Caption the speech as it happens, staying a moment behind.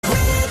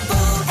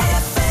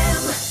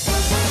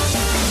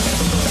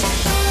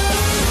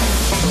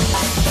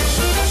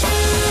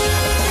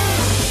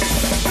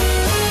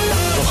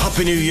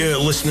Happy New Year,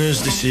 listeners.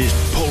 This is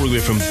Paul Rigby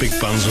from Big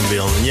Bands and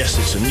Beyond. And yes,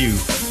 it's a new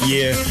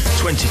year,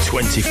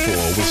 2024,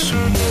 with some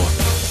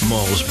more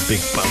marvellous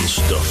big band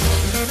stuff.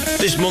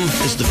 This month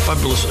is the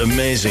fabulous,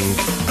 amazing,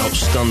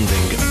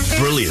 outstanding,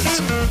 brilliant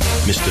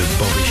Mr.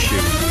 Bobby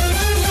Shue.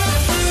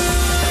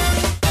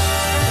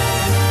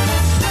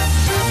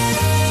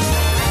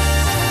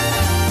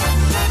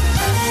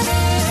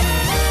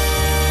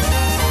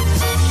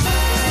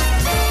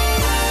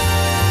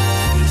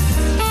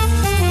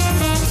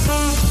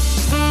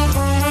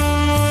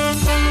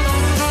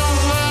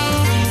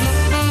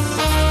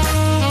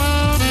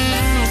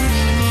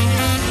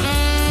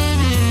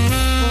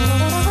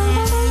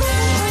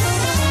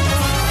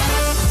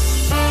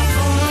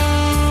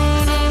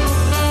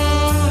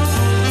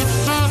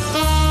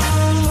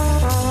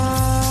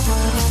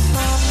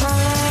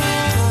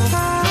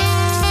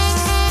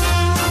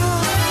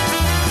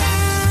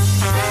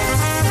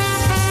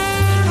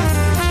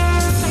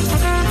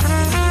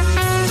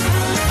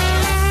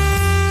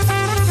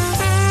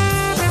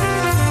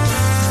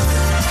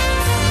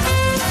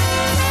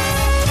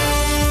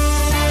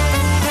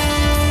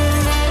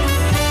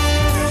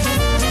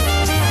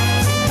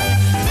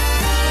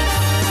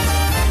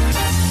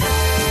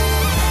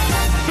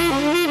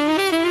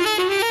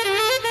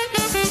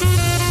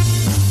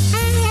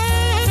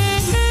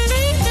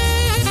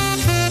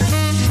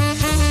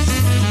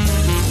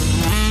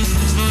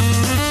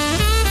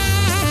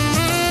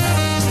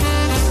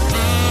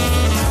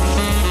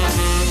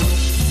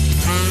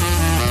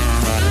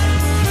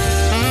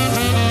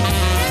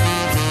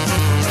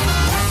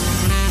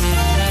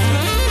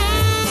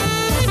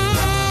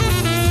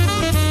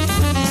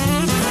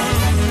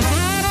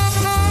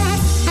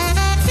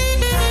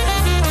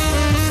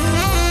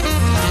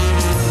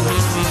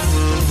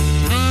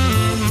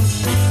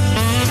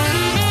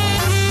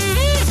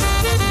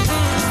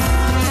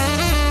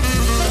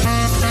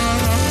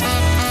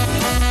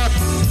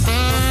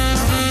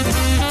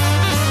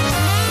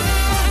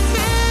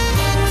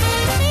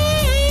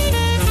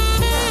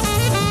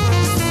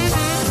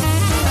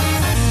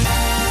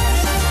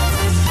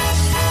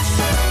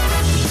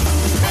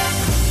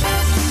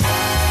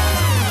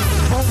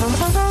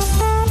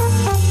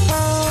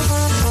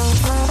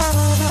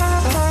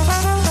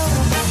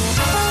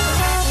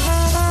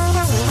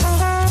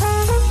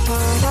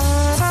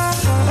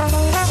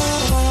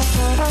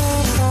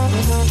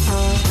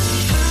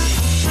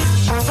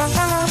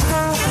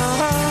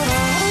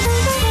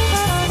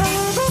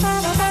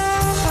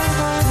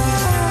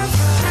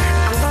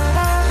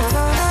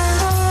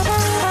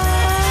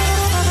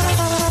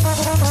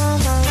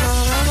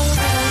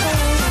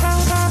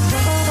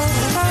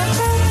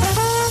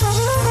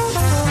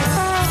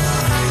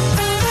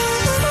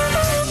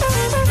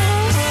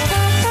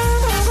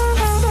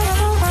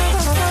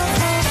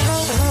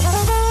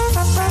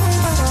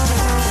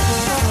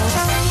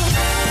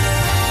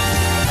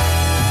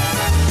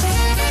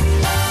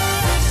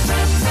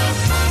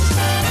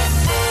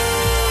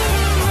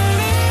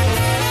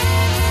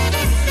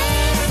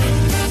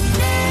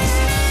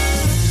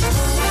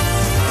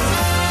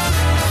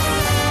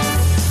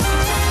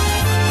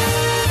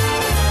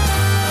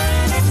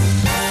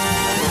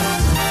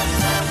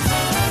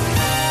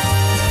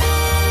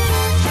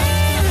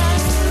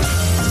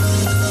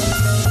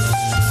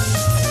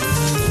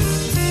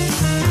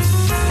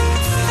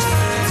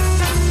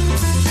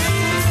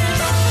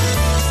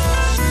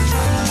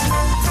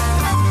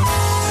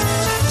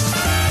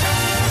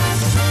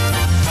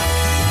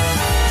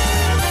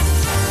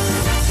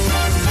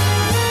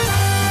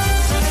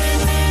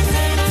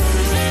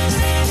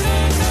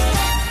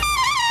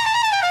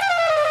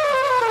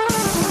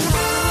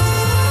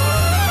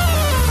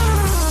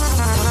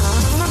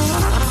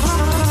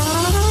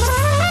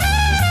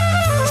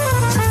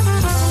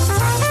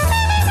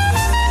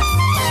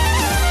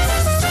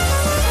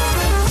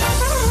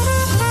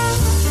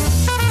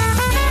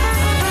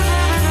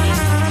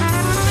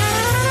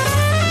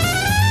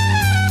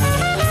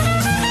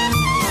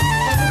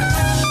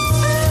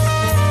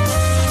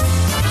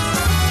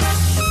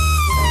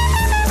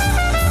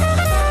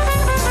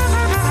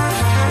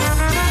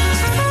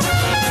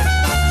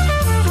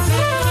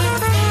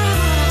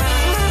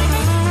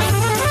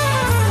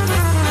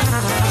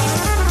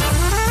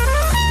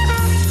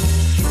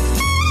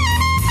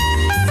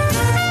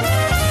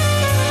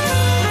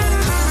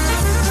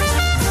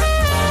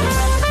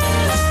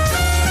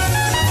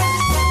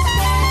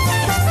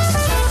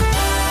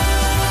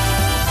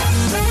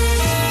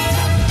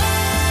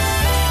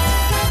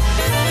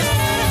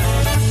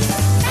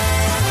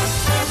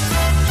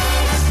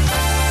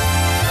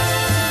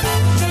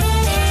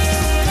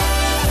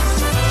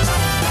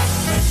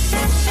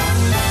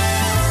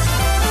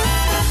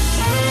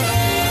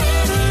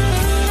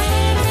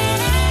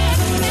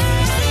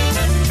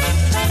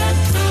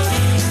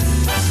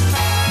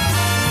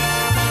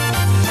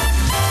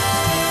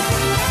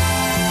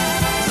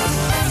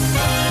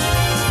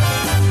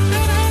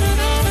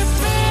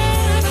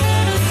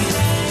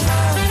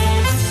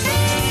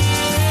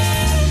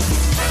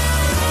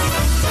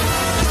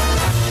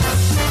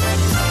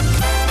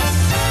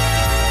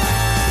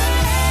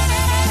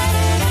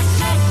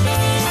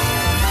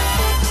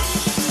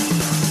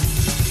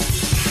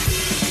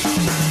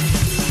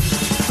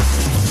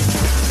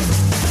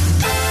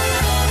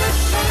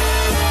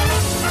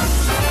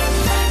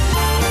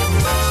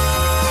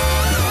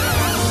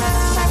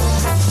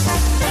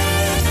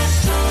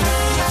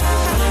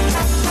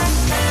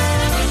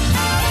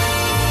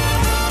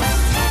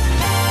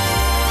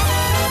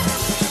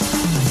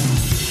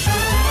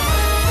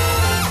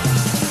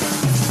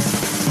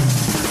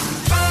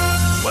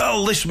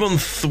 this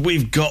month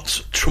we've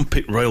got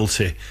trumpet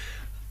royalty,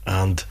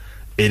 and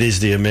it is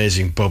the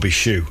amazing Bobby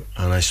Shew.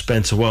 And I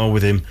spent a while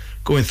with him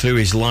going through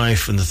his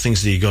life and the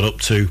things that he got up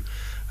to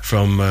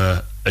from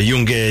a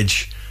young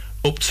age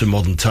up to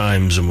modern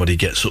times, and what he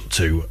gets up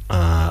to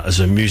as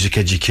a music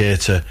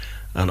educator,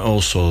 and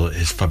also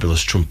his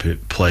fabulous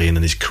trumpet playing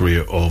and his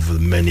career over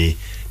many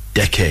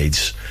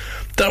decades.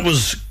 That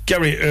was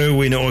Gary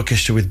Irwin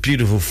Orchestra with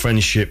Beautiful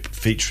Friendship,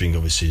 featuring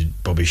obviously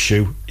Bobby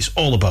Shew. It's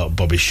all about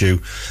Bobby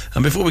Shew.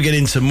 And before we get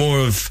into more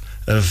of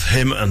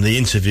him and the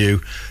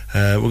interview,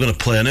 we're going to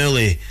play an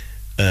early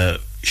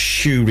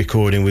Shew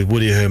recording with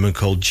Woody Herman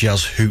called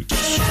Jazz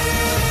Hoots.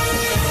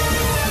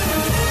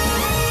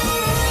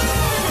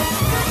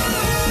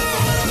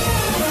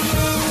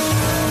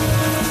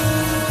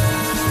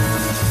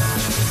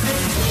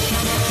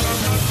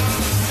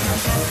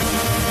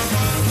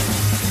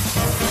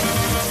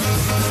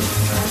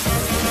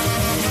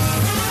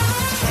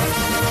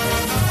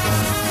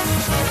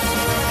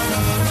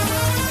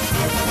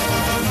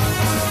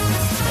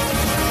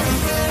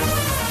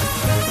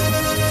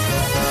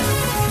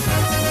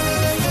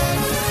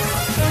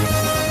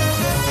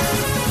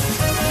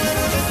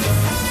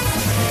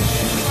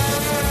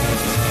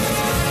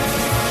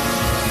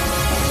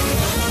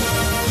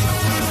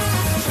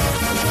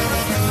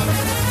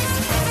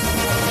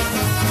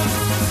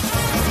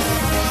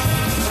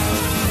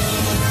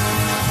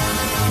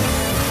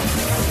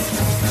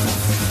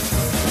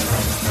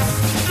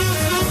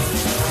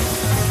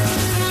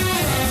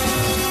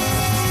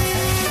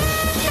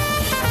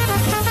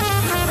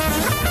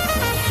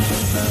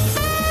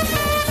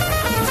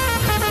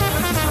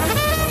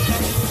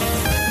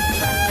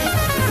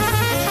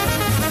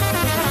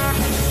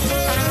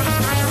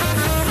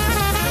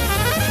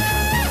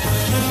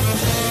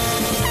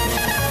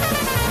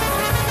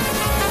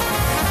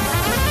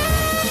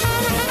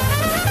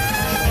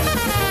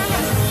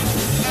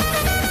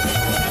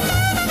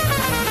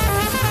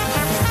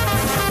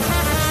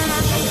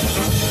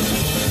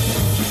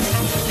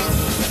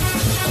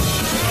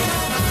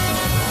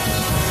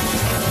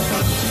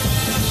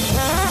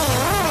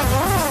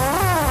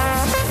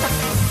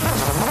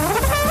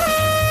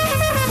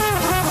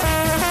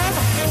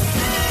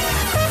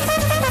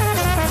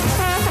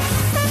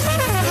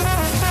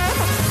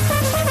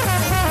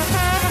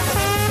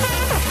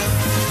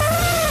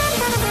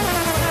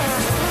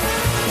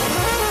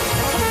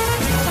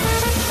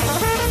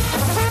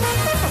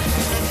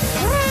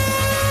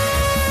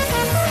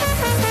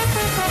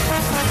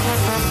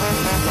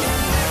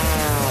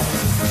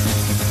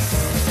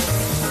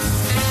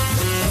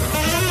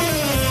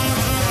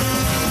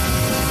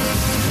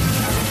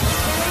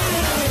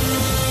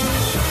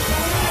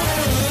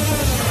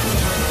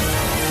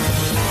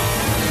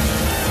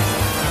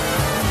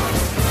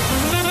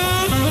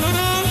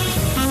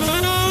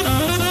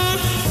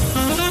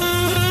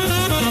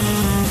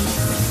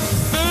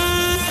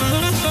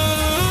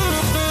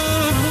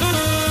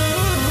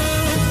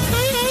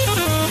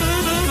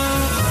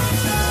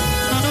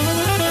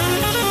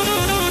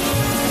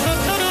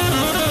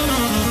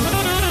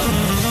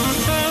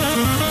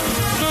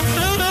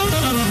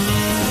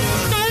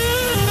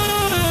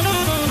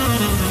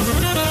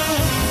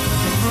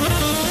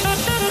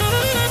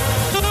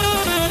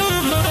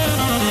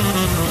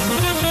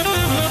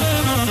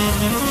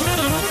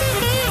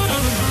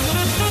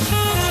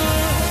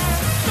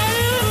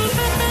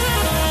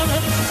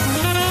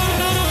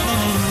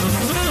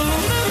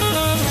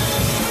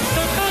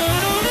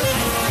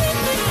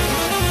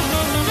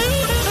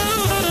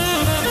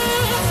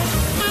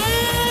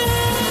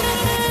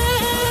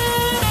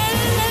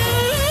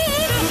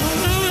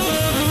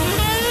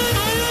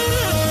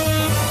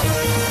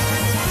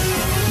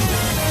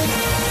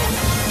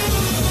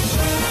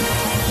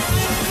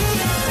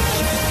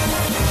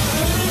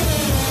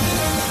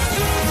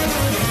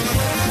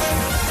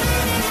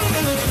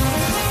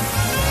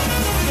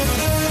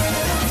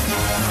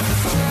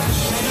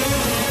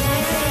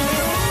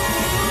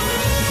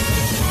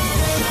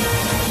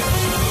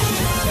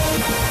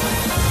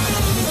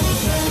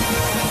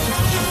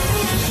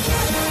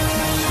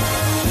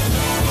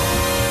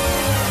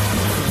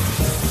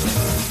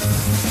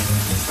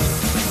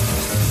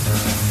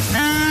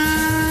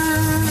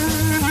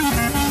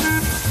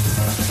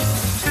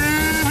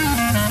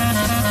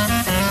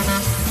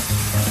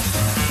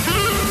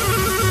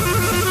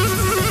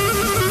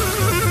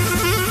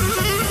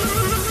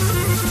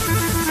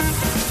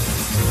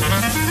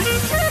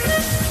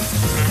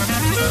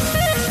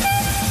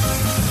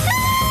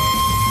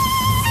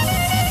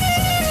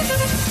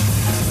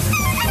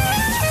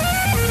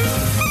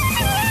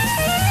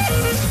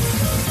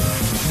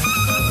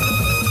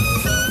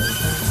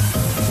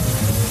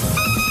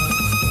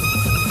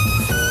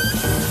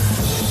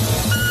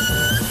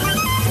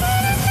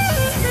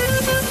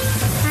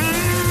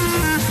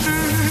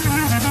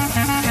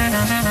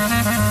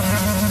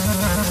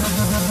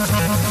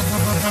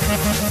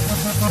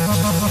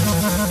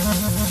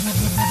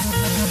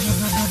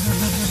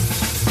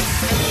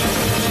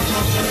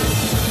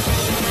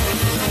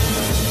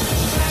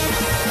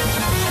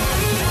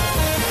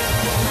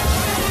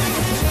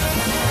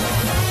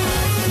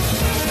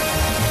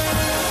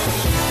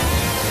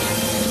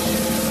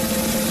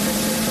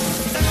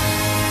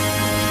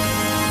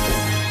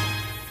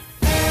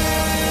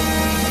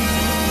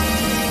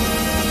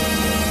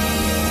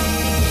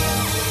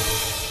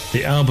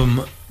 the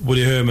album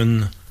Woody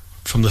Herman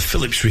from the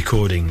Phillips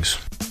recordings.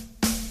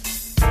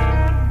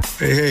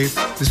 Hey,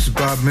 this is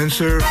Bob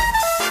Mincer,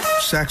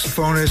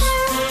 saxophonist,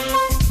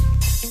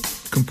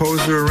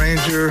 composer,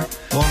 arranger,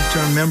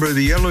 long-term member of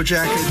the Yellow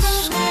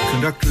Jackets,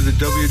 conductor of the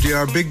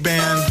WDR Big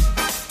Band,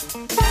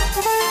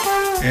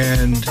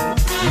 and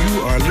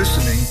you are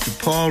listening to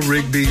Paul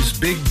Rigby's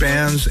Big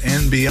Bands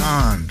and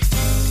Beyond.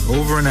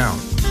 Over and out.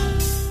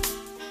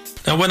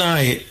 Now, when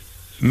I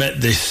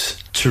met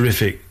this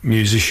terrific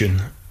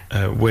musician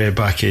way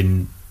back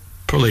in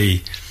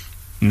probably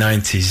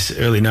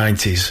early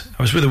 90s,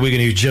 I was with the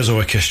Wigan Youth Jazz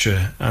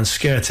Orchestra and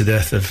scared to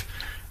death of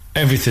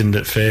everything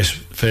that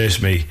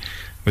faced me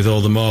with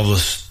all the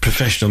marvellous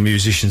professional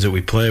musicians that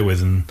we play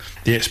with, and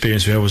the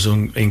experience we had was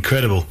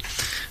incredible.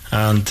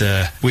 And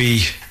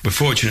we were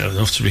fortunate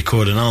enough to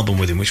record an album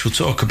with him, which we'll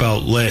talk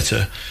about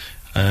later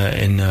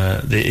in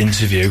the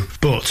interview.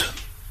 But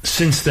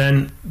since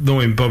then,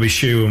 knowing Bobby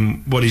Shew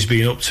and what he's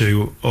been up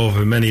to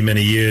over many,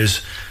 many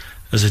years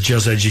as a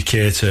jazz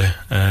educator,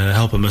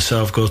 helping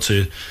myself go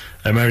to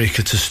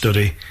America to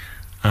study,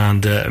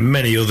 and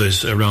many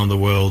others around the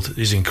world,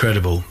 is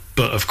incredible.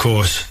 But of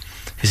course,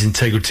 his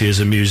integrity as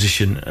a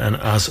musician and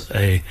as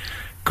a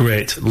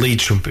great lead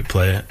trumpet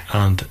player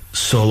and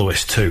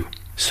soloist too.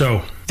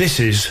 So this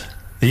is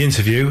the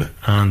interview,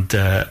 and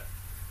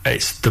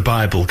it's the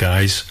Bible,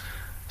 guys.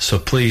 So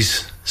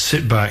please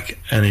sit back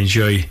and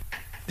enjoy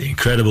the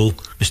incredible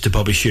Mr.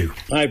 Bobby Shew.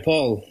 Hi,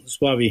 Paul. It's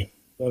Bobby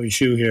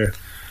Shew here.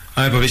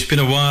 Hi, Bobby. It's been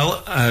a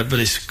while, but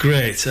it's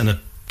great and a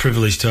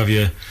privilege to have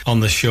you on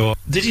the show.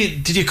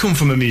 Did you come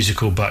from a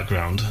musical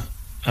background?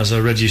 As I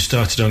read, you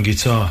started on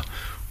guitar.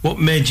 What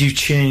made you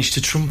change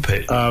to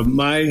trumpet?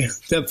 My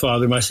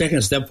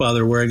second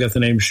stepfather, where I got the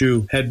name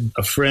Shew, had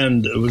a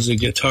friend who was a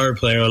guitar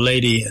player, a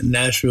lady in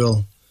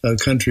Nashville, a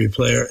country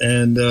player,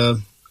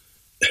 and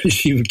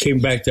she came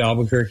back to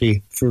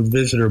Albuquerque to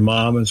visit her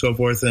mom and so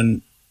forth,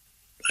 and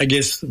I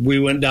guess we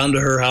went down to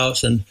her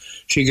house, and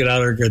she got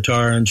out her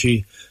guitar, and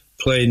she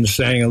played and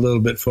sang a little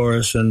bit for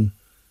us, and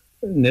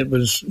it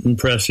was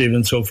impressive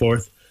and so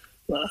forth.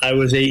 I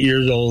was 8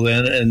 years old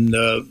then, and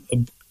a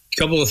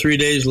couple of 3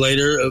 days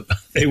later,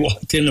 they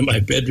walked into my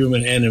bedroom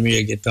and handed me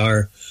a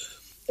guitar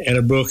and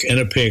a book and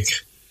a pick.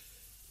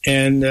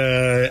 And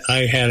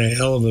I had a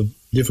hell of a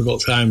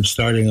difficult time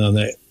starting on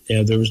that.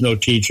 Yeah, there was no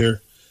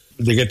teacher.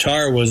 The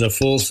guitar was a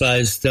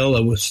full-size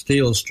Stella with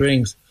steel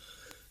strings,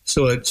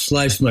 so it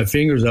sliced my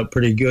fingers up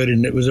pretty good,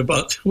 and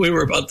we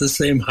were about the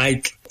same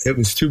height. It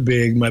was too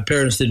big. My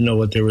parents didn't know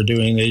what they were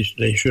doing.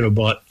 They should have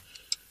bought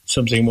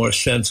something more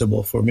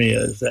sensible for me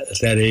at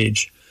that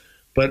age.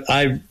 But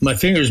my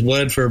fingers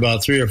bled for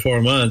about 3 or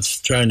 4 months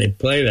trying to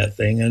play that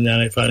thing, and then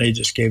I finally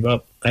just gave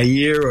up. A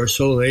year or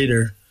so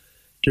later,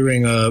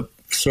 during a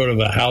sort of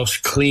a house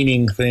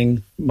cleaning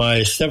thing,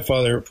 my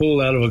stepfather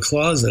pulled out of a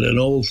closet an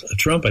old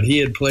trumpet. He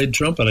had played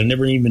trumpet. I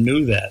never even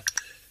knew that.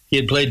 He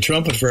had played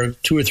trumpet for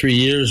 2 or 3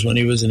 years when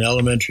he was in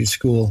elementary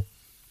school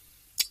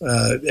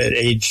at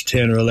age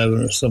 10 or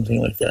 11 or something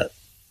like that.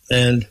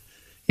 And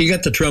he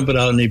got the trumpet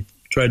out and he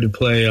tried to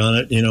play on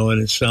it,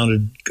 and it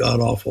sounded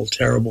god-awful,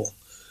 terrible.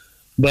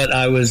 But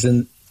I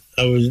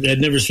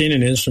had never seen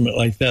an instrument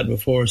like that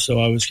before, so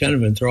I was kind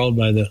of enthralled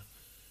by the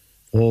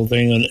whole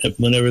thing. And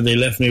whenever they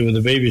left me with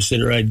a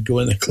babysitter, I'd go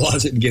in the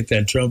closet and get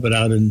that trumpet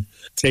out and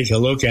take a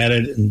look at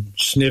it and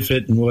sniff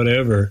it and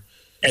whatever.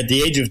 At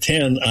the age of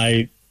 10,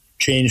 I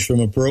changed from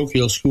a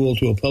parochial school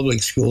to a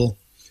public school.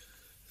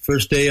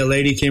 First day, a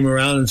lady came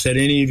around and said,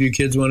 "Any of you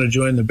kids want to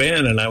join the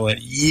band?" And I went,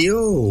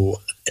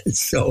 "Yo!"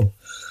 So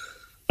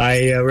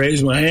I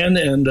raised my hand,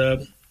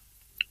 and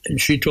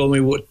she told me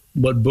what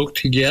book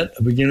to get,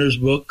 a beginner's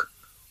book,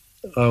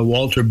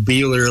 Walter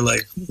Beeler,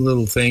 like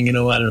little thing, I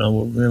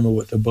don't remember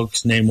what the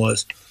book's name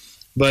was.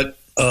 But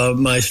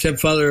my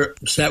stepfather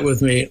sat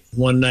with me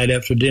one night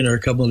after dinner a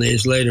couple of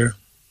days later,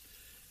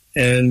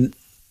 and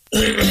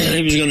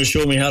he was going to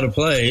show me how to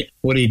play.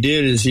 What he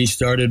did is he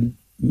started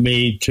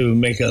me to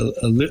make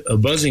a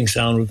buzzing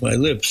sound with my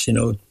lips,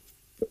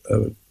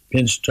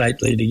 pinched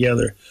tightly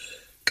together,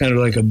 kind of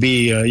like a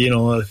bee, a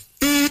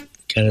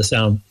kind of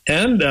sound.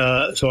 And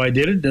so I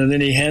did it, and then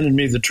he handed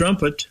me the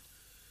trumpet,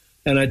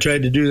 and I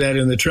tried to do that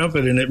in the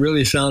trumpet, and it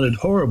really sounded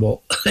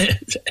horrible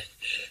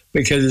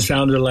because it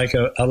sounded like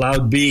a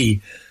loud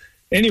bee.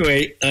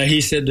 Anyway, he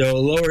said,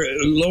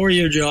 lower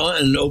your jaw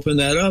and open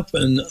that up,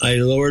 and I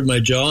lowered my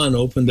jaw and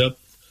opened up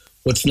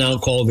what's now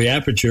called the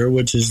aperture,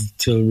 which is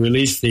to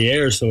release the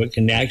air so it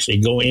can actually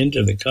go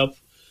into the cup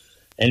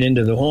and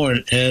into the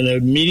horn. And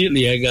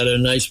immediately I got a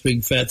nice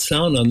big fat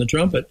sound on the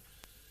trumpet.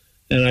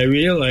 And I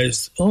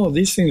realized,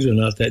 these things are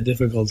not that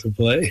difficult to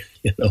play,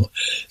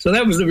 So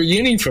that was the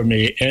beginning for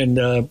me. And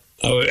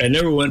I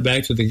never went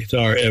back to the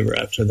guitar ever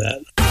after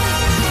that.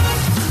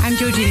 I'm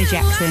Georgina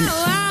Jackson,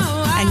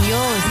 and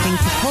you're listening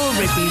to Paul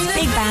Rigby's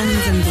Big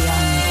Bands and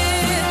Beyond.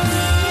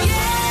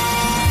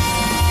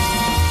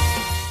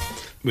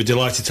 We're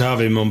delighted to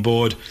have him on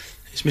board.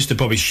 It's Mr.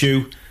 Bobby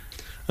Shew.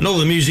 And all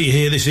the music you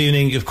hear this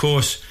evening, of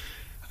course,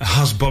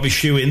 has Bobby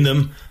Shew in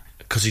them,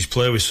 because he's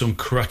played with some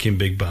cracking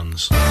big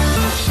bands.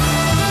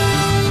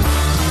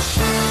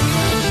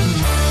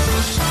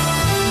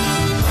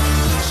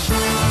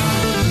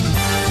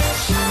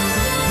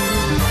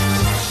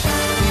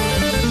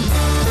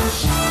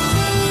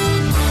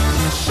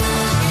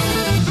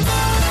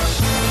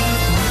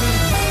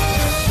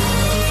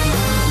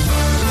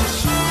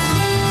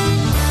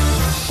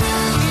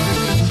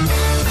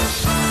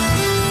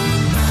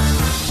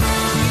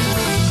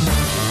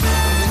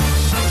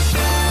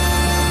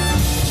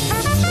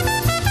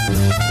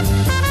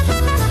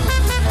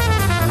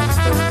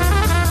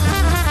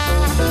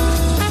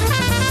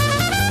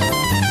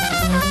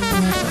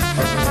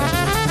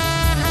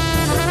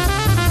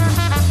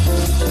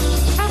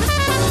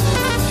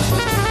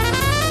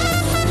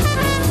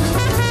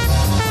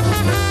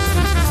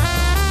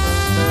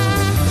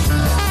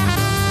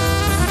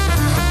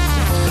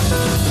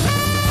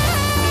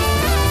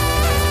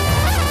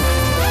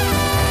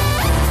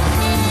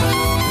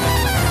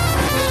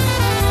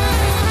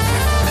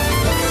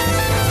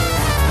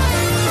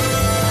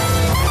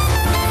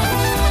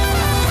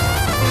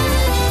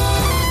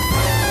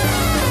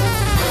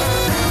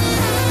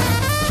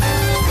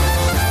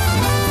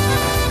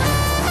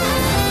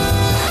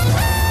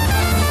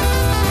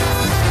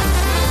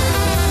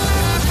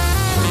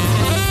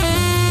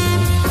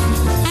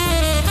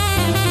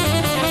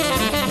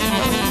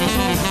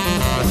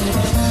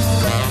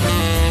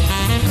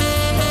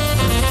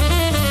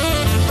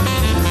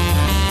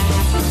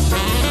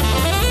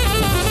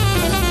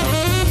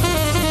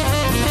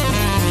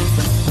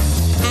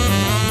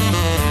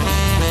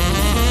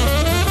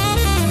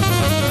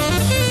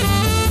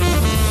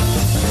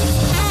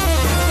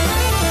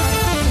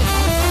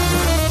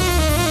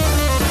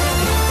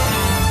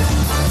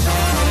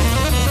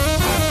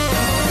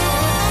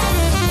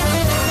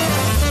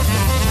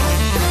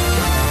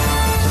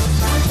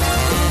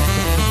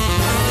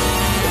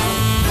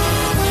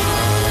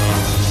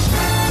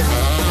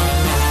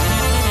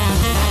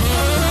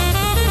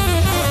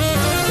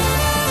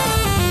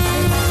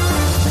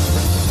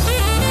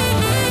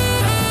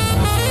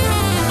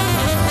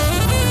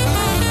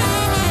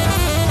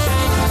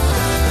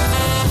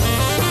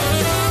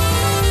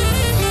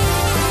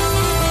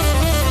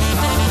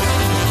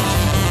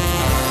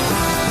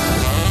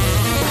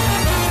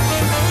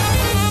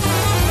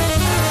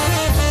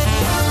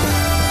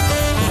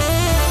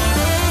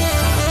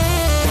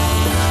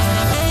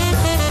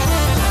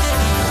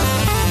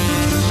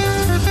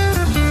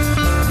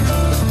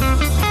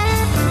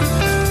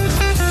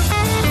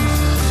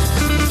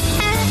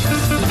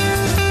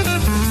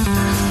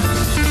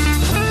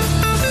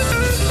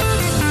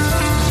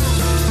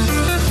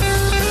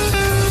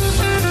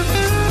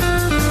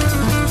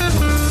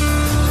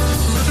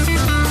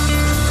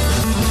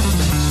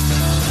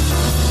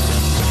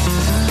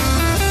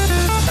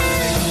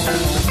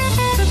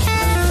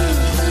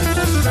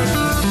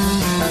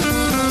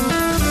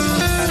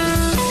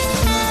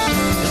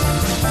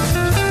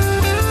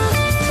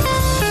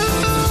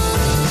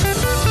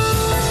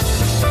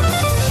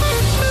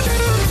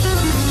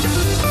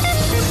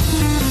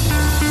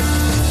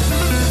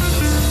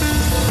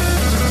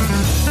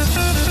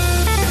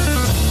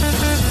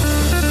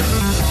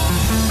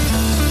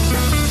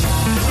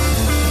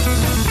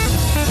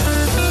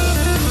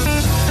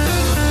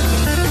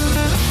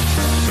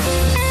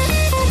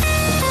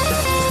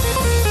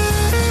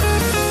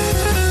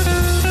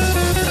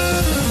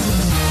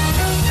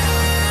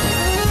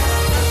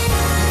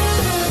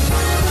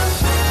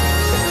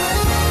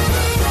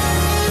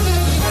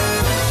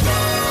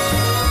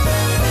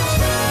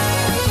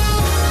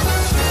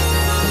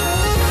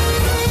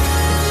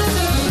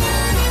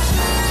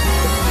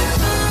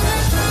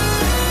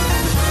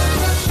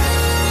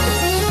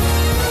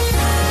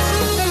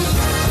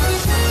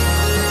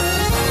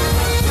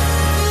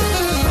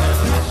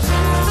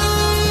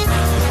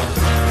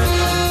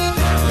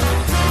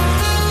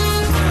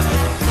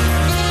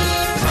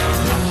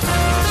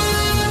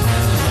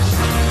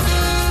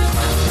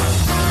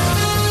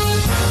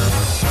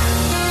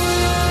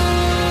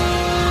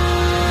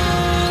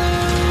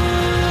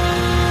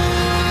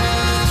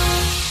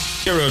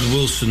 Howard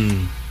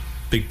Wilson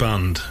big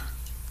band,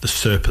 The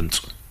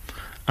Serpent.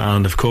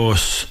 And of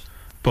course,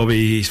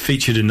 Bobby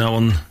featured in that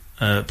one,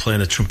 playing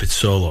a trumpet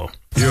solo.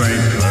 You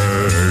ain't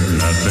heard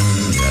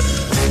nothing yet.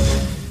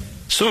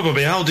 So,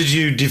 Bobby, how did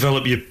you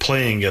develop your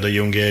playing at a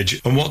young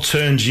age, and what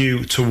turned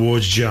you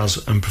towards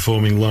jazz and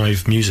performing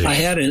live music? I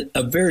had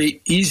a very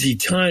easy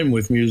time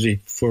with music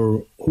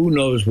for who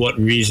knows what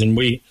reason.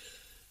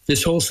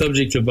 This whole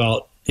subject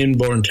about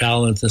inborn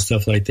talent and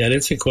stuff like that,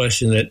 it's a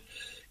question that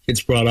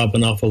gets brought up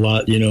an awful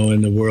lot,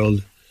 in the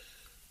world.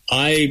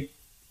 I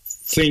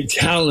think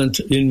talent,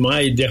 in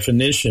my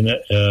definition,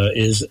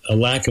 is a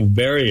lack of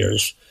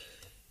barriers.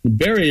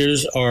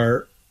 Barriers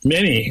are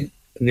many.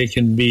 They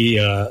can be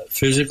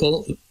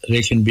physical,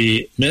 they can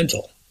be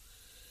mental.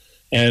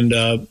 And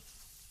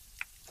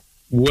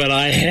what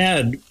I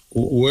had,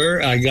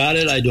 where I got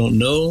it, I don't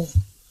know.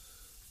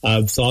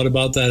 I've thought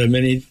about that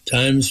many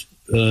times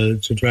to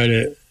try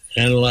to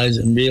analyze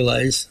and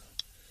realize.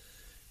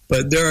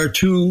 But there are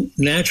two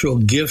natural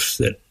gifts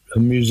that a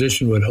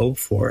musician would hope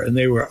for, and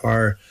they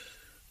are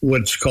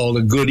what's called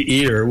a good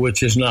ear,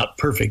 which is not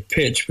perfect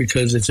pitch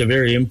because it's a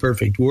very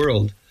imperfect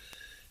world.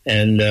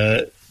 And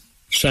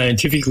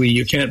scientifically,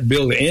 you can't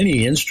build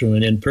any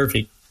instrument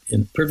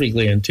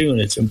perfectly in tune.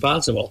 It's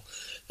impossible.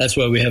 That's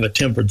why we have a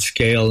tempered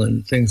scale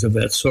and things of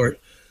that sort.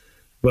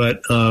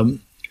 But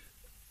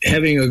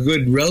having a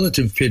good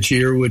relative pitch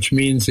ear, which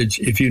means that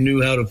if you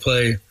knew how to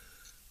play,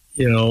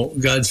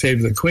 God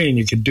Save the Queen,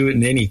 you could do it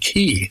in any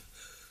key.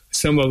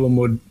 Some of them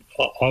would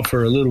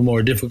offer a little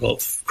more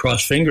difficult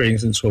cross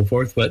fingerings and so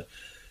forth, but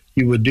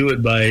you would do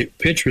it by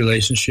pitch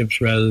relationships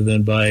rather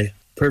than by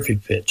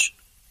perfect pitch.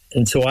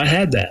 And so I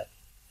had that.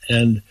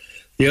 And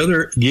the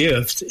other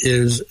gift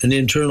is an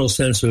internal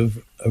sense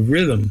of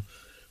rhythm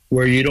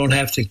where you don't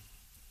have to,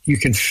 you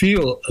can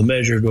feel a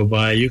measure go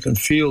by, you can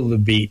feel the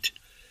beat,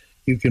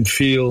 you can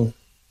feel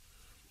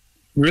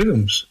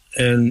rhythms,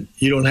 and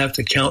you don't have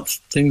to count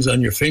things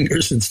on your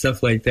fingers and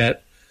stuff like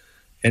that.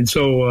 And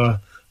so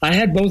I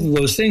had both of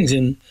those things,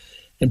 and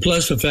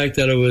plus the fact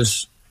that I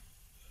was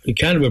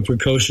kind of a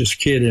precocious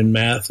kid in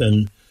math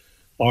and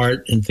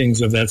art and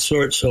things of that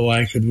sort, so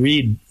I could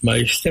read.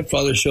 My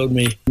stepfather showed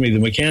me the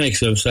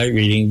mechanics of sight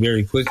reading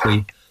very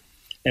quickly,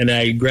 and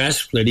I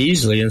grasped it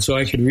easily, and so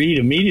I could read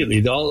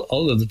immediately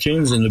all of the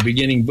tunes in the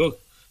beginning book,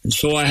 and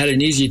so I had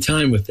an easy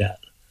time with that.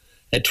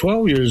 At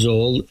 12 years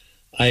old,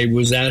 I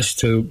was asked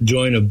to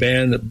join a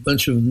band. A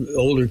bunch of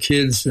older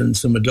kids and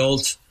some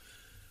adults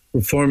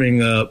were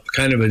forming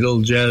kind of a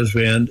little jazz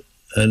band,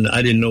 and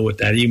I didn't know what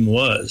that even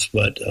was.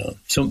 But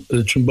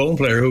the trombone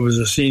player, who was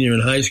a senior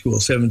in high school,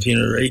 17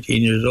 or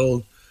 18 years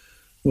old,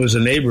 was a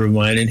neighbor of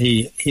mine, and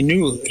he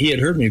knew, he had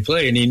heard me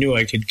play, and he knew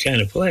I could kind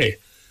of play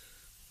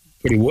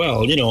pretty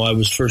well. I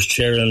was first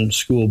chair in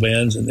school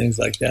bands and things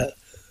like that.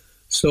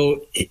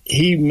 So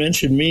he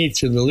mentioned me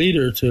to the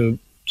leader to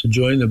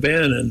join the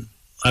band, and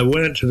I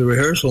went to the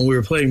rehearsal, and we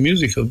were playing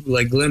music of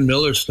like Glenn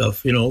Miller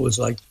stuff. It was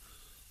like,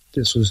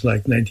 this was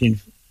like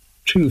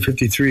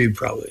 1953,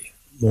 probably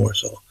more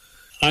so.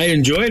 I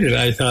enjoyed it.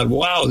 I thought,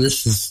 wow,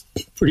 this is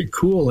pretty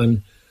cool.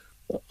 And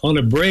on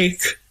a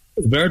break,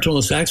 the baritone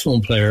and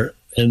saxophone player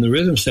and the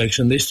rhythm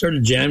section, they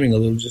started jamming a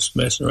little, just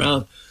messing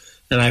around.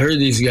 And I heard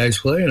these guys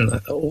playing, and I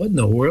thought, what in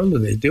the world are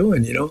they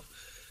doing,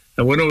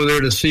 I went over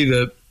there to see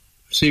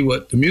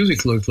what the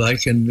music looked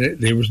like, and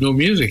there was no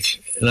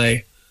music. And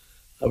I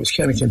was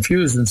kind of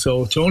confused. And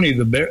so Tony,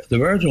 the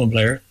baritone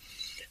player,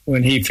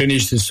 when he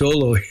finished his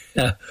solo,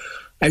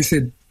 I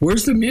said,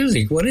 where's the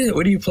music? What is it?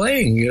 What are you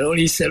playing? And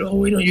he said,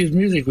 we don't use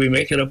music. We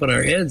make it up in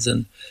our heads.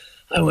 And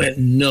I went,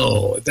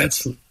 no,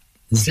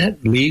 is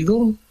that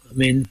legal? I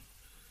mean,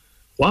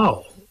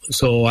 wow.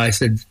 So I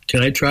said,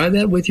 can I try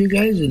that with you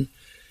guys? And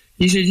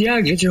he said,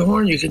 yeah, get your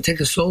horn. You can take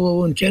a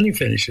solo when Kenny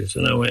finishes.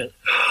 And I went,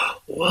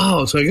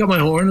 wow. So I got my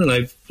horn, and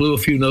I blew a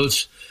few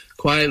notes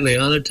quietly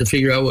on it to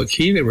figure out what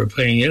key they were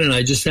playing in. And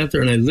I just sat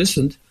there and I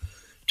listened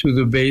to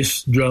the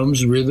bass,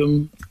 drums,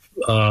 rhythm,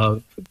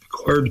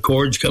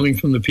 chords coming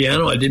from the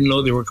piano. I didn't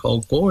know they were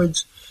called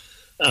chords.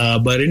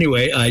 But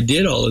anyway, I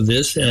did all of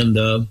this and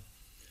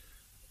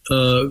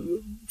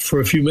for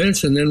a few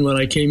minutes. And then when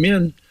I came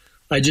in,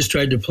 I just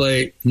tried to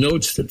play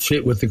notes that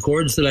fit with the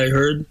chords that I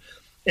heard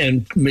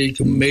and made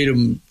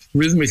them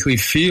rhythmically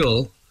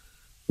feel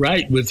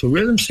right with the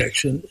rhythm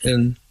section.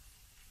 And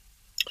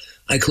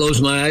I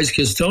closed my eyes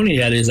because Tony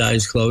had his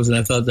eyes closed, and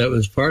I thought that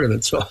was part of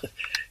it. So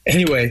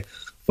anyway,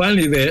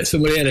 finally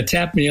somebody had to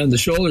tap me on the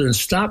shoulder and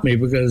stop me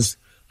because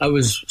I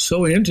was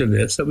so into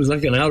this. It was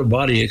like an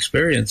out-of-body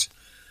experience.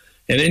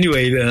 And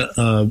anyway,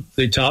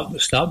 they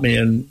stopped me,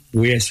 and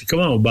we said, come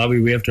on, Bobby,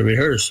 we have to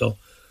rehearse. So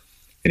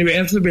anyway,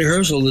 after the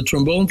rehearsal, the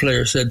trombone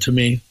player said to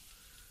me,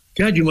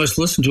 God, you must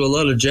listen to a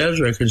lot of jazz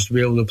records to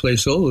be able to play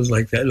solos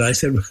like that. And I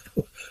said,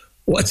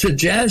 what's a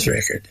jazz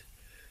record?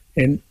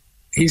 And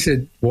he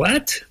said,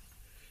 what?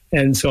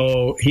 And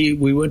so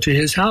we went to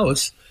his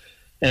house,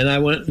 and I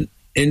went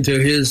into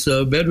his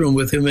bedroom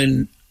with him,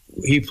 and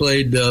he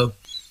played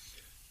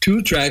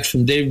 2 tracks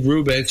from Dave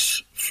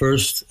Brubeck's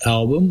first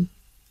album,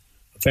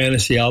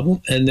 Fantasy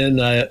album, and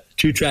then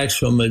 2 tracks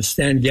from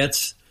Stan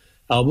Getz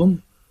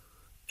album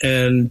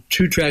and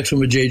 2 tracks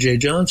from a J.J.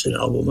 Johnson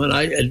album. And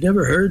I had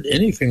never heard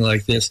anything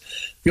like this.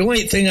 The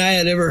only thing I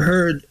had ever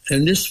heard,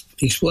 and this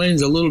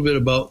explains a little bit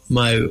about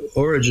my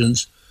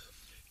origins,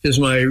 is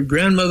my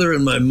grandmother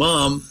and my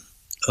mom,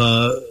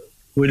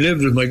 we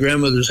lived with my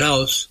grandmother's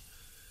house,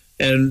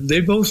 and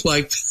they both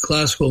liked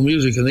classical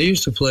music, and they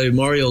used to play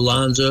Mario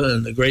Lanza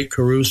and the Great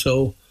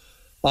Caruso,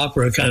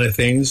 opera kind of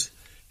things,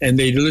 and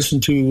they'd listen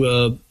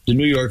to the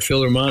New York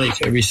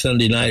Philharmonic every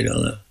Sunday night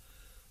on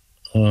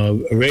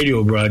a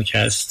radio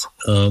broadcast.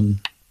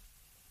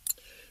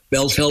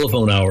 Bell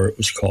Telephone Hour, it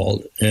was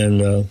called,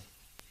 and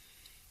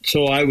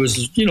so I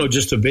was,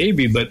 just a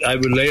baby, but I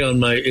would lay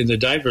in the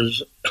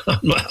diapers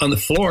on the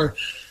floor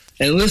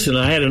and listen.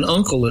 I had an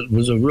uncle that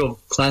was a real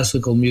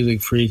classical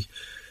music freak.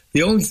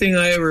 The only thing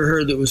I ever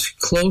heard that was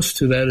close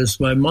to that is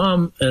my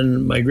mom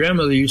and my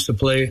grandmother used to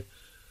play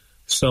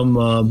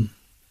some,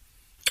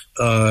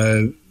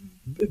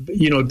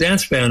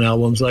 dance band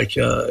albums, like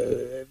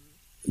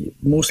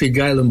mostly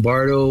Guy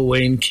Lombardo,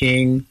 Wayne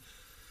King.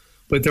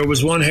 But there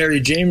was one Harry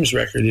James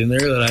record in there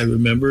that I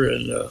remember,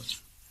 and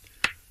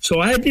so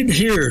I did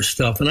hear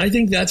stuff, and I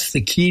think that's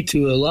the key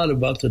to a lot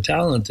about the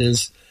talent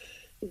is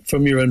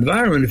from your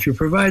environment. If you're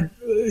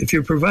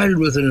provided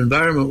with an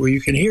environment where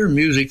you can hear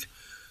music,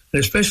 and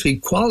especially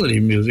quality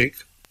music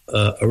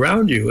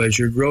around you as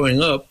you're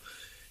growing up,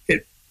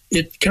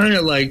 it kind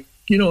of like,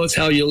 it's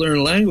how you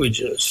learn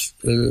languages.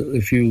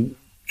 If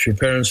your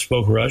parents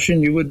spoke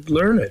Russian, you would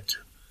learn it.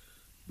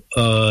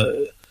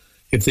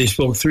 If they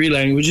spoke 3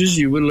 languages,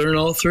 you would learn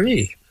all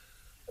 3.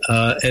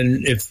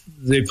 And if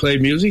they play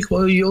music,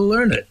 well, you'll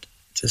learn it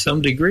to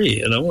some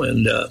degree,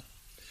 And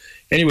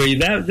anyway,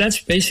 that's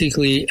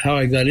basically how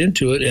I got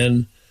into it.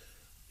 And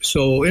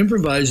so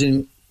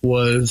improvising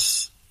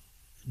was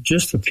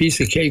just a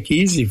piece of cake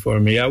easy for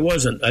me. I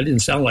didn't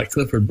sound like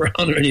Clifford Brown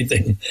or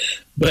anything,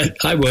 but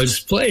I was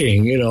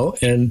playing,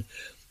 and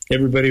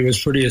everybody was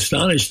pretty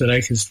astonished that I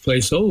could play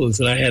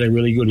solos, and I had a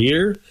really good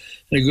ear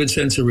and a good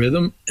sense of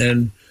rhythm.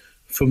 And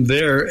from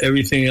there,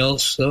 everything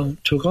else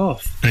took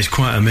off. And it's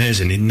quite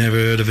amazing. You'd never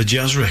heard of a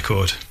jazz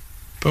record.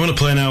 But I want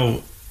to play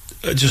now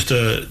just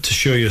to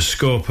show you a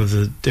scope of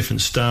the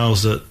different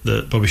styles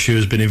that Bobby Shew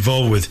has been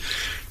involved with.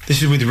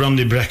 This is with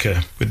Randy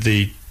Brecker, with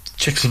the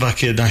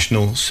Czechoslovakia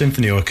National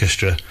Symphony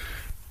Orchestra,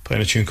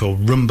 playing a tune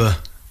called Rumba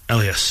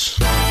Elias.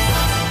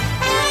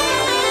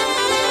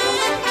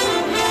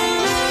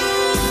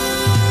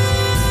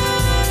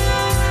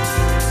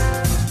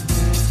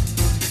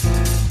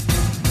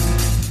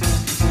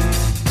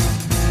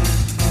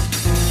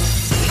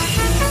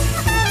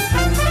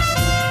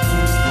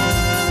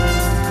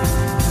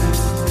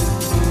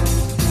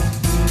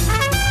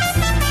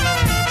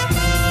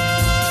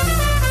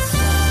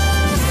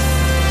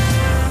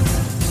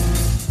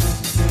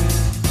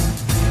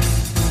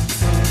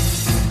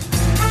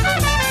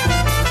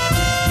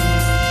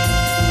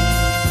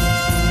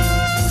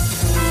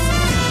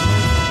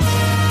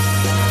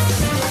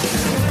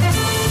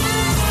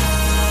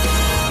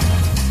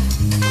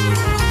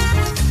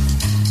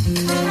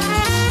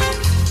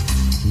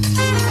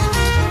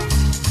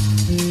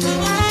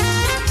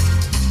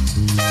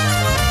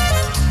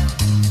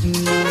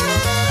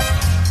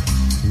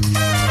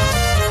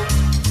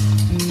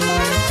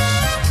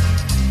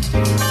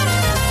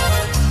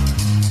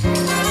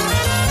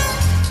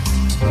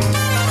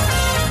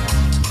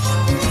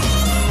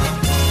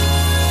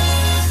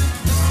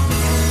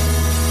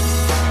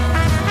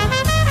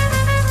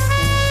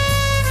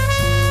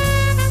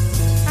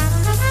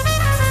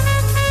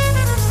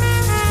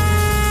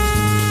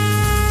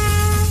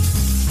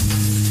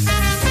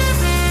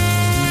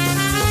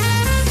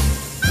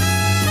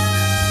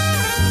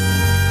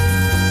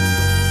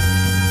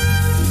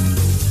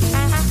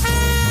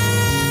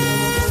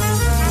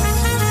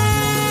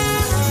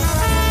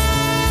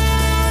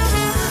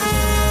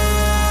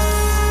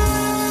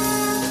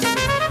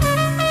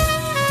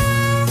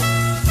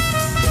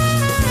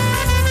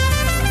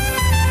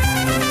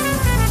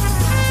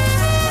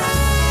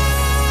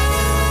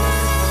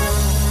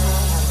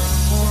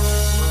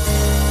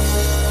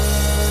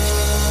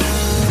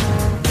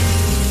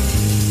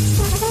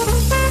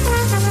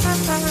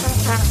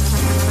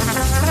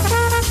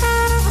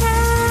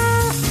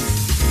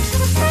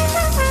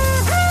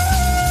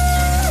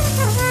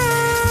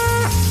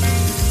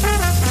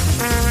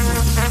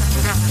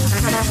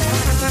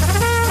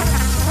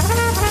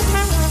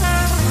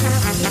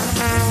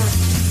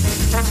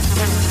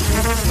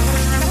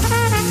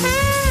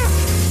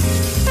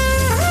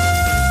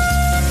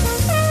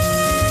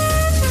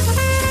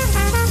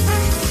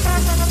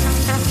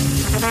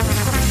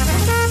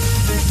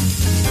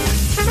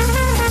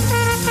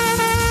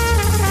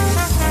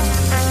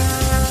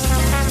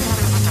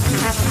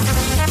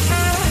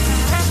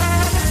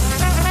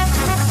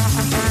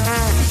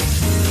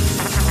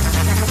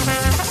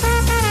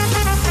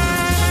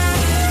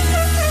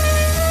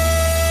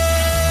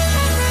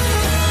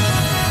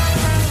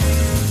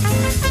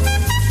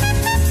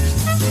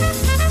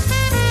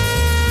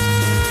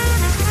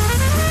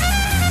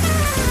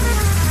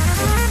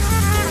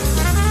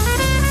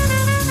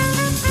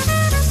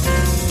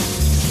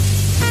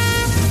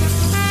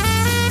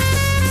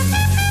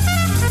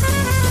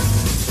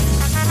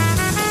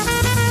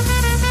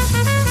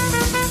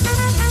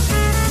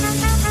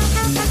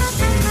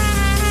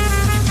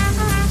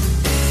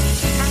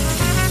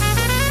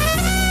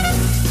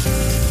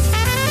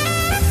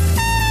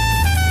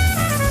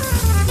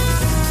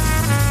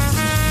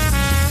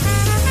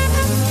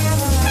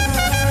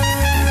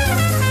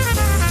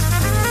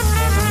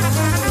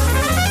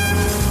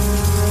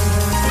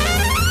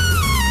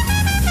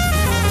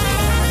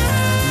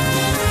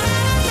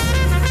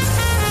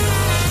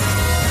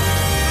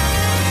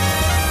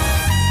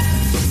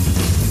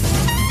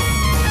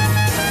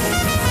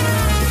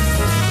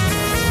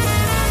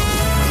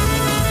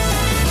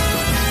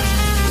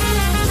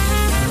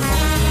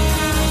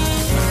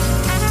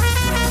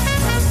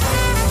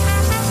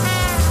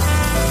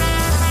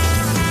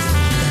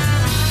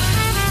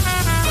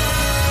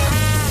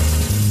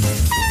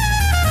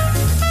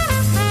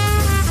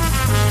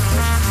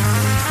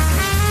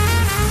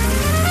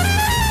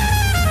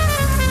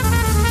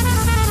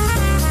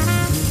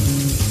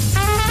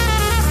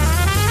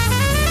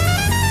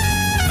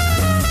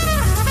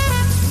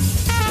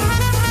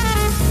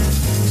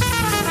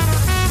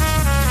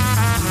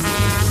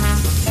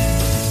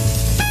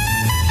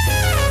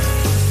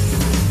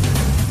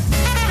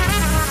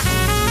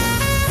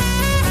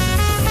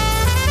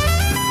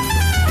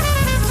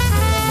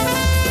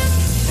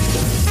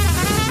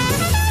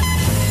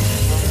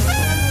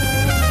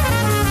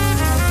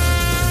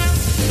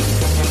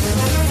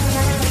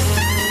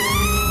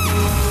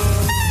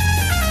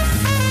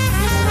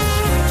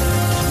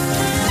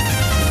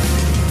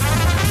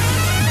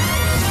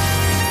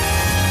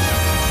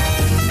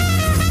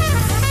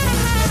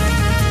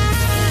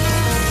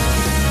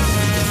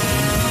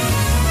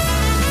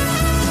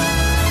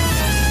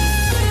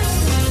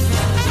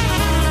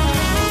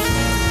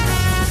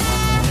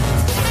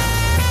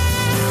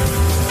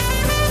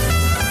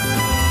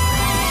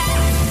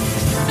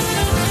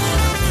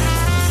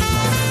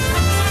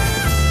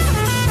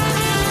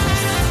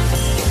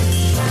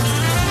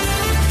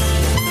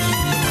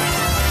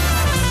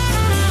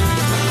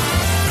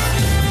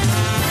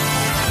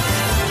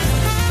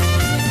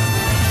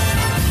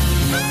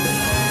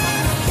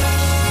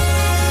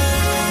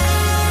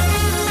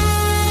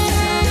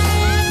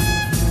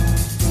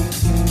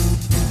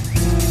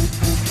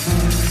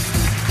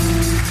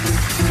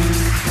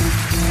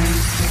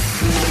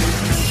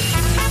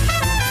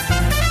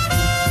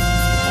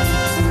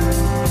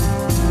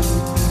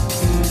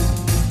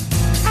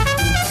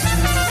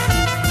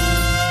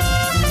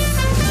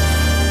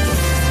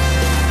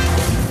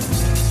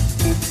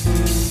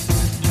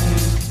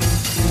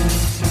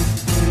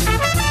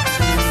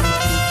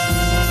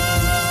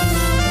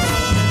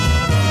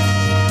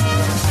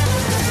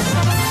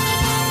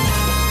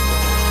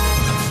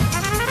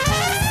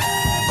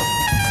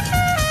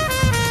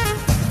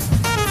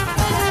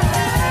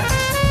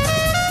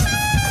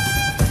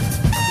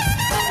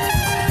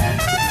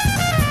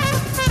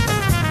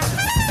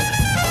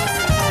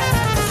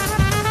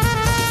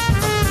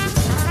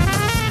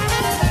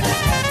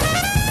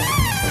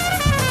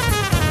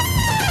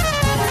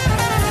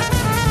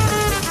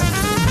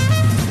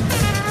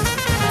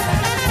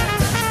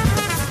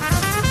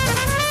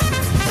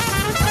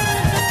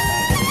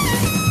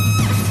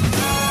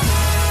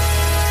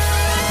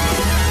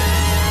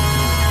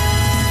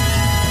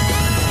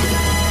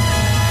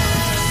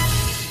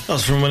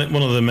 That's from one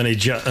of the many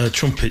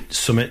trumpet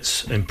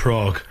summits in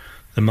Prague.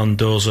 The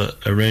Mendoza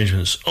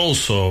arrangements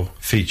also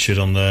featured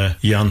on there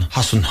Jan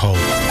Hassenhol.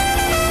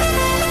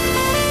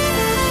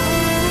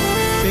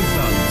 Big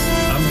Bands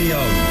and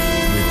Beyond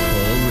with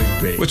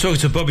Paul Rigby. We're talking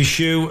to Bobby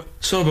Shew.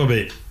 So,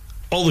 Bobby,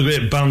 all the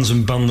great bands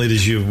and band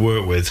leaders you've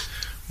worked with,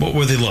 what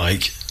were they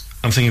like?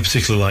 I'm thinking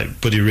particularly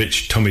like Buddy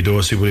Rich, Tommy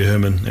Dorsey, Woody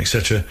Herman,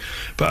 etc.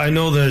 But I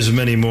know there's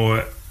many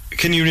more.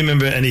 Can you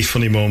remember any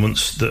funny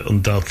moments that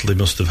undoubtedly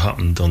must have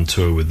happened on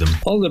tour with them?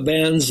 All the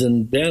bands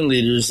and band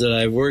leaders that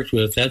I've worked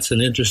with, that's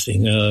an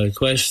interesting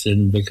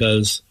question,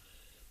 because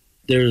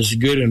there's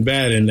good and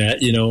bad in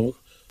that. You know,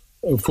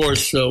 of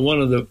course,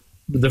 one of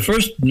the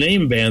first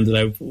name band that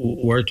I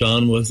worked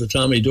on was the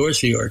Tommy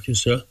Dorsey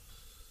Orchestra,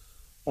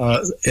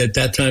 at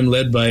that time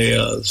led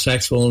by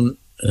saxophone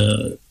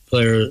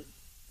player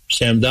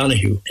Sam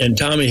Donahue. And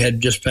Tommy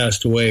had just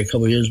passed away a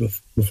couple of years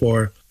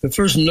before. The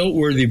first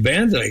noteworthy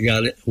band that I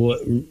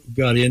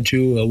got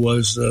into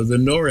was the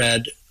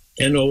NORAD,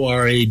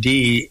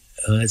 N-O-R-A-D.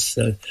 It's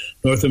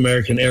North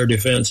American Air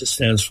Defense, it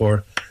stands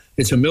for.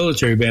 It's a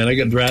military band. I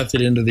got drafted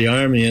into the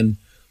Army, and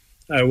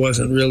I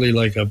wasn't really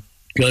like a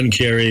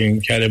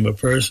gun-carrying kind of a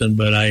person,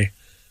 but I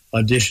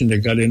auditioned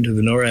and got into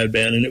the NORAD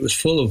band, and it was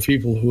full of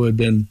people who had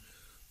been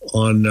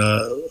on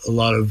a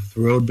lot of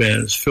road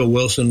bands. Phil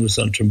Wilson was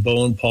on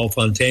trombone, Paul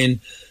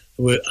Fontaine,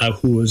 who I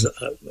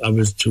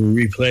was to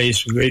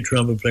replace, a great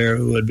trumpet player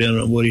who had been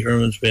on Woody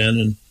Herman's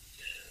band,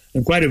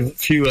 and quite a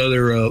few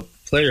other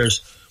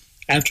players.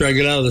 After I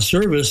got out of the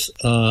service,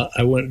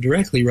 I went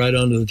directly right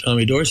onto the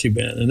Tommy Dorsey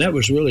band, and that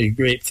was really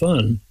great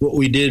fun. What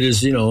we did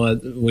is, you know,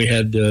 we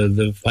had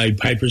the Pied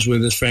Pipers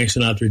with us. Frank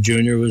Sinatra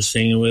Jr. was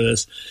singing with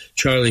us.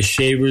 Charlie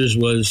Shavers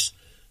was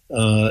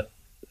a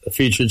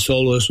featured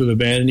soloist with the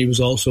band, and he was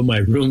also my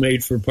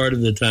roommate for part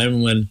of the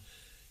time when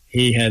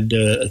he had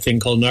a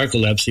thing called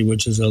narcolepsy,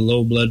 which is a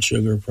low blood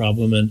sugar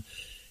problem, and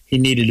he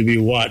needed to be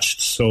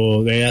watched.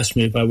 So they asked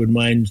me if I would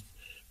mind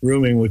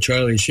rooming with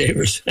Charlie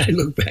Shavers. I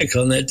look back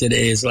on that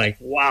today, it's like,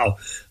 wow,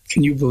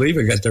 can you believe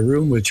I got the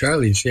room with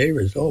Charlie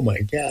Shavers? Oh,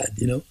 my God,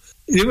 you know.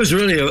 It was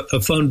really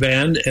a fun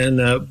band, and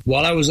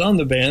while I was on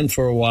the band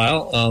for a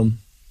while,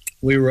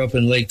 we were up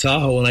in Lake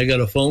Tahoe, and I got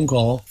a phone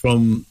call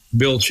from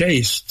Bill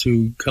Chase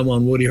to come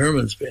on Woody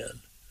Herman's band.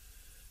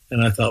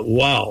 And I thought,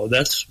 wow,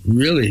 that's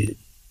really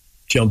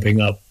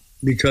jumping up,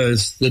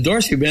 because the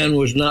Dorsey band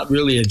was not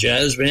really a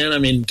jazz band. I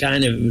mean,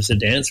 kind of, it was a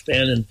dance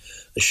band and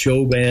a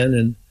show band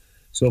and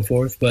so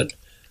forth. But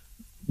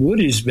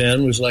Woody's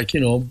band was like, you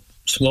know,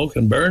 smoke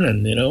and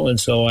burning, you know, and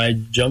so I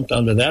jumped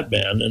onto that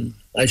band, and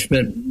I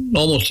spent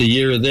almost a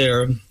year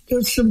there.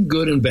 There's some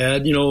good and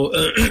bad, you know.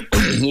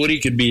 Woody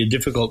could be a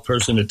difficult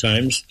person at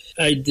times.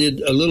 I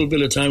did a little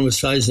bit of time with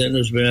Cy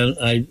Zentner's band.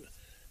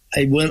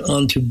 I went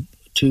on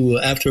to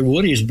after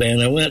Woody's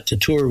band, I went to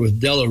tour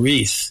with Della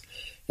Reese,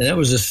 and that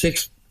was a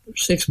six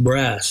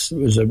brass. It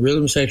was a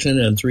rhythm section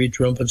and 3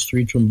 trumpets,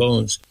 3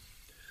 trombones.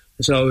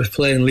 And so I was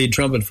playing lead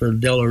trumpet for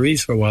Della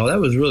Reese for a while. That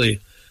was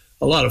really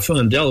a lot of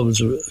fun. Della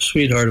was a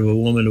sweetheart of a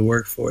woman to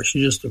work for.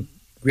 She's just a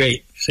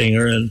great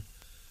singer and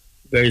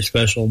very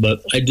special.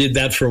 But I did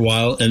that for a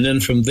while, and then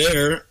from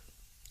there,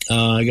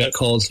 I got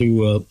called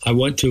to. I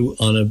went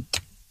on a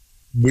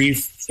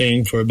brief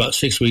thing for about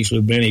 6 weeks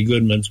with Benny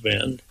Goodman's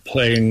band,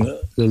 playing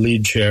the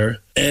lead chair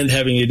and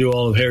having to do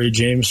all of Harry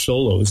James'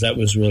 solos. That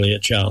was really a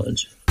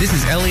challenge. This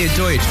is Elliot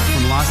Deutsch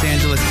from Los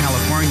Angeles,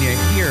 California,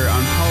 here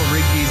on Paul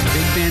Rigby's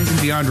Big Bands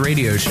and Beyond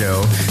radio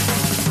show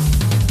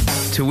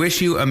to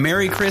wish you a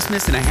Merry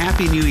Christmas and a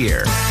Happy New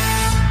Year.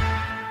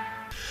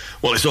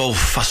 Well, it's all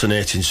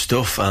fascinating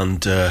stuff,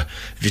 and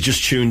if you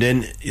just tuned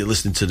in, you're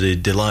listening to the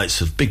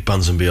delights of Big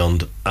Bands and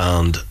Beyond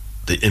and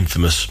the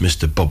infamous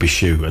Mr. Bobby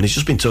Shew. And he's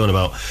just been talking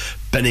about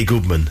Benny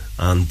Goodman,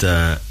 and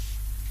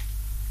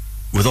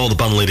with all the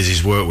band leaders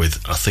he's worked with,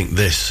 I think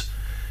this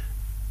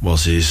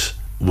was his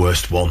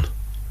worst one.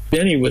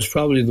 Benny was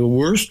probably the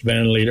worst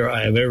band leader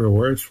I have ever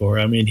worked for.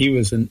 I mean, he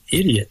was an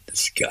idiot,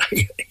 this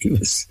guy. He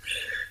was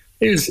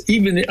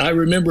even, I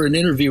remember an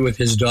interview with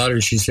his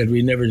daughter. She said,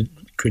 we never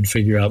could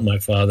figure out my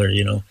father,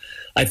 you know.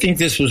 I think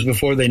this was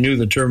before they knew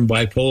the term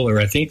bipolar.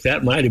 I think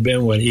that might have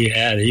been what he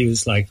had. He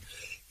was like,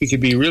 he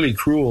could be really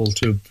cruel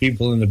to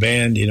people in the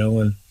band, you know.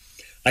 And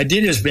I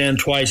did his band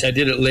twice. I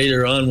did it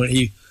later on when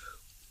he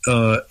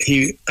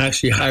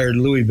actually hired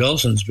Louis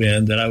Belson's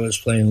band that I was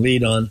playing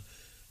lead on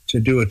to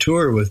do a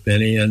tour with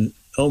Benny. And,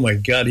 oh, my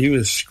God, he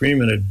was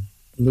screaming at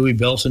Louis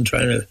Belson,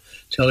 trying to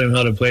tell him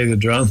how to play the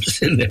drums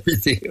and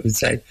everything. It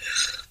was like,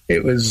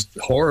 it was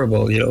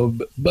horrible, you know.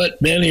 But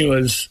Benny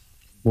was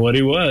what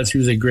he was. He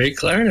was a great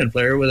clarinet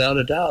player, without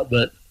a doubt,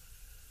 but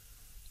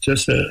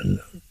just a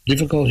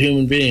difficult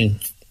human being.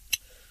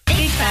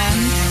 Big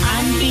Bands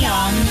and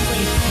Beyond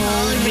with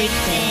Paul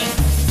Rigby.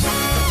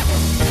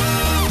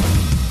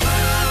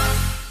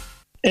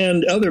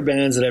 And other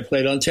bands that I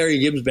played on, Terry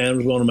Gibbs' band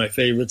was one of my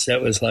favorites.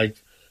 That was like,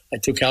 I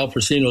took Al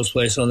Persino's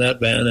place on that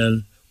band,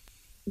 and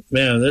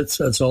man,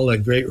 that's all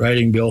that great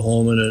writing, Bill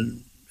Holman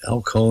and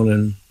Al Cohn,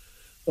 and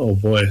oh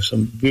boy,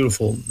 some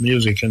beautiful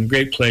music and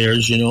great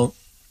players, you know.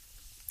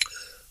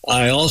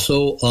 I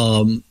also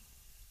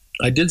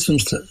I did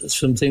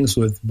some things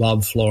with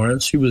Bob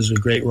Florence. He was a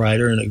great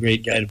writer and a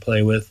great guy to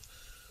play with.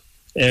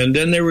 And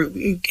then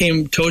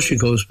came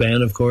Toshiko's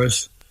band, of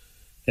course,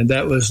 and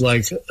that was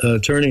like a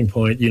turning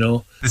point, you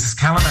know. This is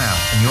Callum Al,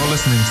 and you're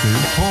listening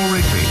to Paul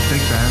Rigby,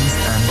 Big Bands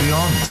and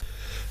Beyond.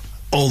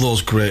 All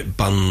those great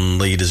band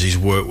leaders he's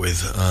worked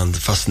with, and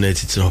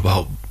fascinated to know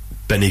about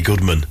Benny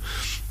Goodman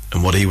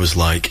and what he was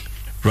like.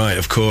 Right,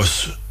 of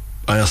course,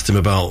 I asked him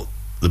about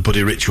the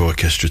Buddy Rich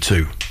Orchestra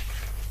too.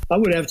 I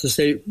would have to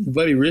say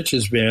Buddy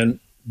Rich's band,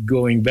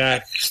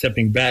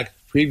 stepping back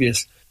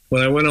previous.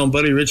 When I went on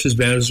Buddy Rich's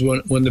band, it was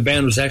when the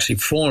band was actually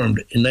formed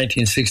in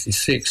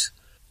 1966.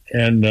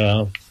 And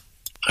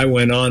I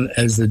went on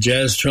as the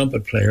jazz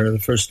trumpet player the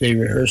first day of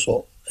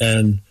rehearsal.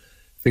 And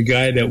the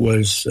guy that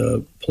was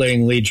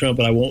playing lead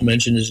trumpet, I won't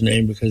mention his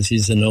name because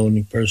he's a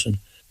known person,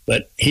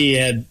 but he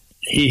had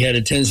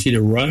a tendency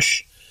to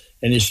rush,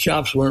 and his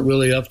chops weren't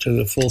really up to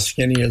the full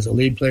skinny as a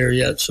lead player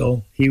yet,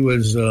 so he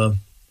was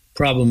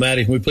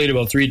problematic. We played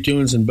about 3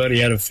 tunes, and Buddy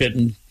had a fit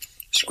and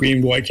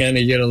screamed, "Why can't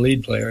I get a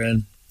lead player?"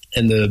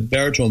 And the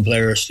baritone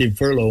player, Steve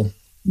Furlow,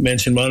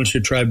 mentioned, "Why don't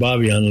you try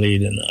Bobby on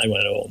lead?" And I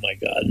went, "Oh, my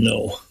God,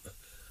 no."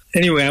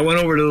 Anyway, I went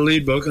over to the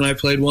lead book, and I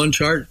played one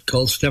chart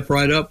called Step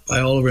Right Up by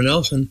Oliver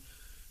Nelson.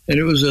 And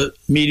it was a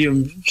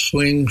medium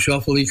swing,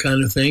 shuffly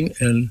kind of thing.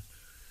 And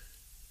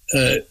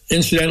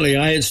incidentally,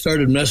 I had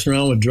started messing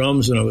around with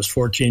drums when I was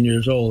 14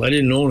 years old. I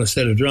didn't own a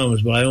set of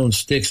drums, but I owned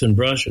sticks and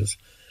brushes.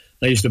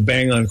 I used to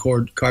bang on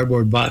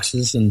cardboard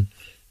boxes and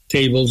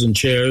tables and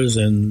chairs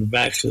and the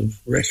backs of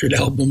record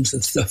albums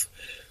and stuff.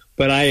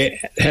 But I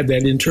had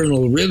that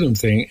internal rhythm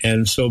thing,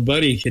 and so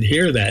Buddy could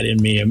hear that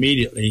in me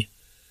immediately.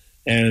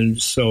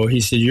 And so he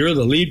said, "You're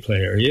the lead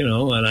player, you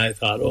know." And I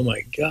thought, "Oh,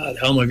 my God,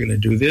 how am I going to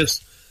do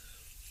this?"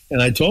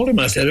 And I told him,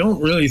 I said, "I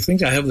don't really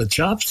think I have the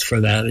chops for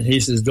that." And he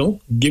says,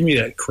 "Don't give me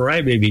that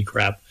crybaby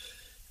crap.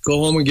 Go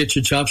home and get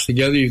your chops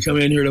together. You come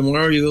in here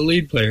tomorrow, you're the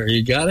lead player.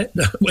 You got it?"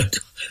 I went,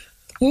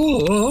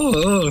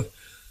 oh,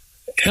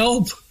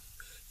 help.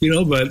 You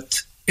know,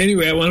 but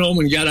anyway, I went home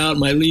and got out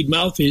my lead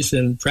mouthpiece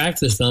and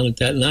practiced on it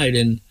that night.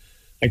 And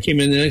I came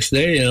in the next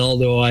day, and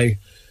although I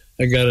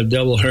got a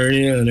double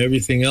hernia and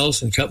everything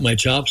else and cut my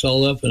chops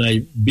all up, and I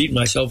beat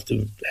myself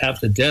to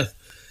half to death,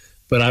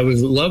 but I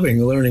was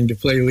loving learning to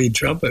play lead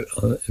trumpet.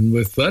 And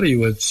with Buddy, it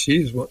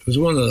was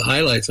one of the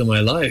highlights of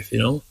my life, you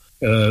know.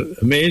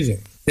 Amazing.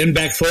 Then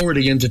back forward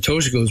again to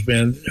Toshiko's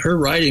band. Her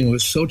writing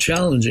was so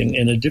challenging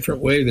in a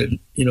different way that,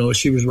 you know,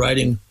 she was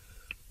writing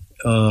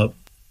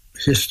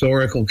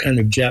historical kind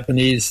of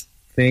Japanese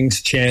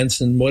things,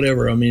 chants and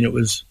whatever. I mean, it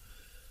was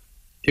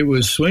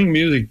swing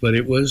music, but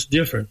it was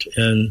different.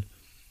 And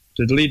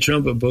the lead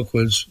trumpet book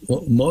was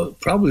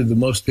probably the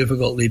most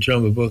difficult lead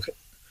trumpet book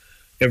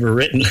ever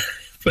written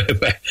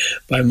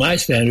by my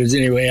standards.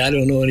 Anyway, I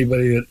don't know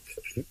anybody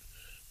that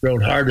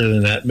wrote harder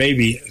than that.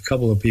 Maybe a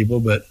couple of people,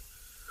 but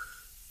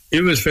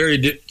it was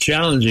very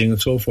challenging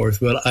and so forth.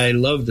 But I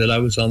loved it. I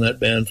was on that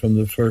band from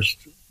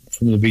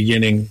the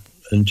beginning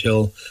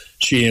until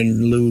she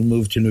and Lou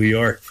moved to New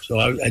York. So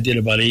I did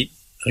about 8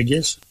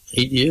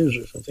 years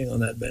or something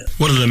on that band.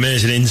 What an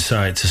amazing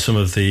insight to some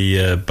of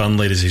the band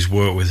leaders he's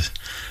worked with.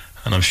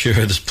 And I'm sure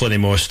there's plenty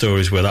more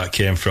stories where that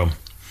came from.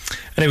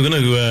 Anyway, we're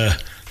going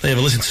to have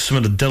a listen to some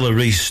of the Della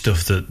Reese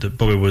stuff that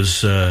Bobby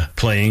was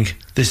playing.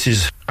 This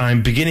is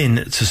I'm Beginning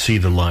to See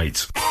the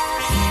Light.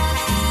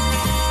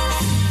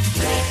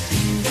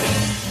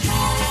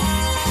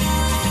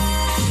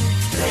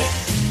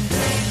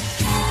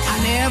 I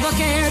never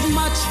cared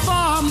much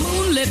for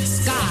moonlit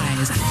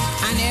skies.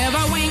 I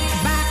never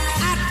winked back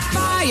at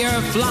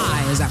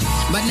fireflies.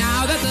 But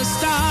now that the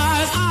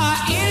stars are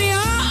in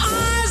your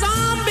eyes,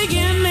 I'm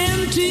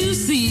beginning to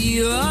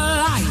see the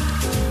light.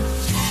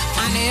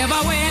 I never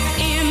went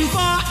in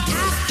for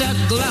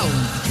afterglow,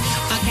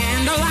 a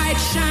candlelight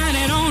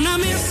shining on a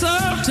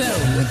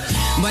mistletoe.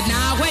 But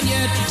now when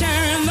you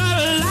turn the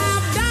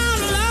lamp down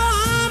low,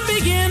 I'm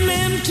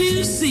beginning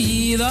to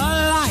see the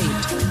light.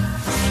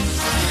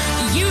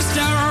 Used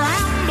to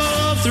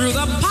ramble through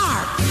the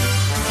park,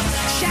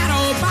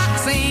 shadow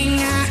boxing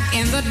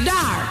in the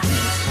dark.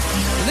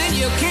 Then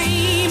you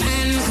came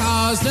and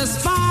caused a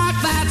spark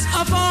that's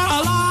a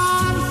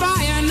forlorn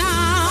fire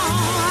now.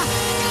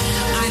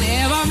 I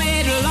never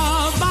made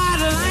love by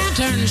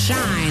lantern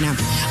shine.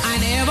 I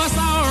never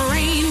saw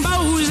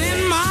rainbows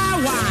in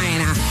my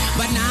wine.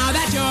 But now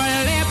that your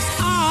lips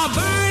are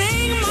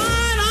burning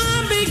mine,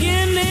 I'm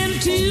beginning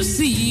to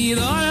see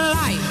the light.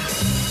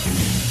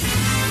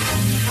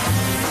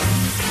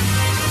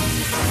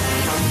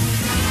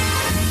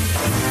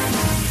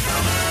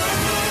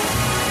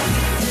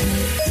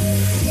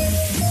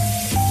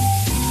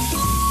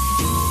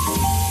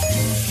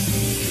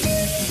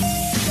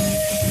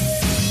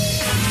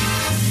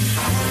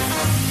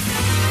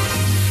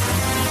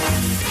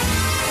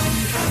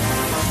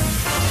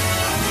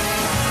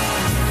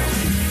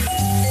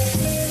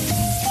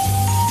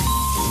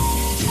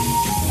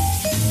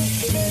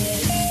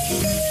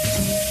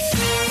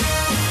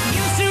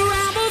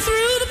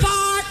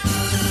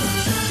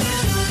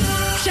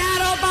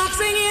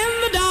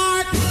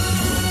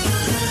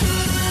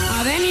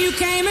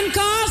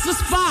 a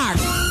spark.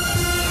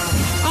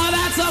 Oh,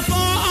 that's a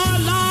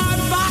four-alarm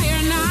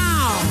fire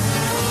now.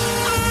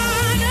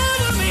 I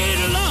never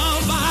made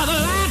love by the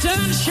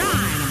lantern shine.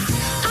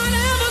 I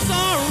never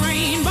saw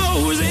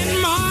rainbows in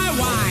my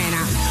wine.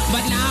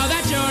 But now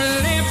that your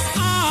lips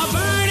are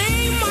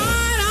burning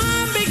mine,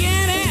 I'm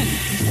beginning.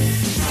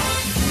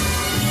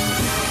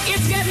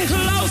 It's getting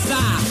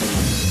closer.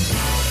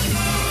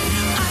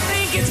 I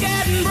think it's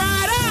getting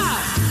brighter.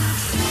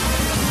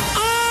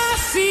 I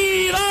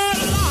see the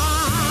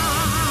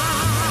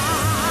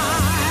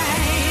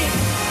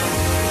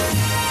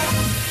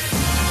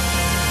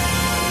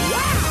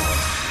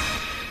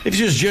If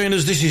you just join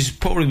us, this is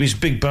Paul Rigby's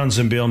Big Bands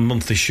and Beyond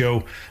monthly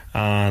show,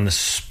 and a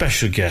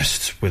special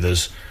guest with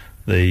us,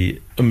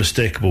 the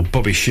unmistakable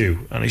Bobby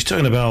Shew, and he's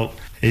talking about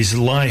his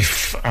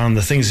life and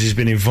the things he's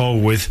been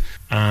involved with.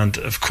 And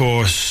of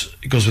course,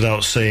 it goes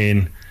without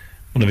saying,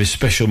 one of his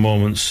special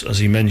moments, as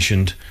he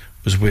mentioned,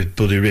 was with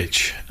Buddy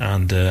Rich,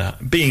 and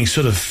being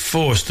sort of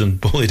forced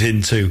and bullied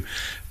into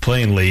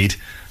playing lead.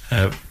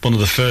 One of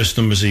the first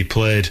numbers he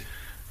played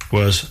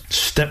was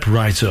Step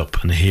Right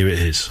Up, and here it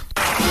is.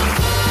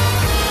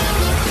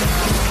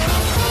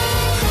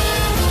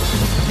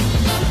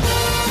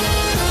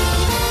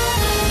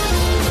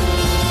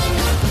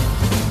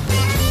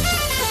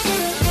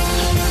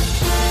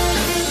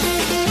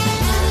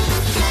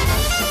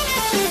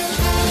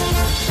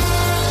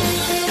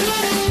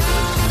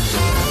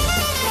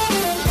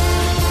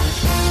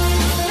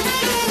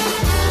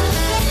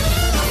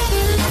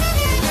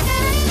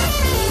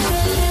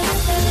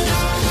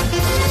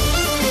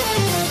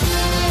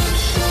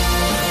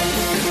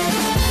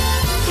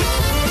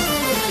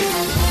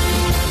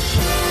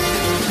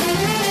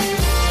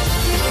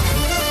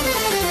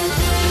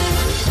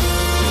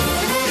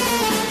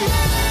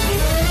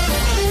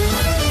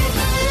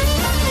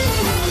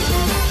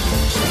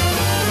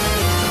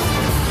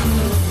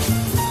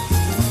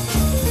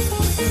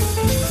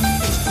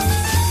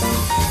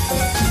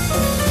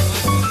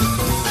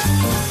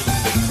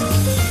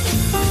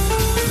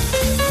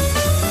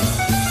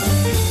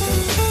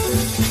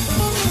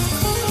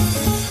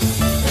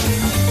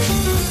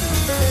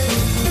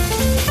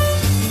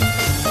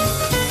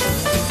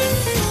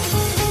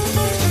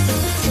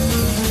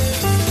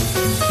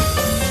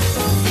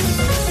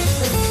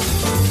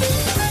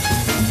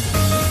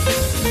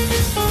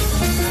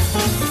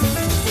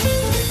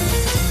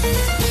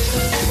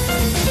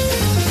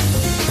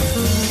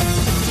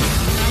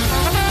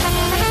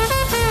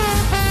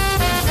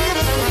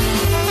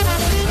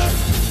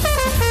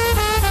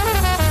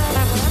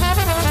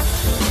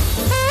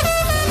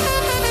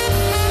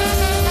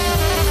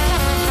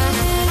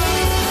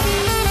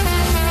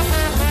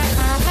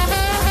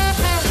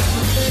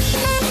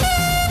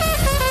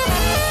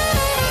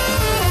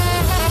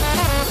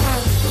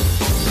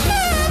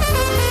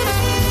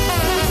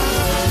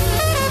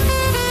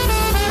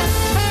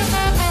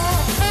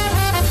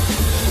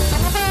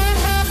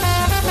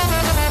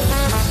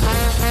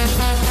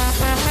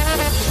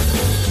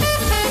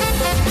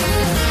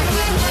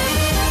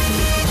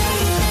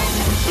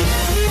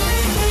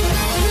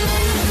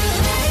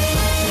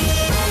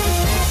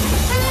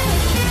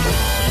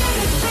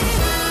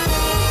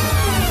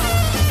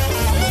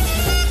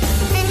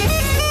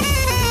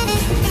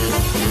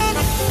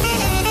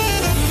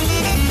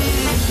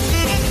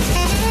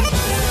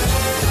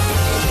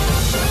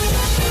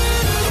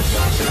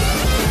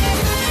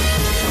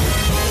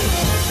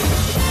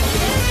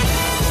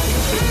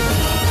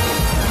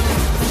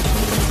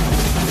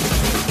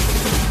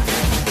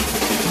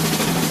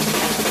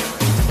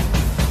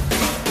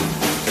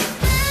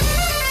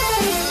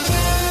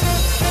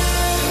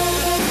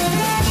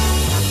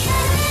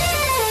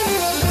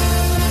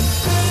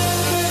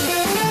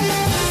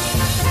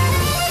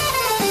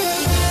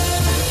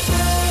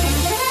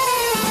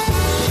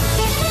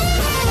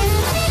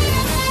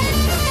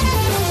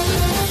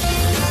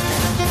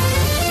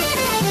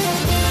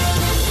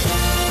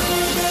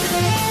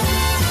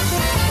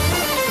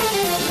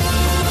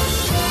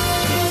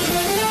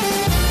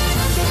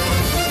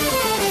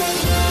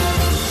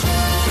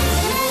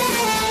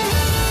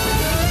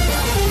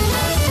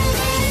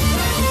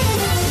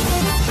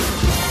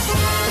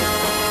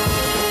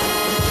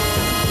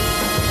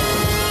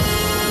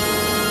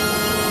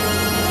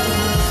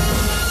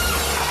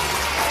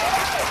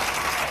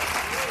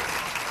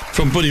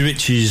 From Buddy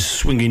Rich's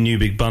swinging new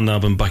big band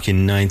album back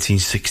in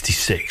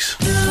 1966.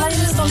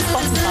 Playlist on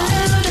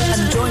Spotify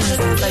and join us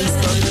on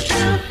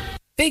Facebook.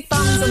 Big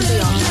Bands and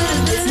Beyond.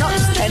 It's not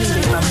just any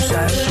Big Band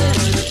show.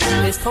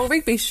 It's Paul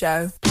Rigby's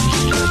show.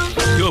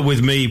 You're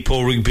with me,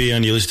 Paul Rigby,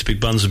 and you're listening to Big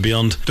Bands and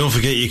Beyond. Don't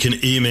forget you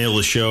can email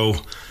the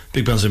show,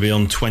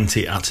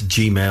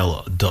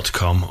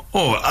 bigbandsandbeyond20@gmail.com,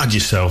 or add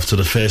yourself to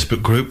the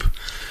Facebook group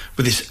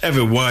with this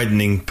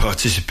ever-widening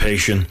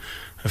participation.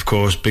 Of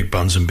course, Big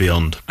Bands and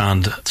Beyond.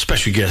 And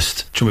special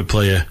guest, trumpet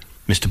player,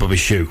 Mr. Bobby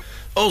Shew.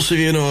 Also, if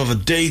you know of a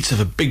date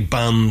of a big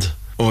band,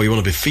 or you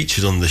want to be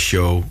featured on the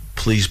show,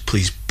 please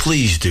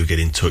do get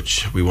in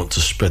touch. We want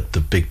to spread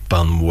the big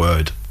band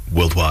word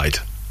worldwide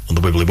on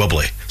the Wibbly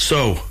Wobbly.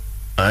 So,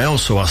 I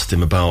also asked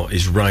him about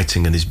his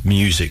writing and his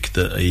music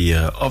that he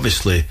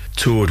obviously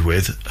toured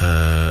with,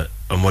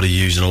 and what he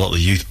used in a lot of the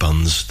youth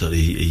bands that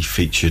he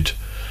featured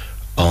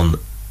on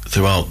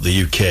throughout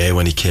the UK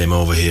when he came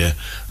over here,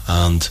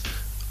 and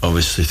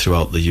obviously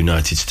throughout the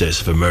United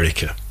States of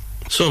America.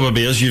 So,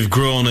 Bobby, as you've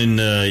grown in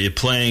your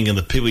playing and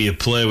the people you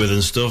play with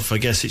and stuff, I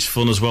guess it's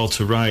fun as well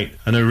to write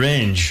and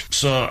arrange.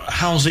 So,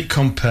 how's it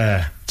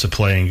compare to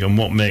playing, and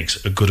what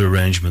makes a good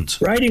arrangement?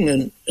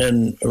 Writing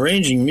and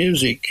arranging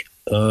music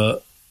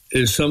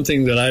is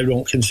something that I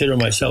don't consider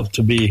myself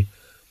to be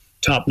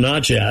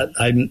top-notch at.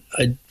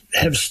 I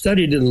have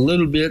studied it a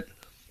little bit.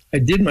 I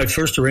did my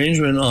first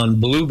arrangement on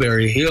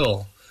Blueberry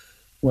Hill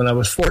when I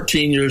was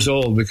 14 years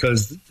old,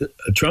 because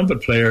a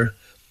trumpet player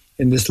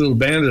in this little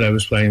band that I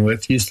was playing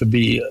with used to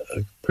be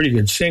a pretty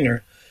good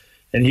singer,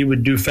 and he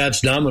would do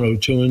Fats Domino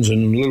tunes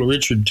and Little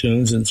Richard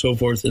tunes and so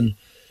forth. And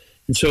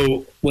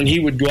so when he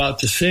would go out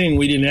to sing,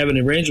 we didn't have an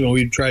arrangement.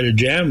 We'd try to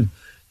jam.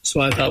 So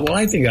I thought, well,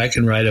 I think I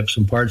can write up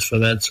some parts for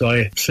that. So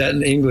I sat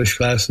in English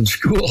class in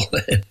school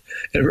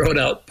and wrote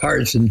out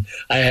parts, and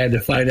I had to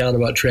find out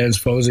about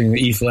transposing the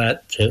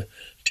E-flat to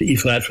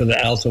E-flat for the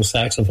alto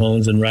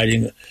saxophones, and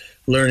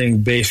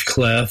learning bass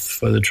clef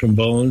for the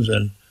trombones.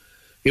 And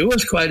it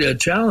was quite a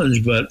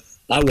challenge, but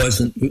I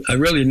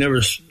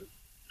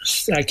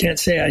can't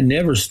say I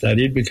never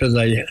studied, because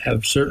I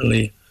have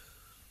certainly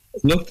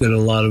looked at a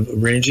lot of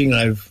arranging.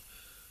 I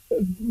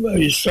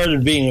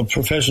started being a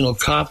professional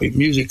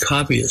music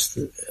copyist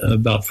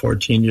about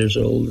 14 years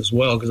old as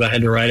well, because I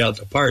had to write out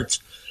the parts.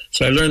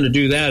 So I learned to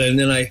do that. And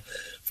then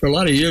for a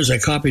lot of years, I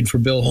copied for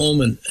Bill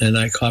Holman, and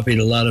I copied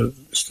a lot of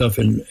stuff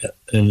in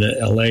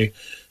L.A.,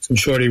 some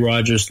Shorty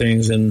Rogers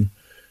things. And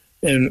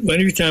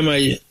every time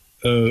I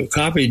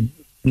copied,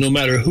 no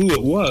matter who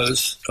it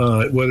was,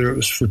 whether it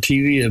was for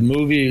TV, a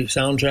movie,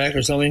 soundtrack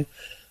or something,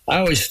 I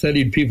always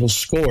studied people's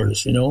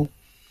scores, you know.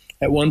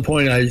 At one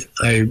point, I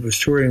was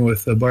touring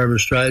with Barbra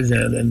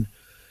Streisand, and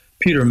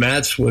Peter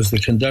Matz was the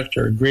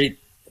conductor,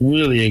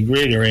 really a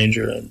great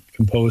arranger and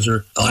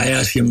composer. I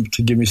asked him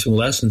to give me some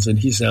lessons, and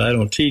he said, I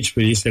don't teach,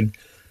 but he said,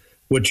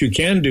 what you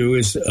can do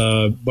is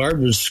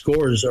Barbara's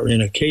scores are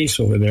in a case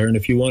over there, and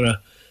if you want to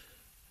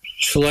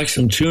select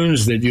some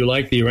tunes that you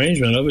like the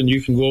arrangement of, and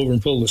you can go over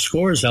and pull the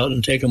scores out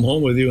and take them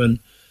home with you and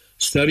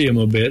study them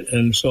a bit.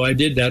 And so I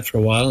did that for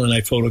a while, and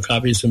I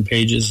photocopied some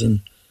pages,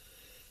 and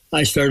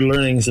I started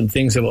learning some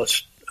things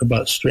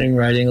about string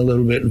writing a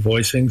little bit, and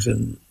voicings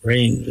and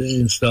ranges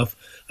and stuff.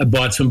 I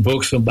bought some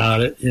books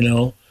about it, you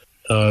know.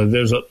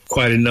 There's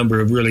quite a number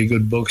of really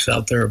good books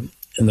out there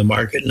in the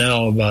market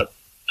now about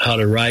how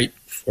to write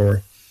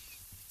for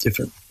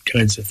different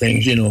kinds of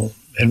things, you know,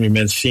 Henry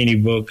Mancini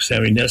books,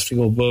 Sammy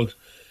Nestigal books,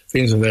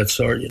 things of that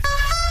sort.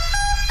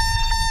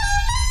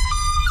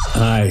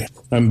 Hi,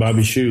 I'm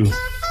Bobby Shue.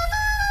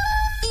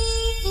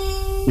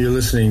 You're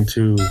listening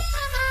to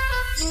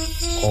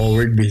Paul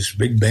Rigby's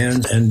Big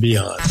Band and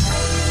Beyond.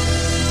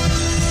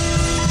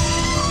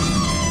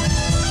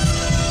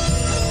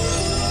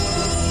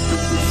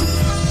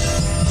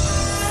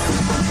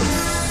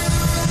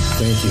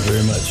 Thank you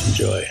very much.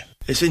 Enjoy.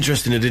 It's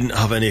interesting, he didn't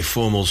have any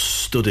formal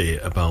study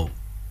about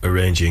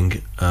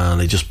arranging,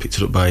 and he just picked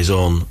it up by his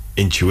own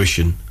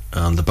intuition,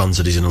 and the bands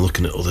that he's in are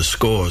looking at other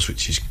scores,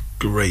 which is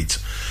great.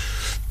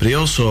 But he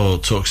also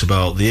talks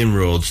about the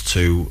inroads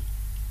to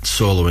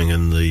soloing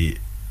and the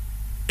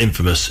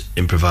infamous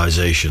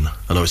improvisation.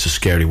 I know it's a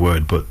scary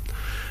word, but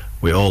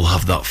we all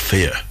have that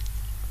fear.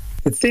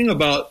 The thing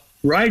about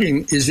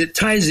writing is it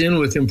ties in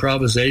with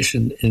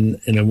improvisation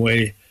in a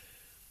way,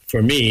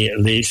 for me at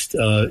least,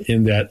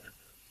 in that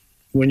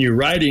when you're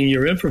writing,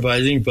 you're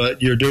improvising,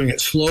 but you're doing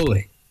it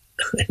slowly.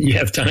 You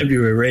have time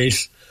to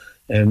erase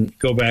and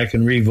go back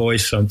and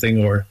revoice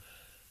something, or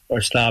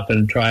stop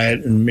and try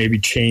it and maybe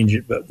change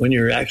it. But when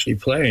you're actually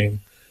playing,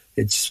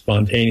 it's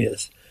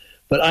spontaneous.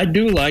 But I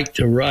do like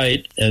to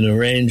write and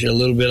arrange a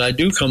little bit. I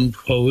do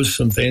compose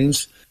some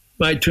things.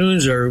 My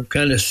tunes are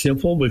kind of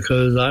simple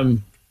because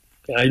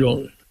I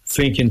don't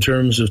think in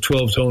terms of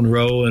 12-tone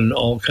row and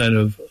all kind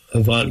of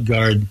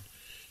avant-garde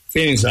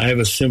things. I have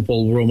a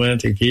simple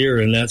romantic ear,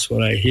 and that's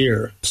what I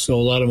hear. So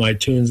a lot of my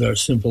tunes are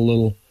simple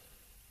little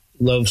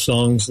love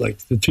songs, like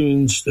the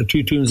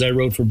two tunes I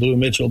wrote for Blue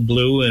Mitchell,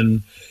 Blue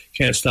and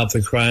Can't Stop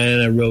the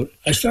Crying.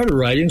 I started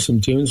writing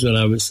some tunes when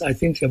I was, I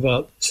think,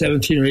 about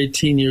 17 or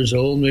 18 years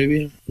old,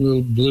 maybe,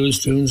 little blues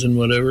tunes and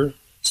whatever.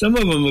 Some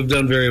of them have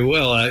done very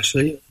well,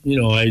 actually. You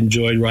know, I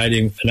enjoyed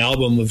writing an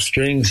album of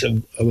strings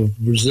of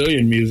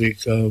Brazilian music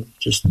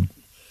just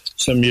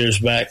some years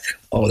back.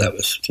 Oh, that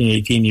was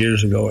 18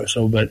 years ago or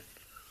so, but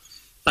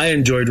I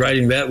enjoyed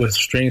writing that with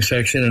string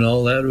section and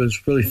all that. It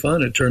was really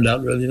fun. It turned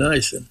out really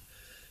nice.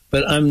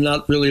 But I'm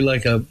not really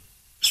like a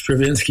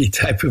Stravinsky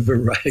type of a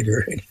writer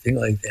or anything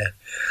like that.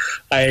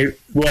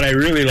 What I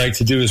really like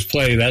to do is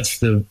play. That's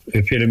the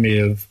epitome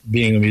of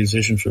being a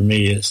musician for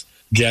me, is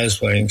jazz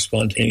playing,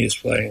 spontaneous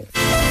playing. Big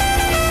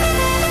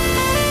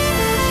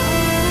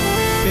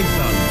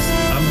Bands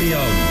and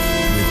Beyond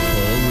with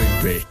Paul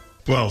Rigby.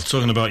 Well,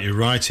 talking about your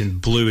writing,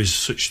 Blue is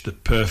such the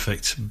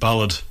perfect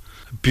ballad,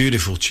 a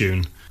beautiful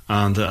tune.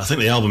 And I think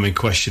the album in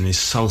question is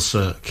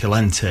Salsa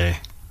Caliente.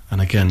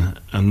 And again,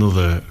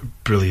 another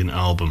brilliant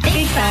album.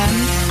 Big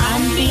Bands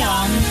and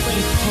Beyond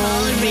with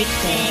Paul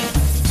Rigby.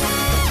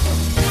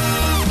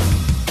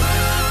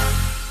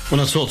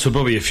 When I talked to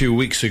Bobby a few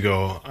weeks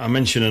ago, I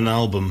mentioned an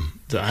album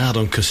that I had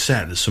on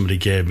cassette that somebody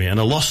gave me, and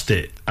I lost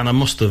it, and I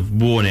must have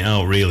worn it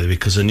out, really,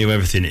 because I knew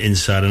everything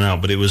inside and out,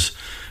 but it was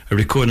a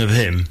recording of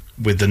him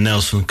with the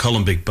Nelson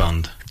Column Big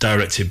Band,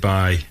 directed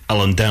by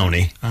Alan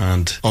Downey,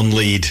 and on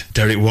lead,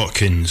 Derek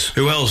Watkins.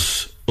 Who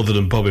else, other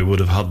than Bobby, would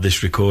have had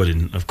this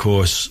recording? Of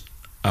course,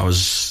 I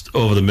was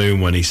over the moon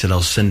when he said,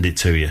 I'll send it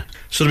to you.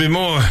 So there'll be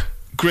more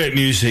great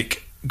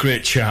music,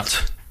 great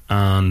chat,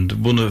 and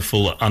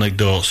wonderful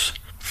anecdotes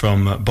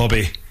from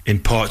Bobby in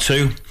part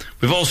 2.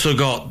 We've also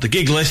got the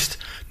gig list.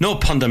 No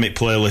pandemic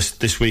playlist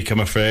this week, I'm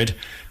afraid,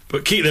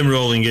 but keep them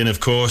rolling in, of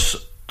course.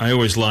 I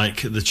always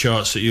like the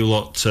charts that you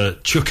lot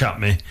chuck at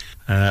me,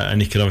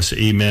 and you can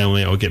obviously email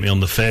me or get me on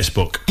the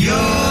Facebook. You're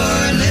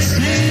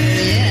listening.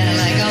 Yeah,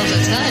 like all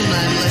the time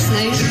I'm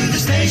listening to the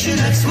station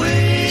that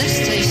swings. This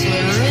station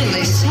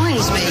really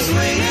swings me. The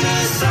swinging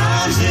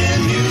sounds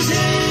and music.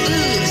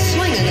 Ooh,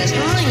 swinging,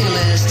 ringing.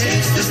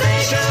 It's the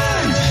station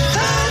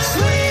that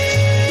swings.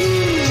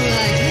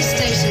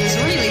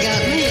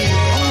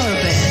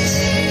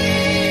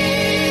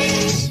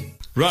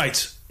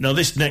 Right, now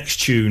this next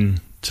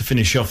tune to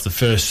finish off the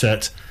first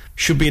set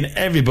should be in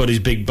everybody's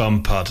big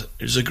band pad.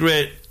 It was a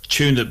great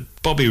tune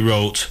that Bobby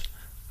wrote,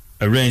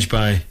 arranged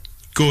by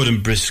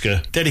Gordon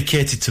Brisker,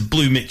 dedicated to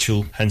Blue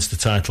Mitchell, hence the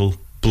title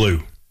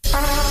Blue.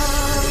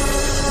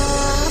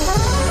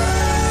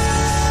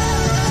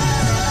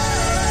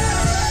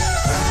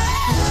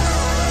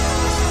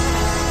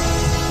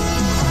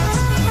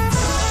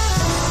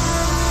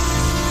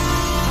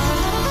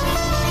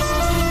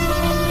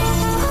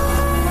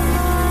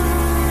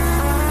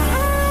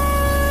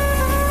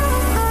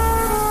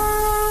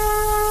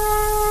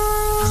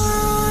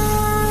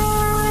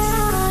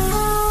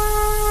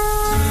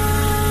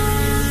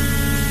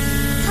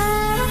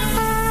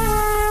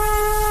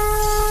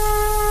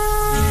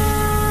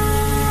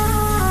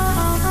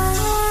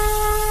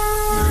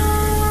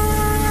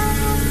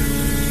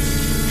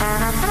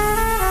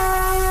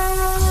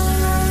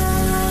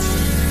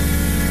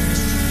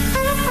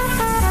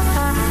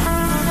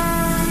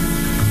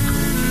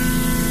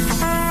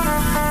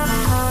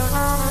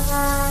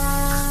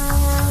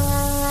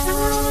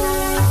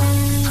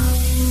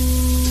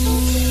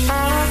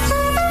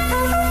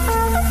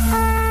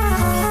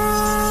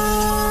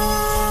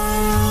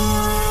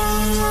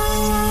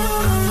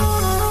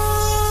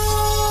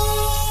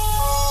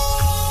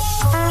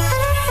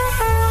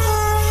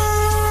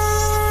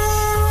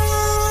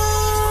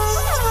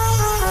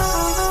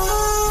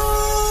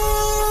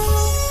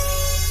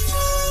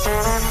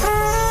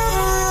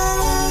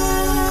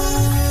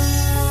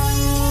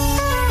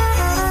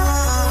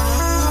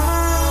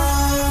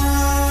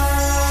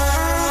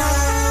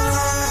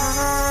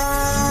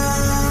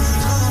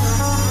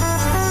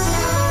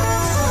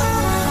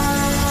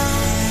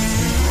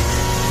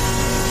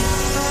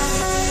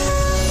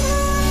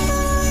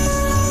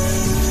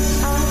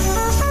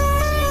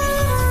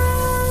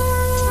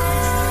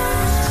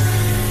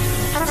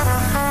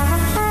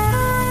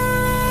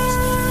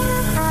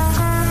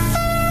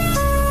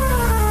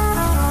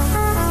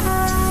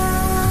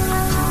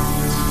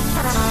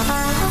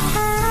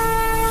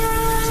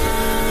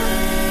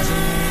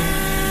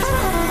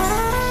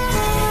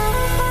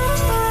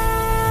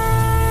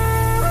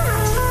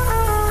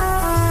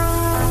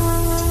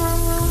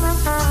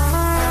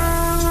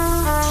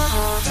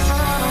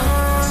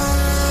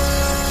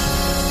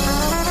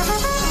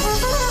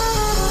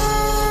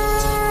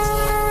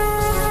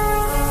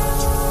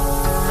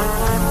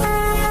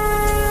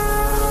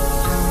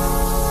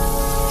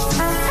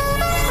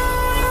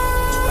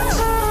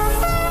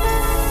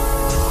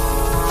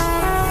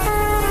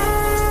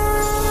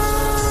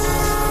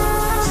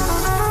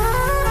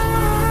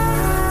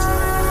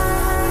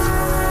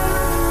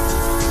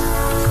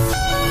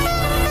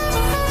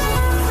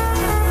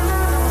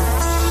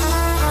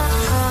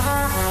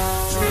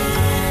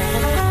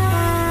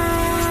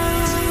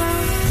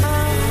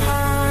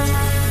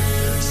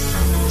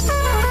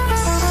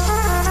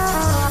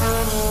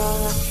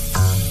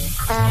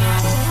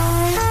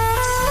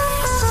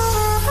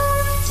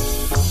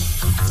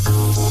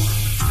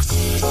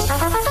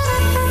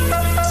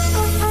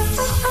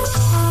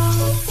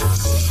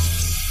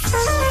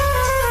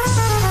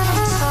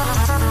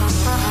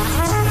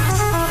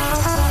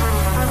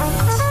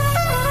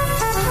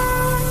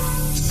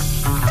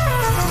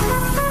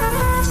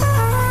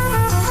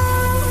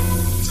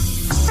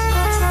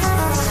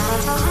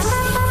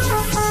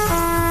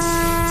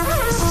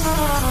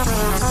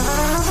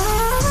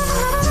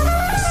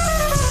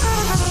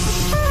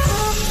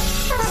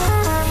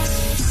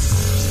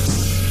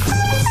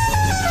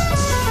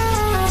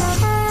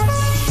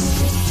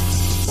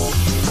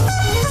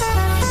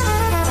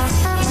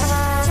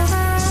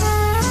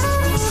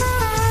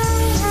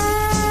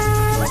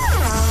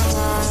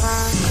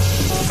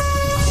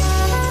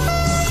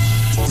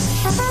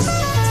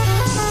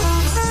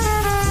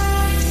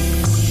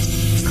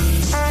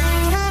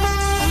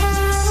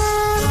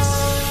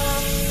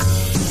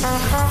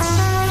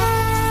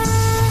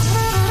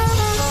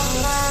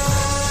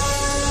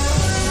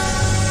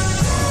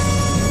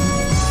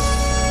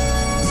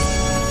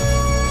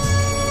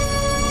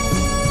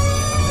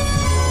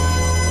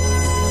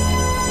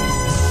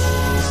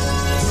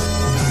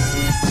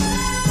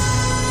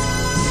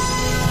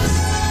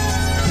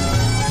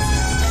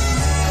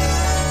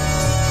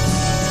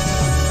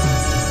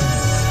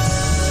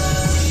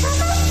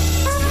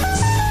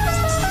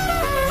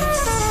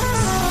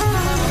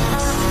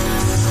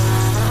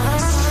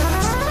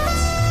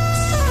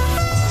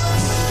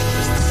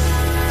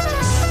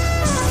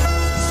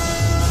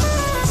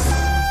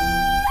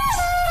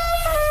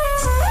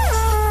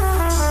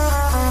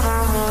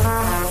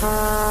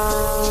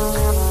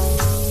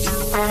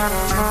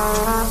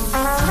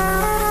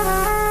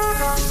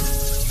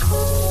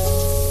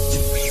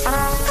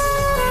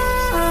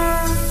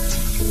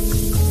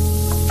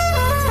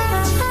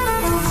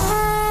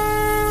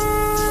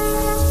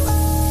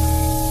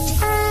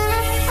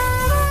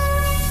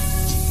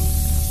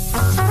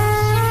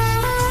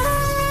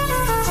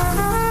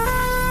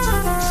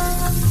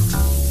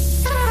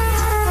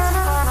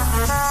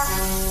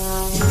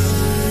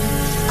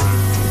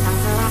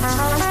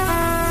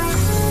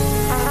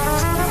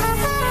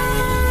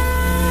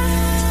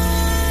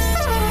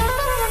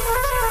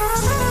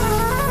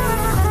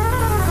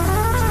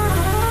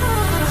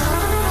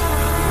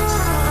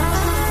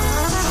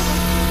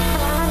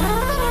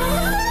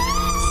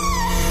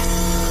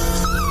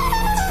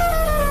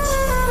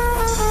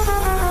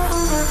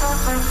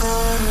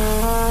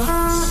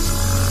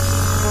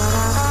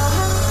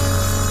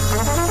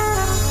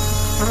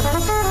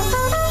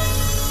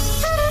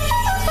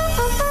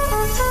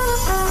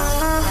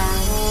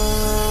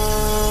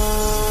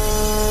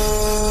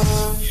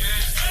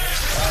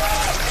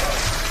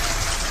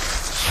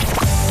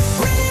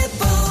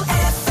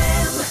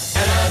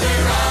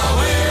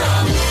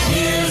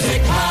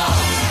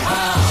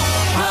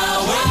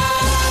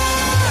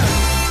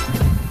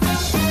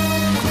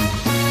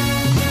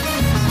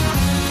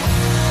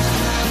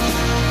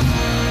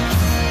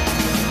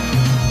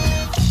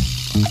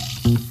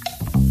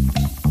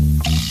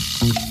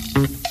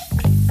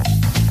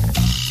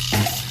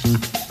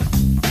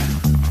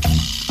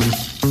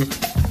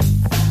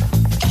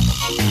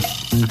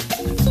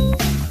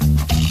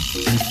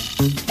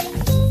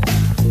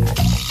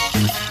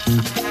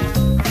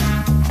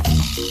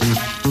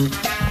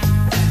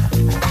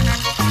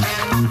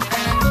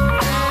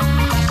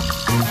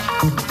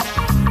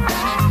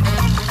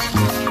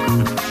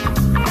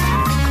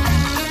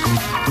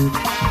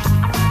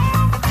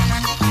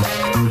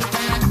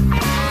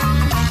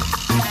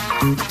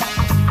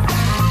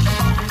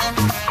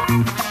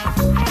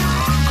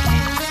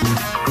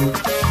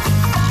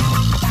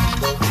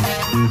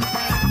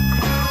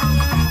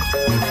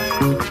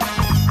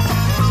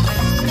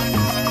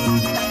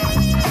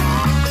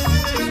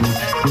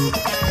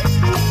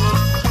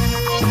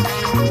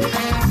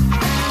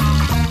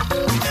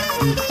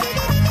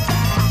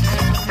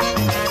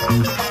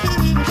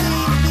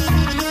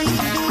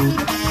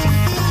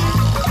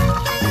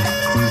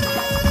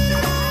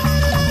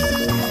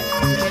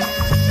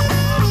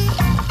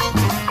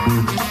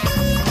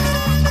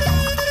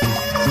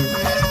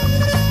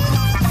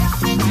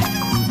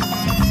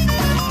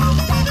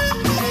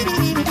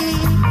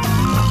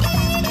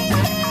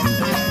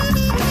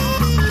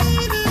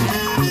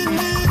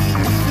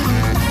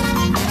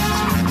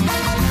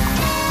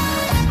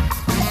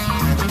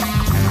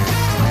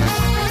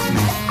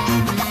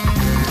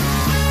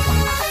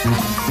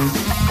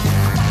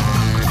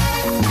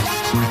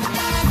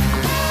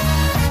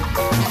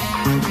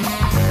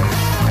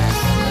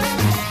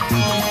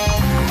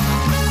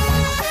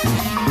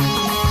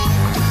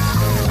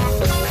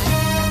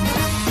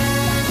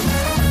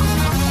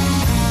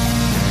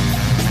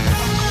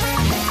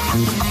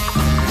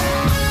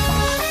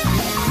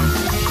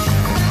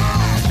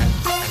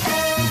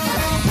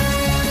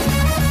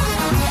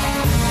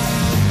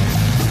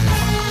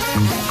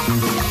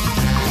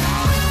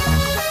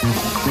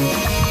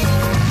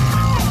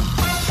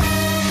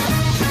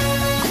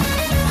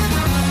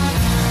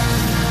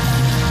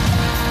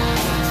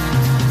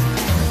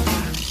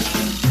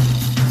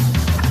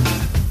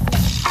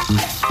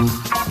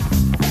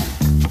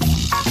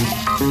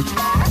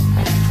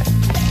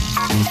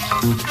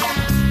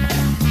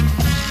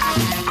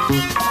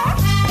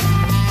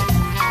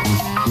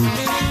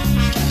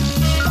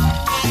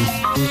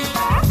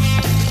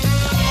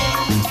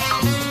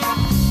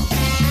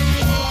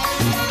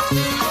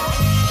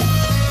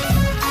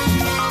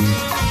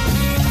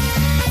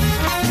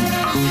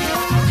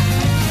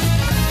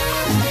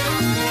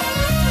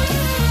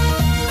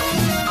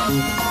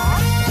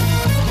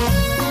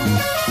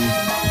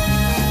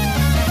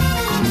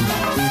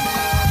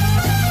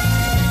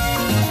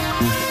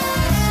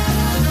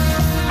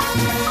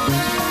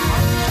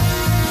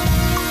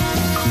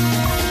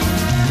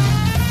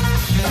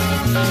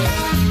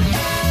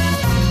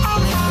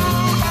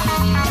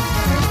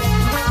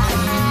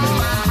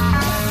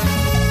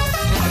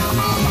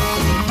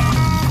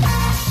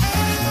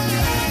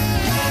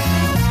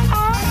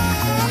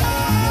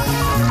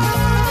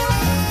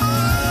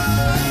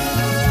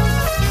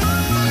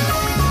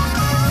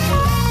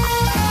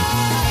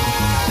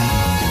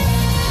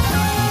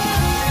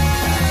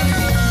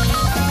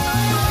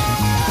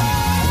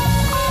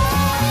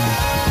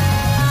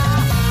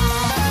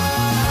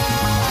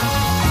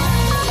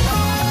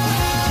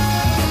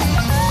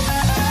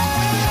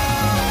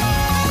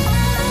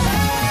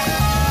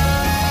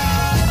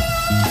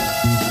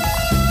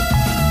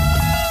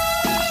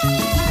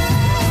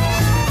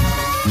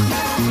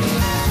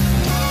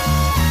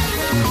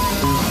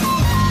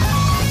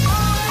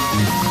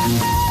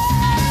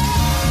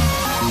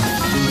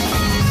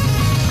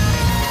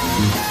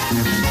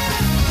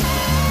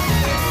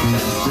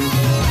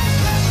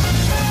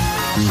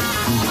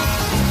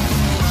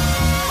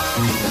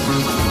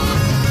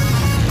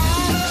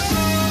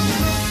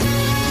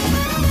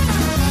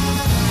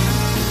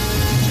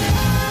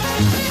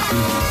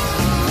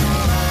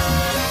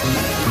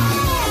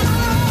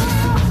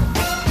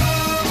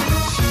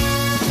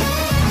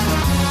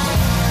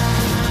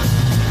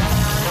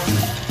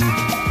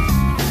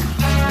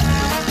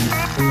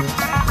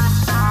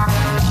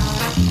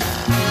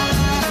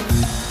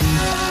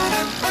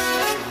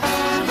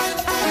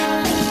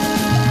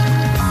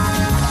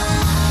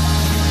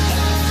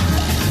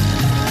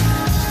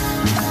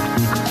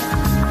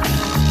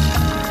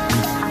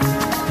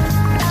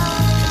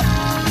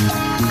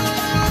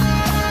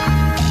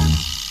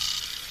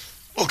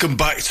 Welcome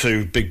back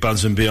to Big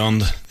Bands and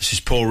Beyond. This is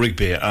Paul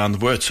Rigby,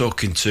 and we're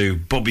talking to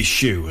Bobby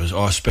Shew as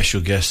our special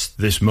guest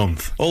this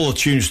month. All the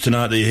tunes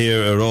tonight that you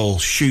hear are all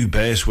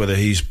Shew-based, whether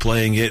he's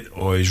playing it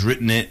or he's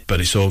written it, but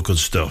it's all good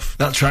stuff.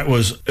 That track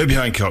was Herbie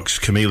Hancock's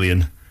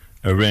Chameleon,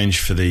 arranged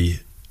for the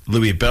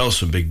Louis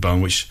Bellson Big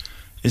Band, which,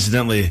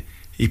 incidentally,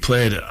 he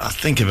played, I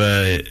think if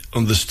I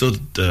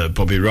understood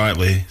Bobby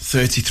rightly,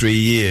 33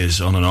 years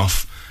on and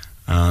off.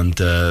 And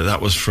that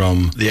was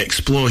from the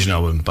Explosion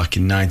album back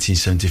in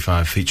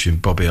 1975, featuring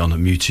Bobby on a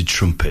muted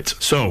trumpet.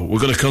 So we're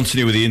going to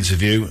continue with the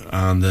interview,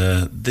 and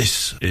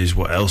this is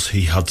what else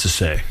he had to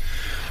say.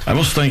 I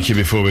must thank you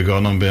before we go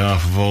on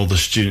behalf of all the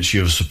students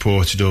you have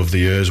supported over the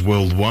years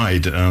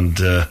worldwide, and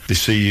they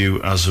see you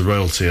as a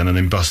royalty and an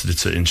ambassador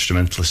to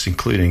instrumentalists,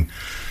 including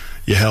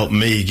you helped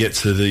me get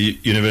to the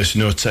University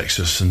of North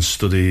Texas and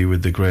study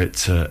with the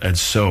great Ed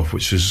Soap,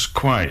 which was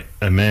quite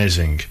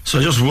amazing. So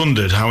I just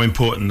wondered how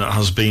important that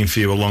has been for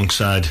you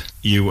alongside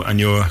you and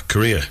your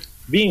career.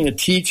 Being a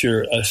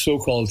teacher, a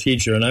so-called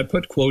teacher, and I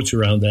put quotes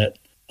around that,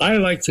 I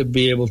like to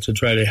be able to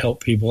try to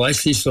help people. I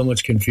see so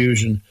much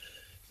confusion.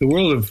 The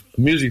world of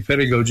music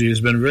pedagogy has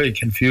been very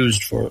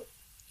confused for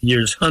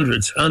years,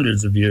 hundreds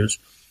of years.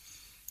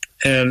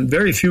 And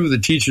very few of the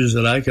teachers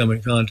that I come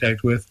in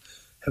contact with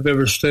have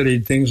ever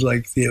studied things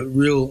like the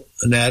real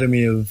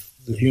anatomy of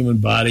the human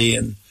body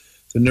and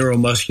the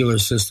neuromuscular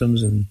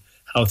systems and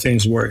how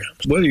things work.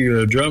 Whether you're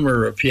a drummer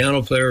or a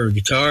piano player or a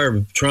guitar or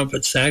a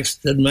trumpet, sax,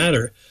 doesn't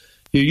matter.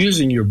 You're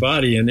using your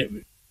body,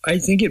 and I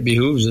think it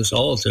behooves us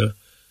all to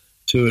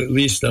at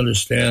least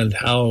understand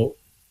how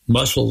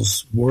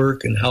muscles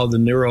work and how the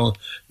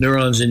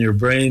neurons in your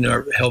brain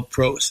help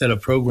set up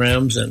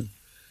programs. And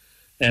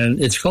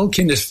it's called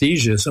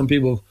kinesthesia. Some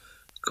people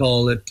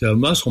call it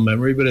muscle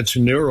memory, but it's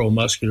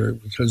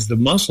neuromuscular, because the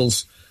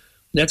muscles,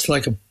 that's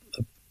like a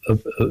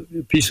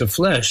piece of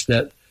flesh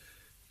that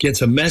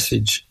gets a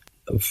message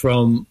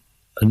from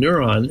a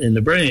neuron in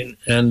the brain.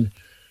 And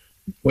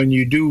when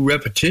you do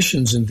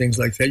repetitions and things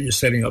like that, you're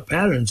setting up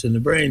patterns in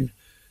the brain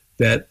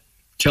that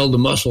tell the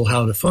muscle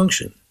how to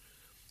function.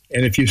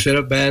 And if you set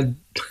up bad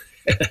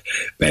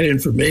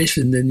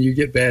information, then you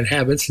get bad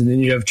habits, and then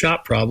you have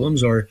chop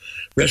problems or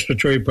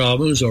respiratory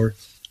problems, or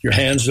your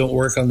hands don't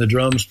work on the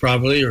drums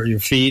properly, or your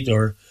feet,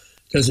 or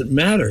doesn't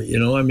matter. You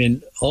know, I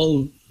mean,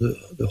 all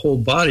the whole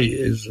body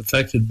is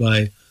affected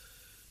by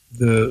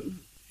the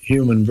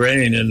human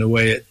brain and the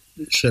way it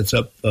sets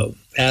up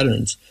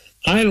patterns.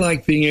 I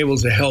like being able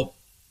to help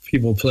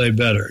people play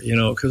better, you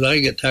know, because I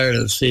get tired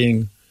of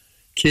seeing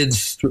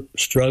kids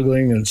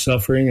struggling and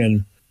suffering,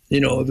 and, you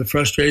know, the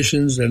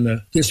frustrations and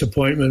the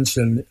disappointments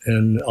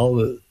and all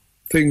the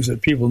things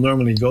that people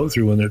normally go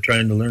through when they're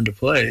trying to learn to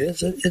play.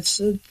 It's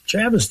a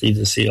travesty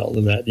to see all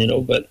of that, you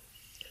know. But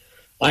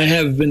I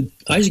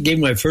gave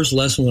my first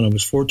lesson when I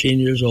was 14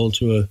 years old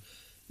to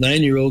a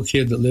 9-year-old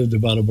kid that lived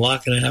about a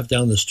block and a half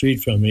down the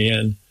street from me,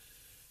 and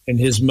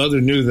his mother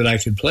knew that I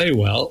could play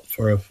well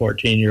for a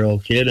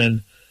 14-year-old kid,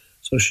 and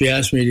so she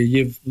asked me to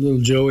give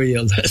little Joey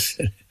a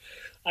lesson.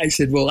 I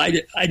said, well, I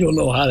don't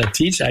know how to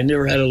teach. I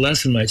never had a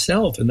lesson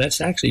myself, and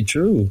that's actually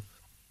true.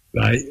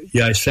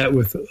 I sat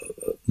with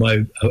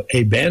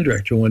a band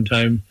director one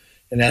time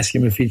and asked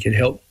him if he could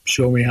help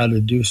show me how to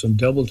do some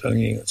double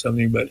tonguing or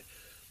something, but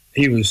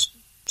he was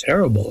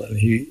terrible, and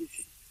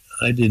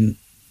I didn't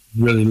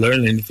really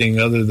learn anything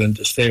other than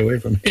to stay away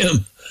from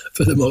him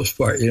for the most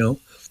part, you know.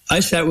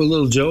 I sat with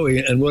little Joey,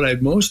 and what I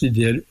mostly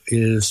did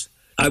is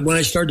When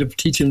I started to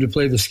teach him to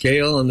play the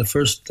scale, and the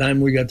first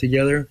time we got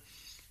together,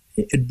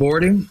 it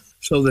bored him.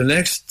 So the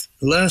next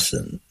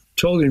lesson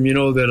told him,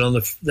 that on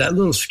that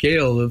little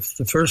scale,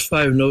 the first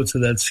 5 notes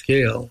of that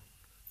scale,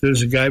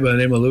 there's a guy by the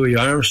name of Louis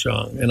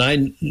Armstrong. And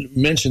I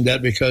mentioned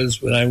that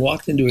because when I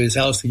walked into his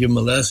house to give him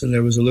a lesson,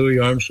 there was a Louis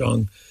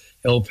Armstrong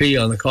LP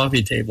on the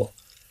coffee table.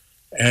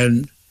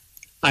 And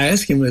I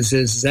asked him, I said,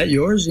 is that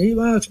yours? And he,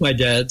 well, it's my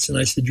dad's. And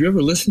I said, do you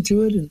ever listen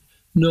to it? And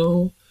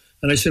no.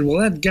 And I said,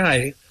 well, that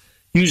guy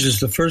uses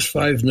the first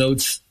 5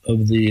 notes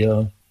of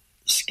the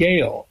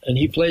scale, and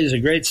he plays a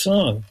great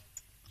song.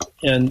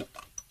 And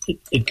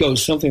it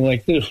goes something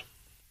like this.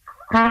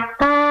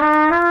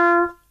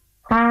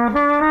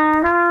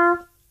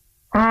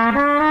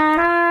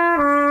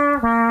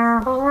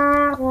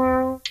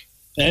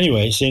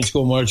 Anyway, Saints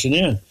Go Marching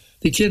In.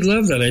 The kid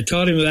loved that. I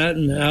taught him that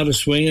and how to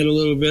swing it a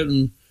little bit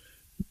and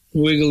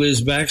wiggle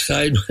his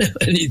backside,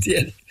 and he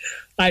did.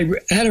 I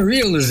had a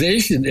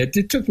realization. It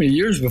took me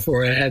years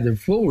before I had the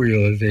full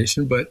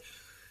realization, but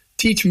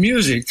teach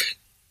music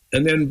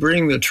and then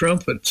bring the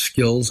trumpet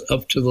skills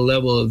up to the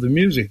level of the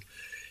music.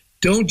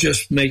 Don't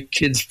just make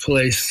kids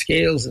play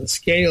scales and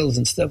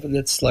stuff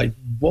that's like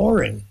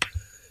boring.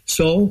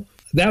 So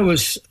that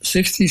was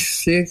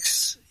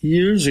 66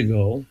 years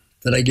ago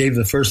that I gave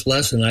the first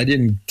lesson. I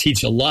didn't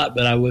teach a lot,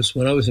 but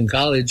when I was in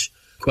college,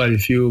 quite a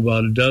few,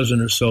 about a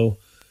dozen or so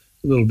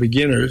little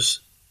beginners.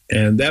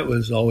 And that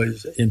was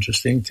always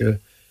interesting to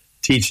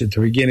teach at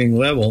the beginning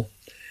level.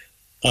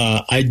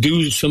 I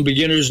do some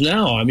beginners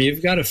now. I mean,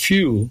 I've got a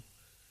few.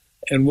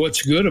 And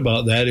what's good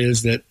about that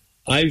is that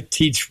I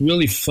teach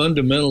really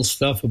fundamental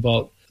stuff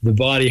about the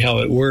body, how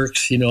it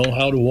works,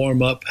 how to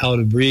warm up, how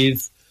to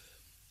breathe,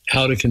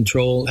 how to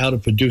control, how to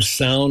produce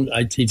sound.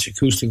 I teach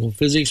acoustical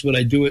physics, but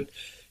I do it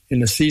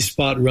in a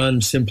C-spot run,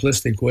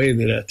 simplistic way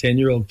that a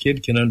 10-year-old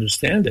kid can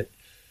understand it.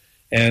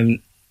 And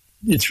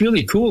it's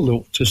really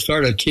cool to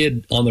start a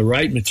kid on the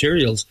right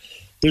materials.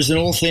 There's an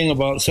old thing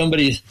about,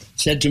 somebody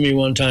said to me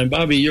one time,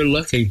 Bobby, you're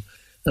lucky.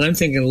 And I'm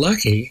thinking,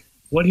 lucky?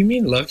 What do you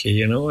mean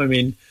lucky?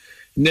 And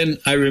then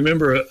I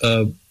remember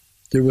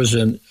there was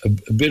a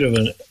bit of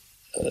a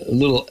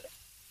little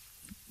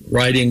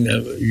writing,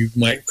 you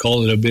might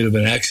call it a bit of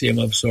an axiom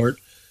of sort,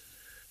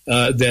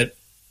 that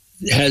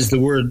has the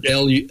word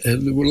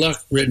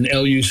luck written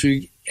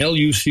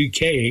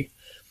L-U-C-K,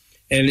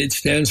 and it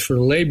stands for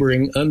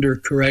laboring under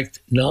correct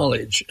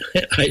knowledge.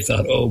 I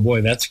thought, oh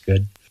boy, that's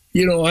good.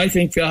 I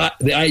think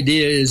the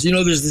idea is,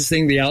 there's this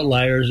thing, the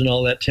outliers and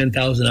all that,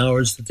 10,000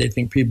 hours that they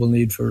think people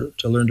need to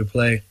learn to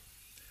play.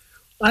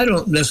 I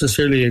don't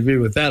necessarily agree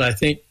with that. I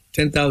think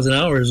 10,000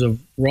 hours of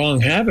wrong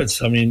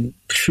habits, no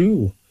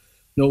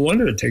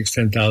wonder it takes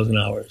 10,000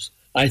 hours.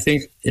 I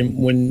think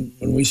when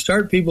we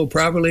start people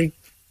properly,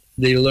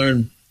 they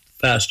learn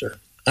faster.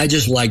 I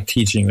just like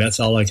teaching. That's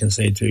all I can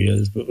say to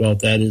you about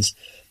that is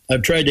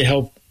I've tried to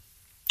help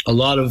a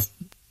lot of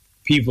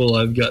people.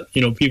 I've got,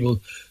 people,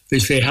 they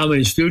say, how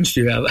many students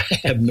do you have? I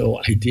have no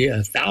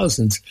idea.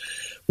 Thousands.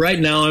 Right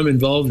now I'm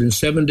involved in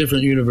 7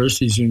 different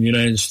universities in the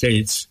United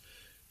States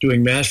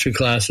doing master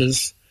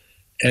classes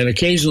and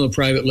occasional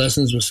private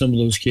lessons with some of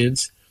those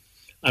kids.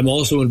 I'm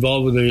also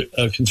involved with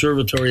a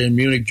conservatory in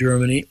Munich,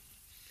 Germany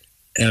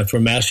for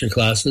master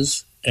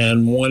classes,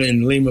 and one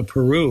in Lima,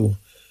 Peru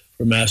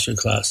for master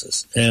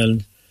classes.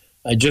 And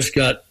I just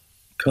got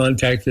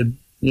contacted.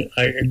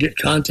 I get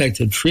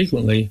contacted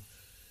frequently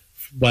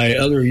by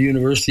other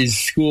universities,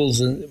 schools,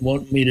 and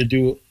want me to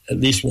do at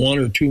least 1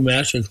 or 2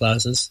 master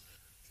classes.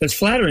 That's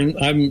flattering.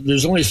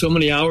 There's only so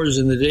many hours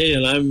in the day,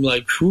 and I'm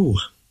like,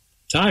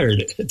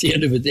 tired at the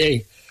end of the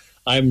day.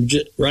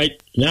 Right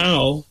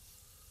now,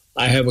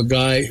 I have a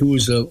guy who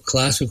is a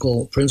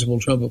classical principal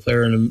trumpet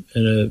player in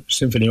a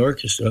symphony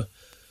orchestra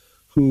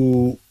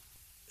who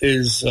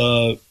is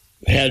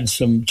had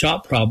some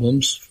chop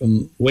problems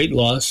from weight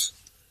loss.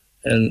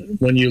 And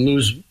when you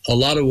lose a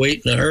lot of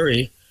weight in a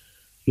hurry,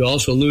 you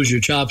also lose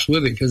your chops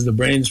with it because the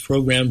brain's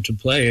programmed to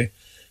play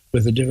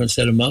with a different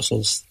set of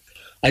muscles.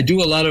 I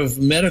do a lot of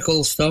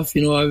medical stuff.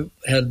 I've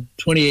had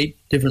 28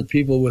 different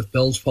people with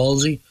Bell's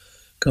palsy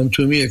come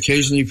to me,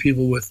 occasionally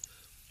people with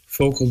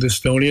focal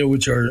dystonia,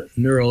 which are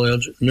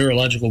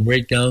neurological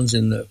breakdowns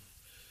in the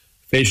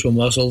facial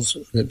muscles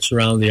that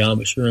surround the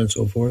embouchure and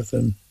so forth,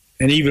 and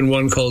even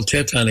one called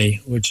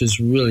tetany, which is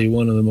really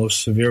one of the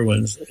most severe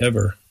ones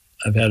ever.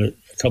 I've had a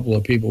couple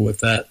of people with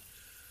that.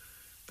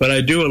 But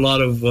I do a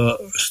lot of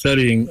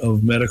studying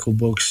of medical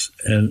books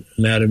and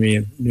anatomy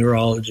and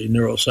neurology,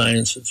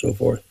 neuroscience, and so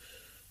forth.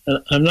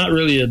 And I'm not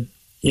really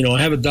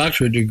I have a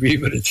doctorate degree,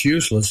 but it's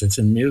useless. It's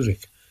in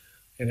music.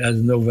 It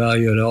has no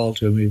value at all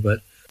to me. But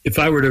if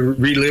I were to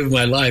relive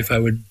my life, I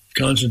would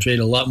concentrate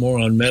a lot more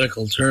on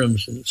medical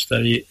terms and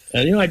study.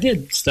 And, I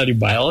did study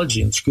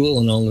biology in school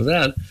and all of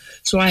that.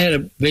 So I had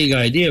a vague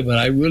idea, but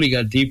I really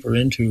got deeper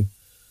into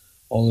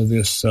all of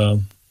this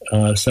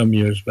some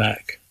years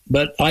back.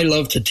 But I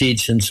love to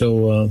teach, and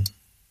so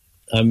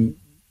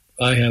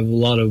I have a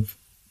lot of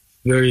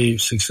very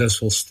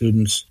successful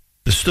students.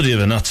 The study of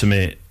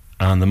anatomy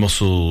and the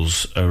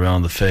muscles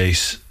around the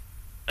face,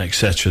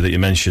 etc., that you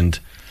mentioned,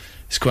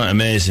 It's quite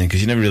amazing because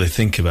you never really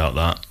think about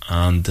that,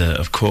 and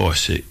of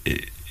course it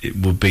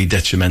would be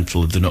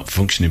detrimental if they're not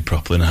functioning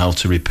properly, and how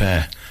to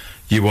repair.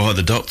 You are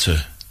the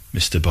doctor,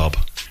 Mr. Bob.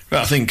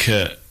 Right, I think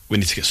we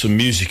need to get some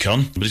music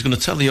on, but he's going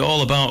to tell you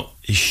all about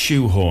his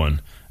shoehorn,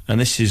 and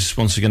this is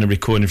once again a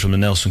recording from the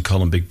Nelson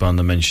Collin Big Band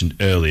I mentioned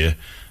earlier.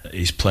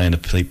 He's playing a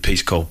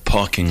piece called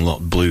Parking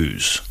Lot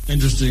Blues.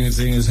 Interesting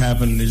thing has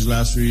happened in these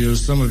last few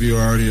years. Some of you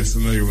are already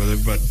familiar with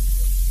it, but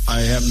I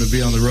happened to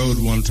be on the road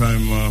one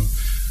time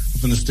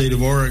up in the state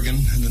of Oregon,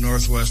 in the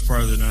northwest part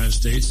of the United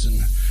States, and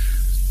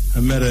I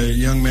met a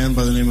young man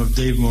by the name of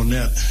Dave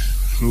Monette,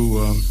 who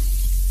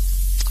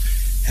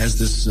has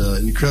this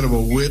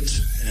incredible wit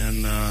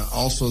and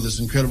also this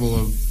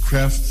incredible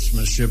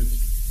craftsmanship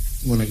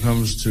when it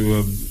comes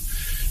to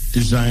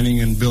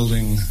designing and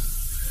building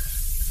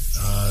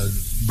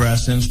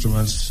brass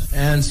instruments.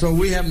 And so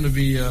we happened to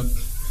be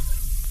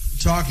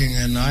talking,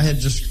 and I had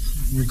just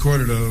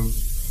recorded a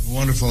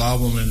wonderful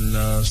album in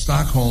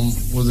Stockholm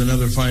with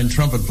another fine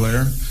trumpet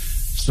player.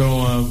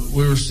 So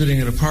we were sitting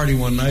at a party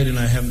one night, and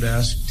I happened to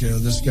ask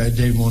this guy,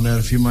 Dave Monette,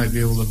 if he might be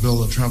able to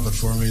build a trumpet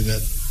for me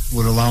that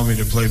would allow me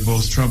to play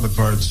both trumpet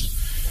parts.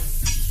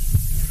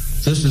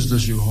 This is the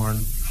shoehorn.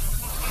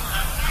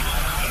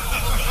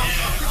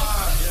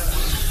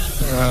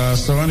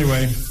 So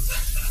anyway,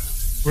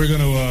 we're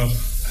going to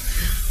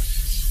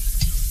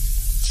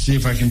see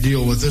if I can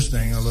deal with this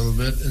thing a little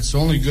bit. It's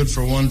only good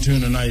for one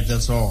tune a night,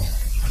 that's all.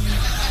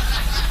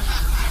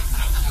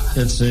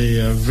 It's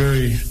a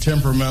very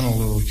temperamental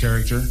little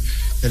character.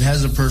 It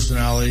has a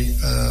personality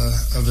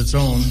of its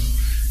own,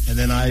 and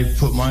then I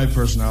put my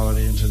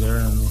personality into there,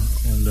 and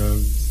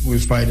we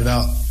fight it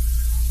out.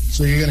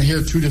 So you're going to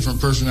hear two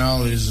different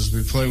personalities as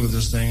we play with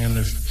this thing, and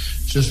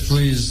just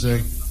please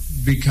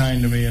be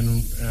kind to me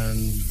and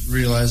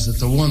realize that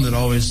the one that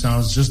always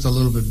sounds just a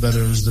little bit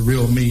better is the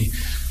real me.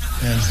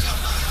 And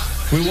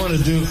we want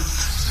to do...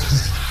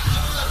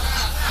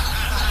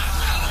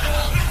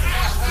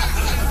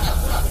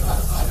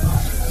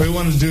 We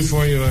wanted to do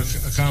for you a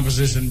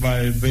composition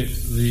by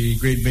the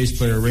great bass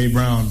player Ray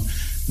Brown.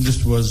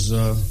 This was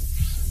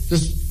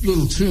this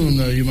little tune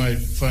you might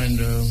find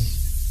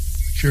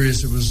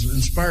curious. It was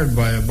inspired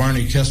by a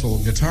Barney Kessel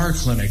guitar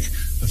clinic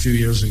a few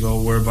years ago,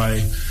 whereby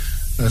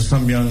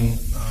some young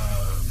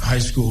high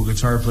school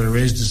guitar player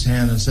raised his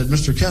hand and said,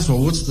 "Mr.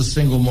 Kessel, what's the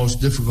single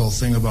most difficult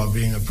thing about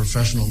being a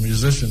professional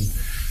musician?"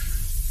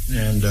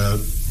 And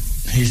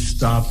he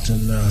stopped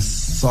and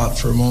thought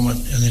for a moment,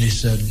 and then he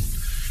said,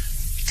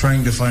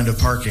 "Trying to find a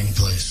parking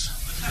place."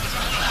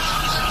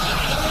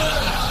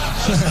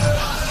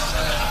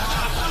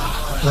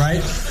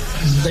 Right?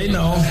 They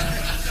know.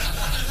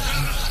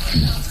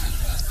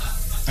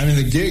 I mean,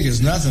 the gig is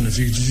nothing if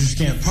you just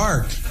can't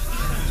park.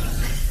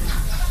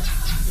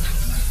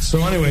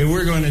 So anyway,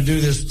 we're going to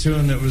do this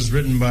tune that was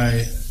written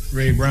by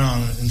Ray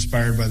Brown,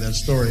 inspired by that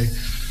story.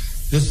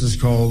 This is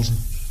called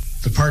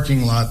The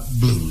Parking Lot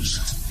Blues.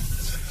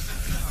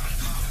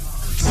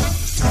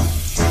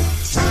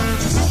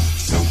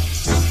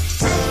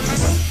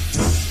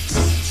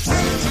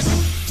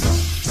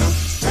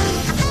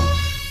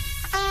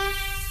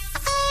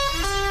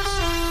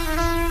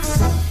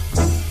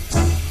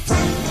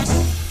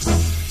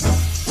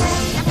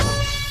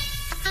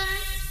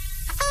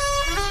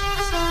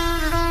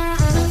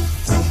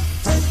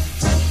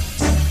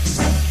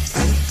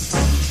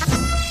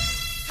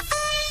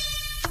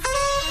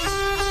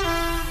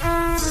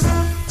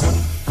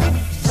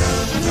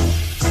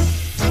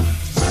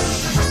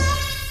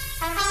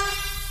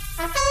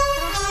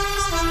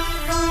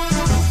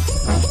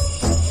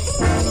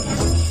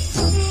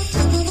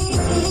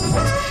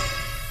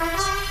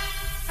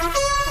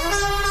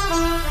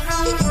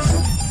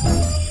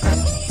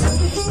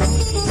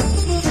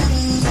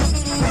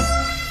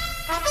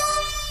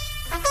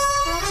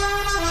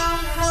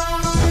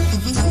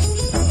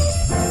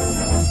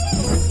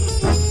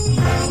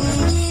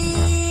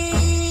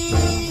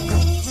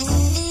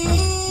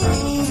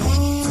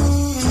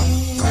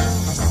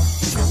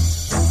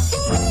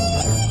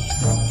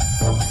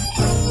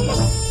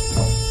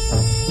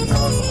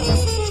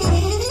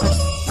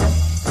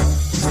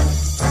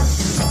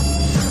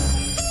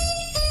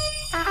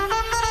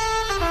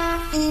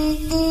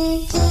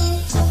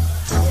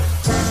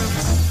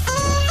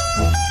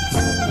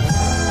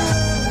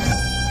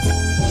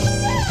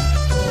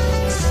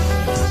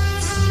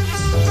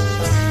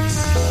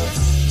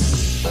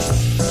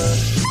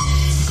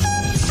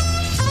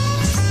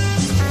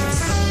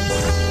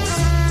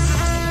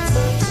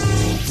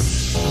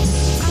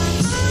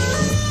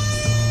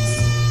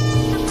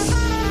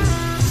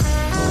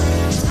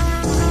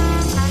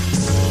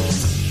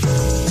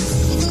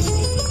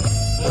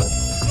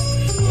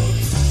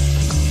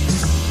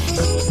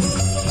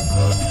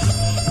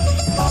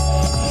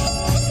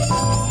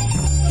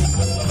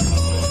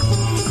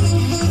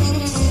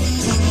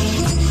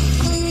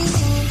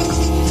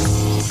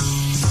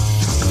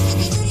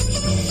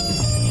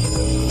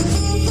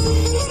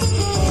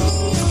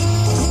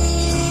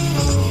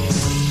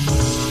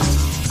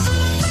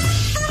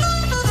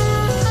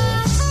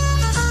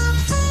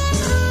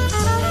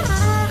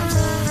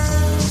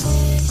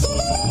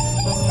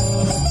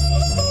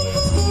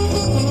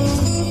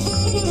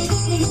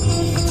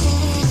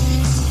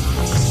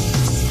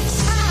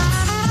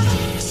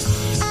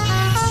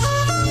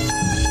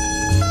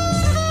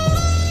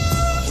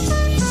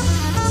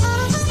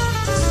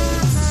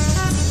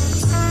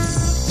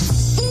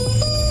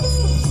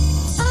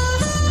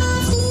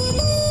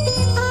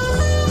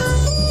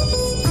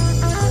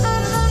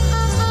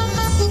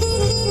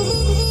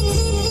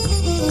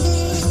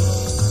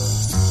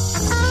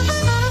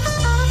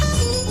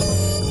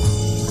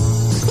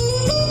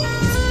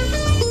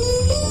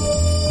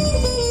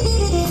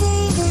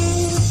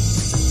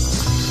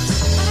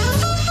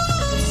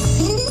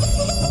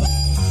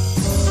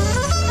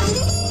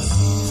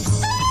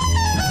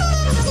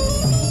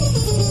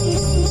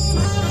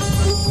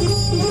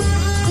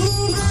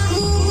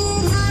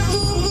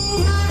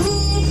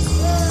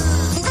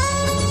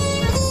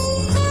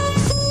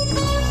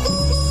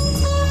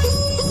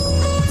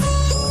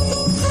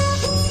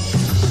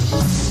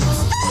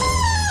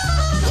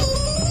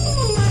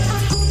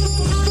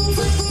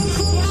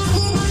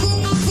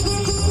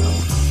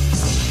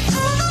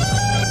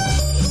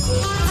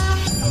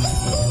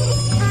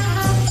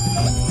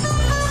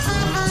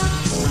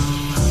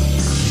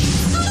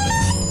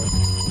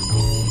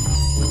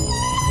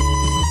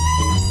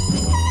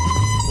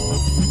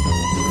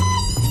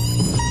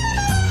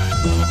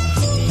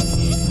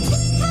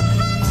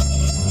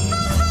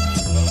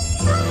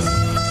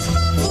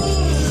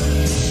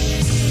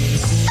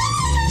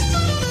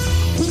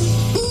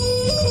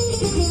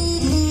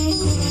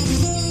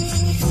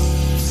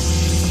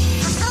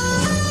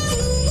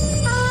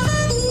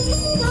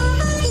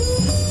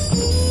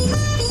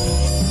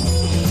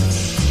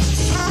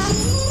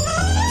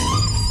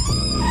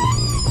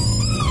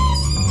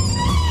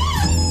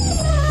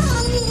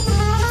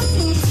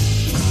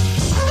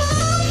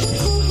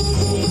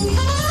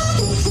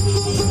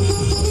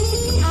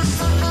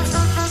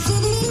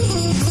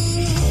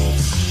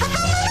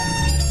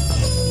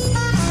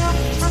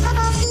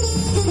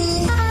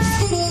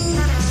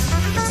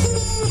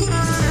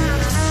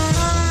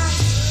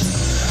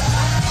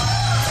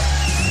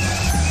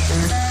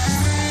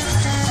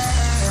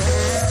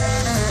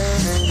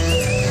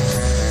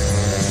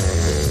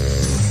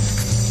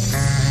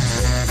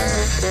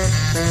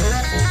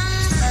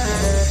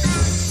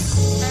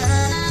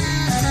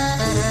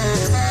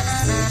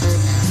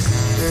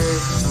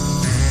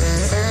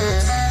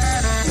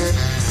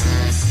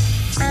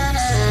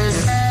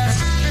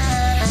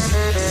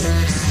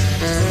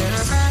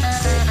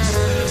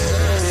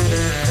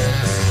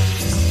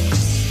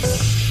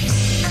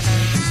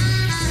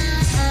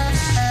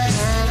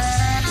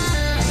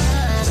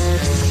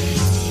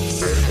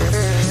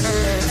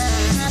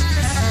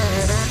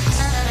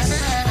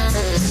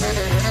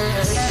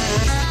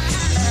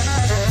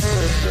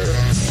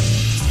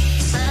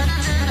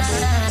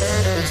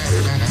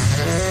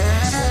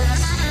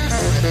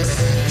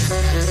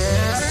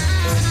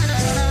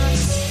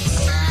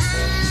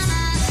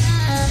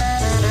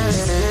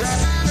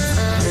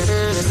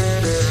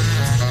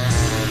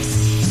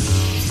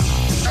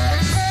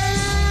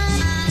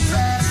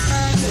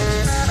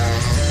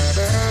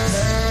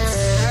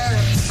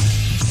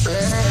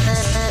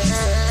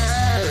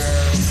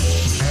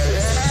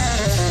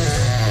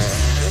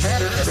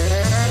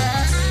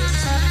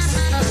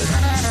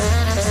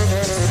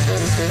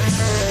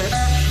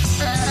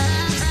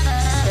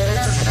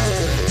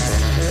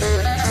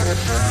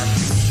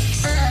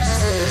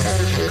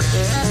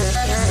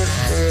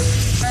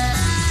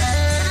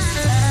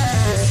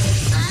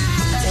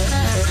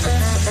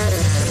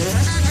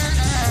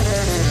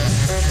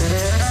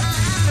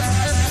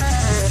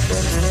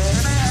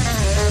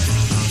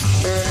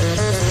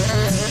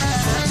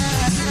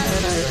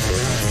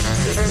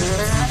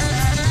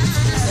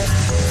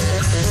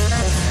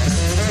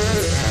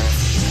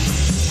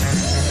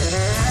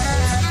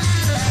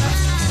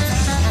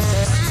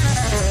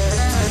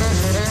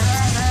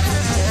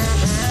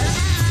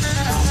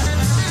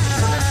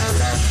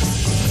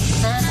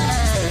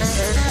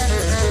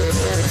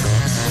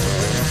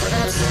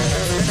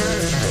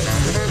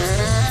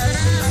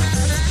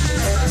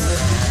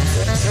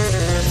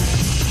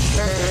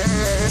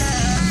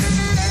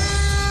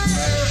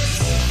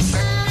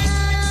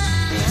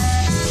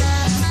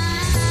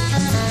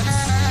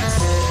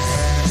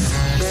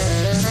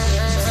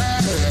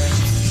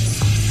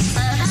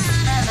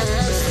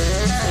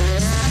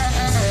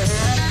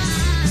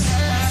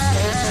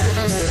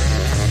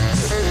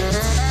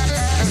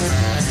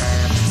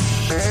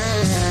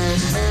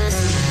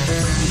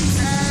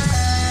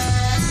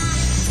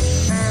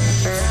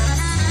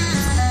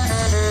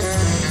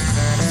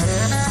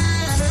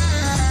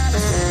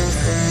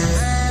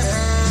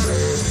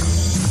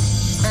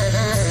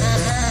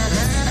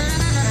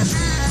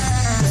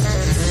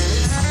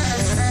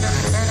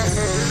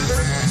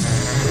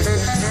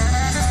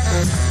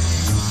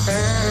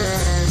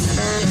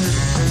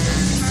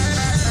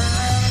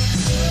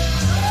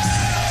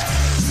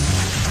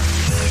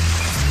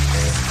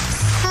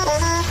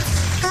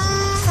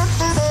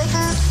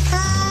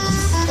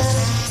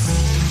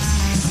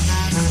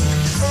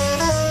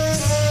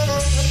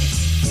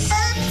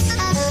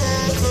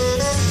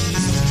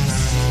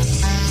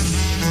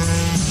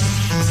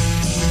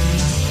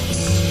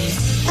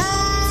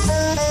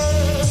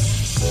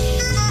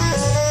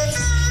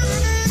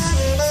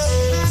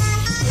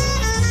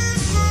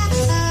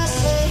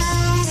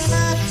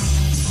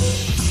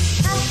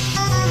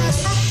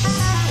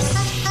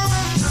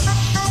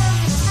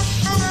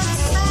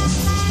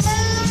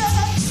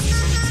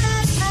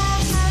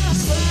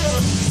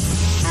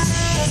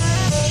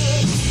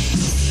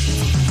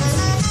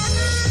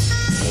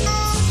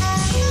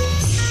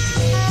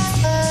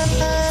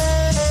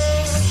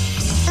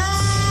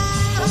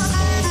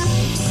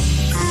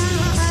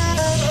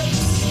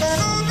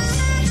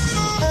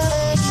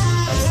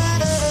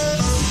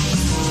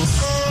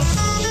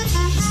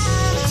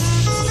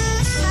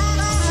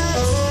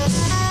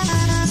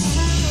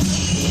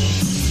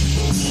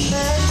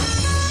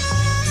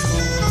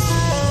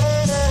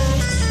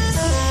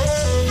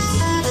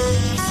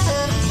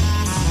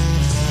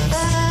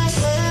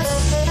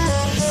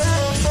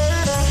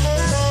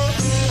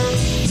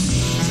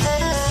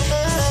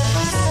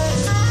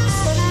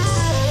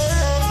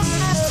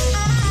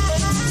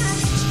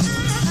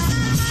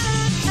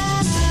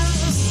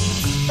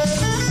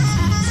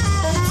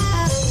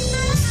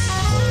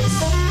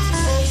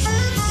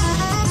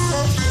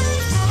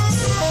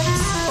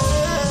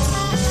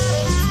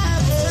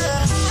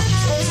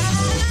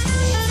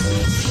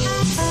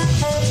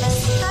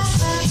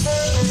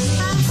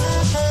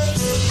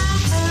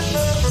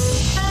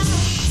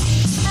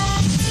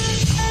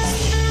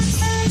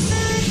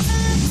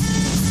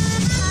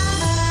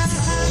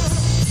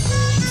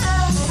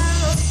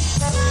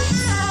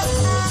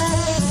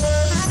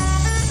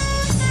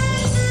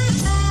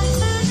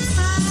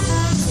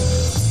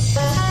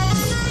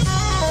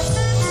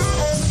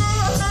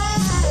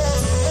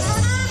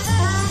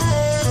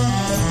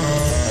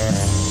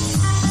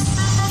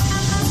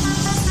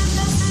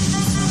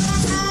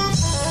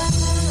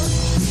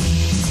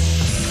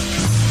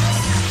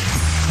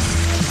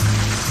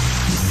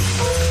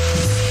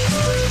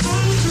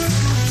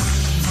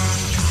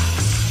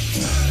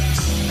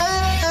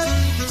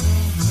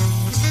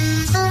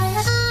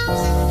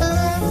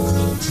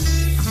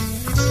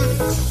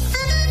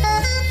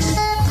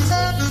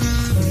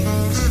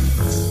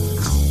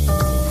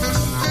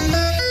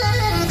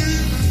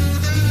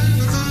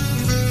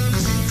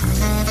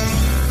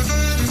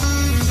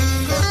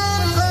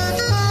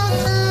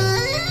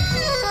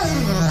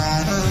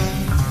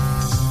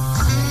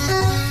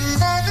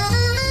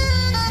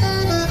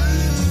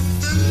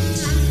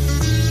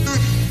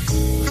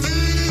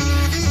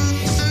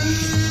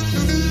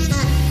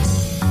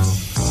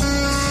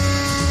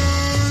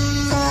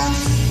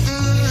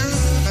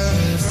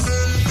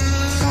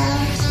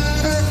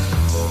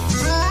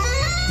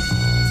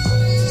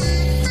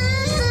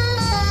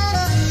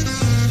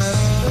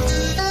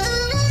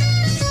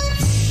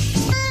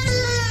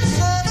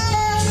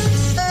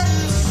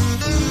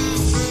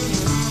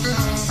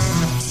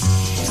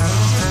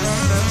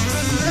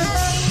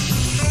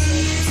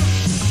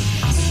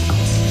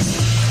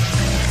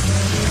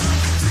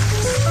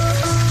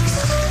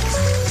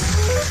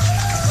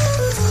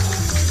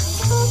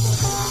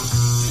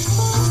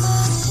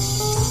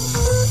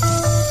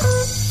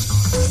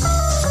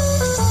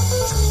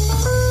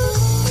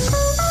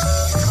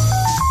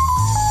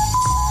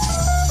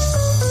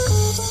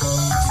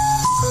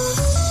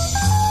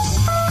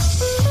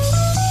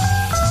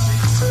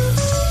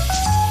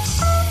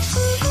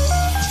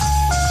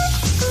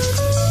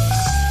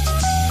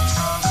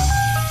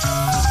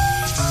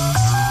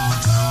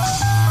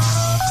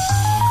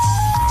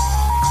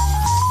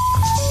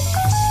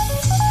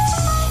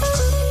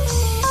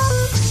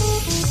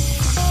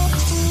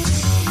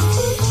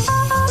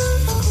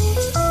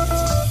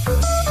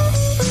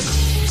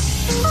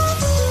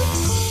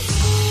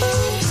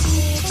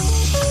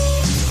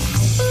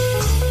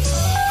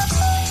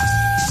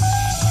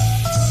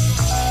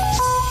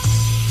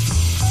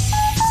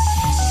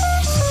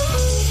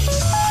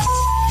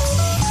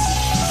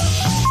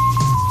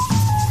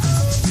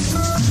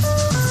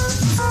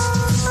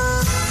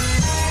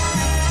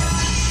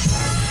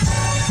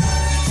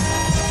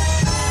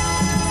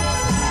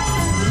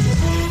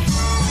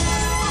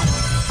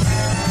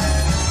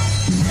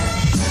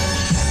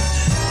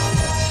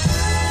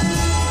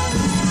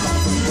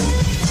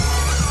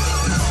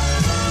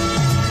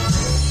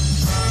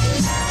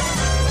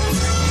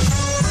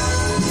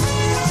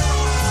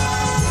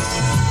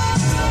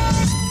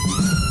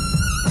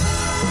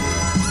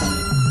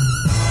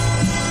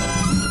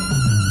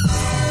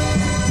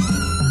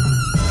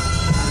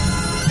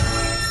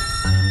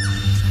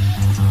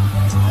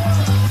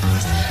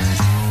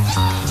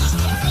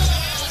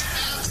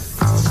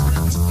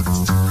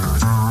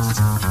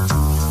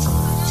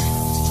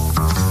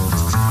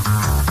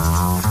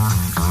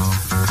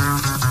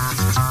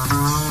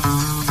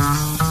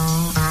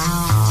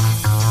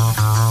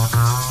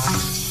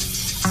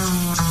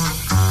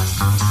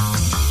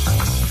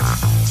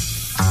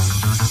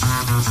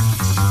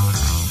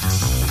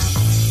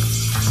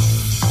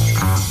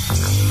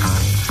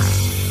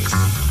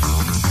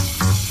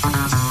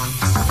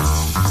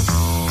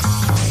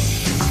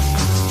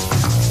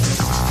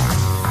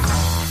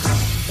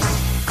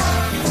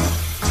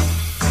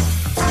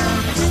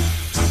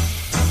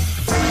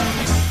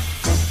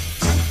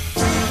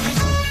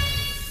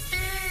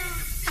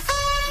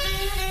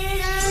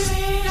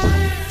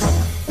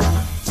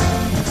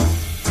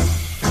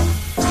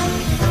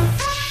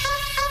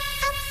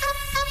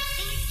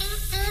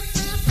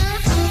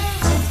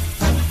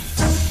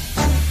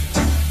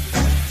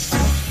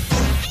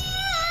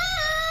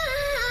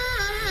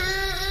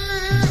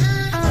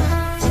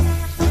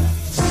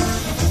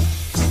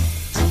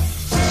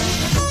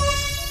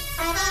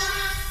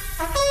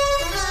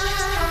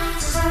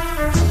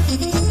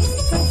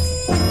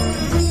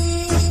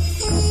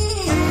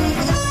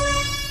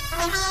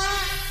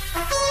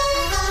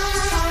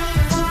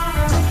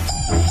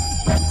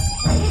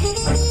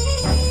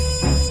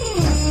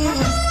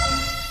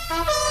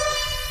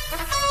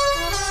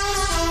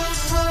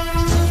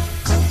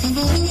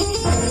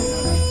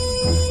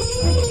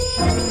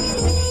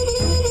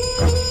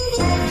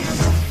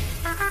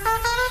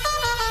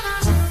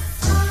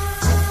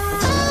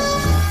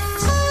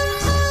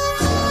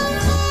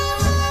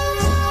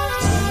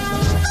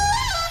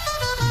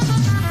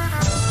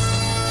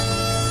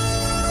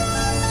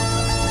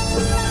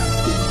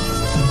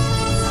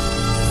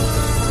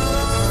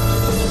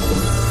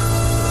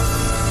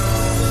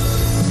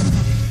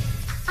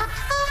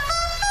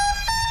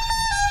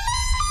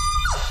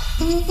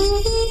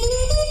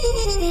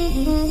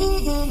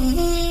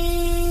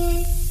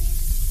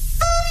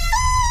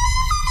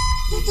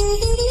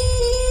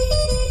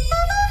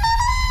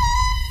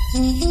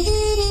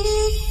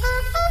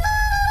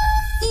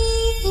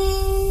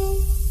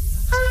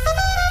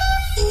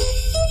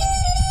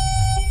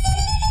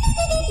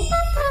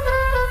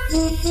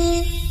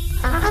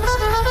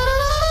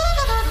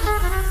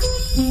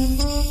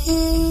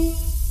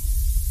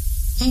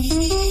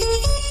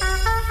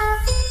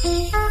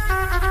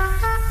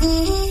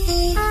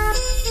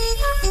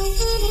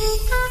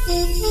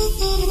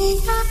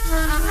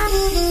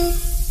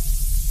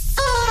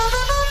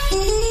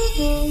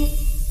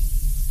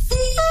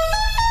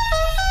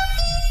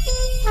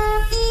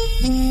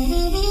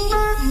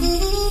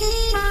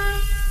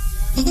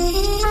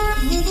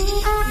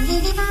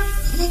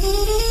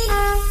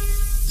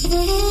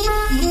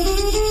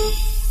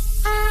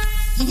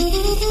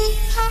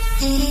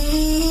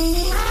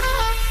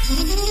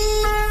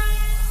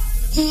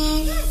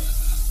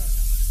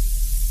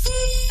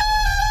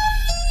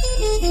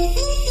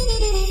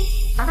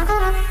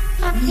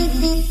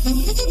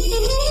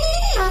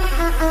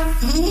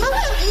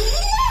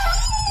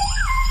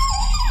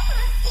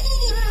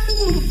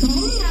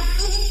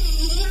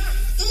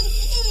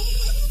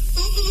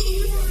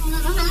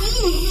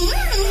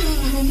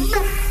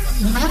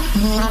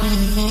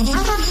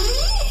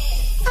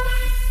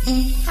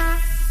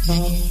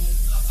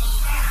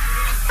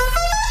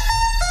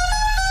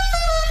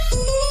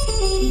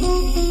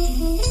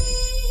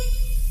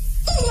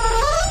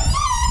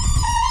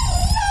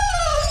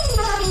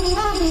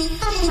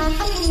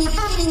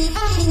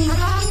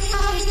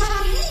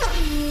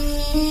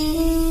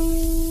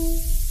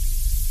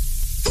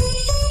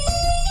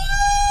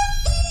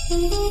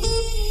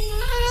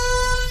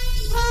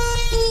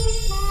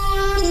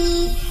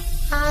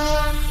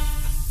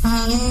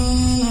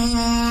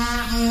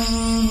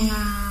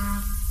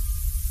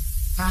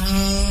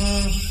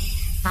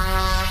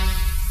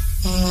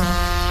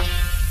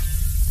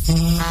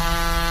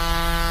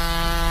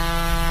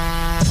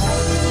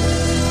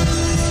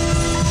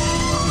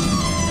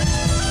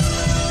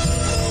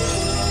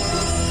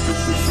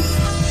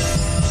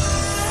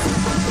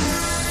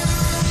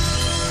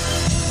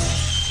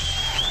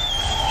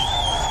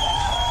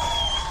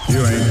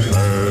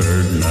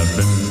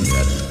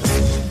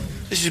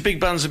 Big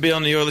Bands and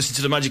Beyond. You're listening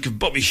to the magic of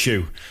Bobby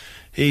Shue.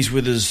 He's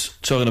with us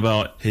talking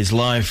about his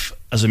life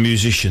as a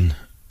musician.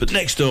 But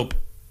next up,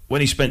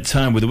 when he spent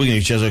time with the Wigan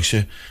Youth Jazz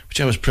Orchestra,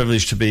 which I was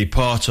privileged to be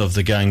part of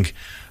the gang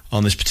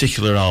on this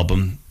particular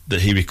album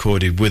that he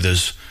recorded with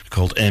us,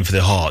 called Aim for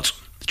the Heart.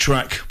 The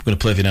track we're going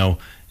to play for you now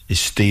is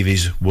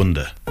Stevie's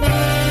Wonder.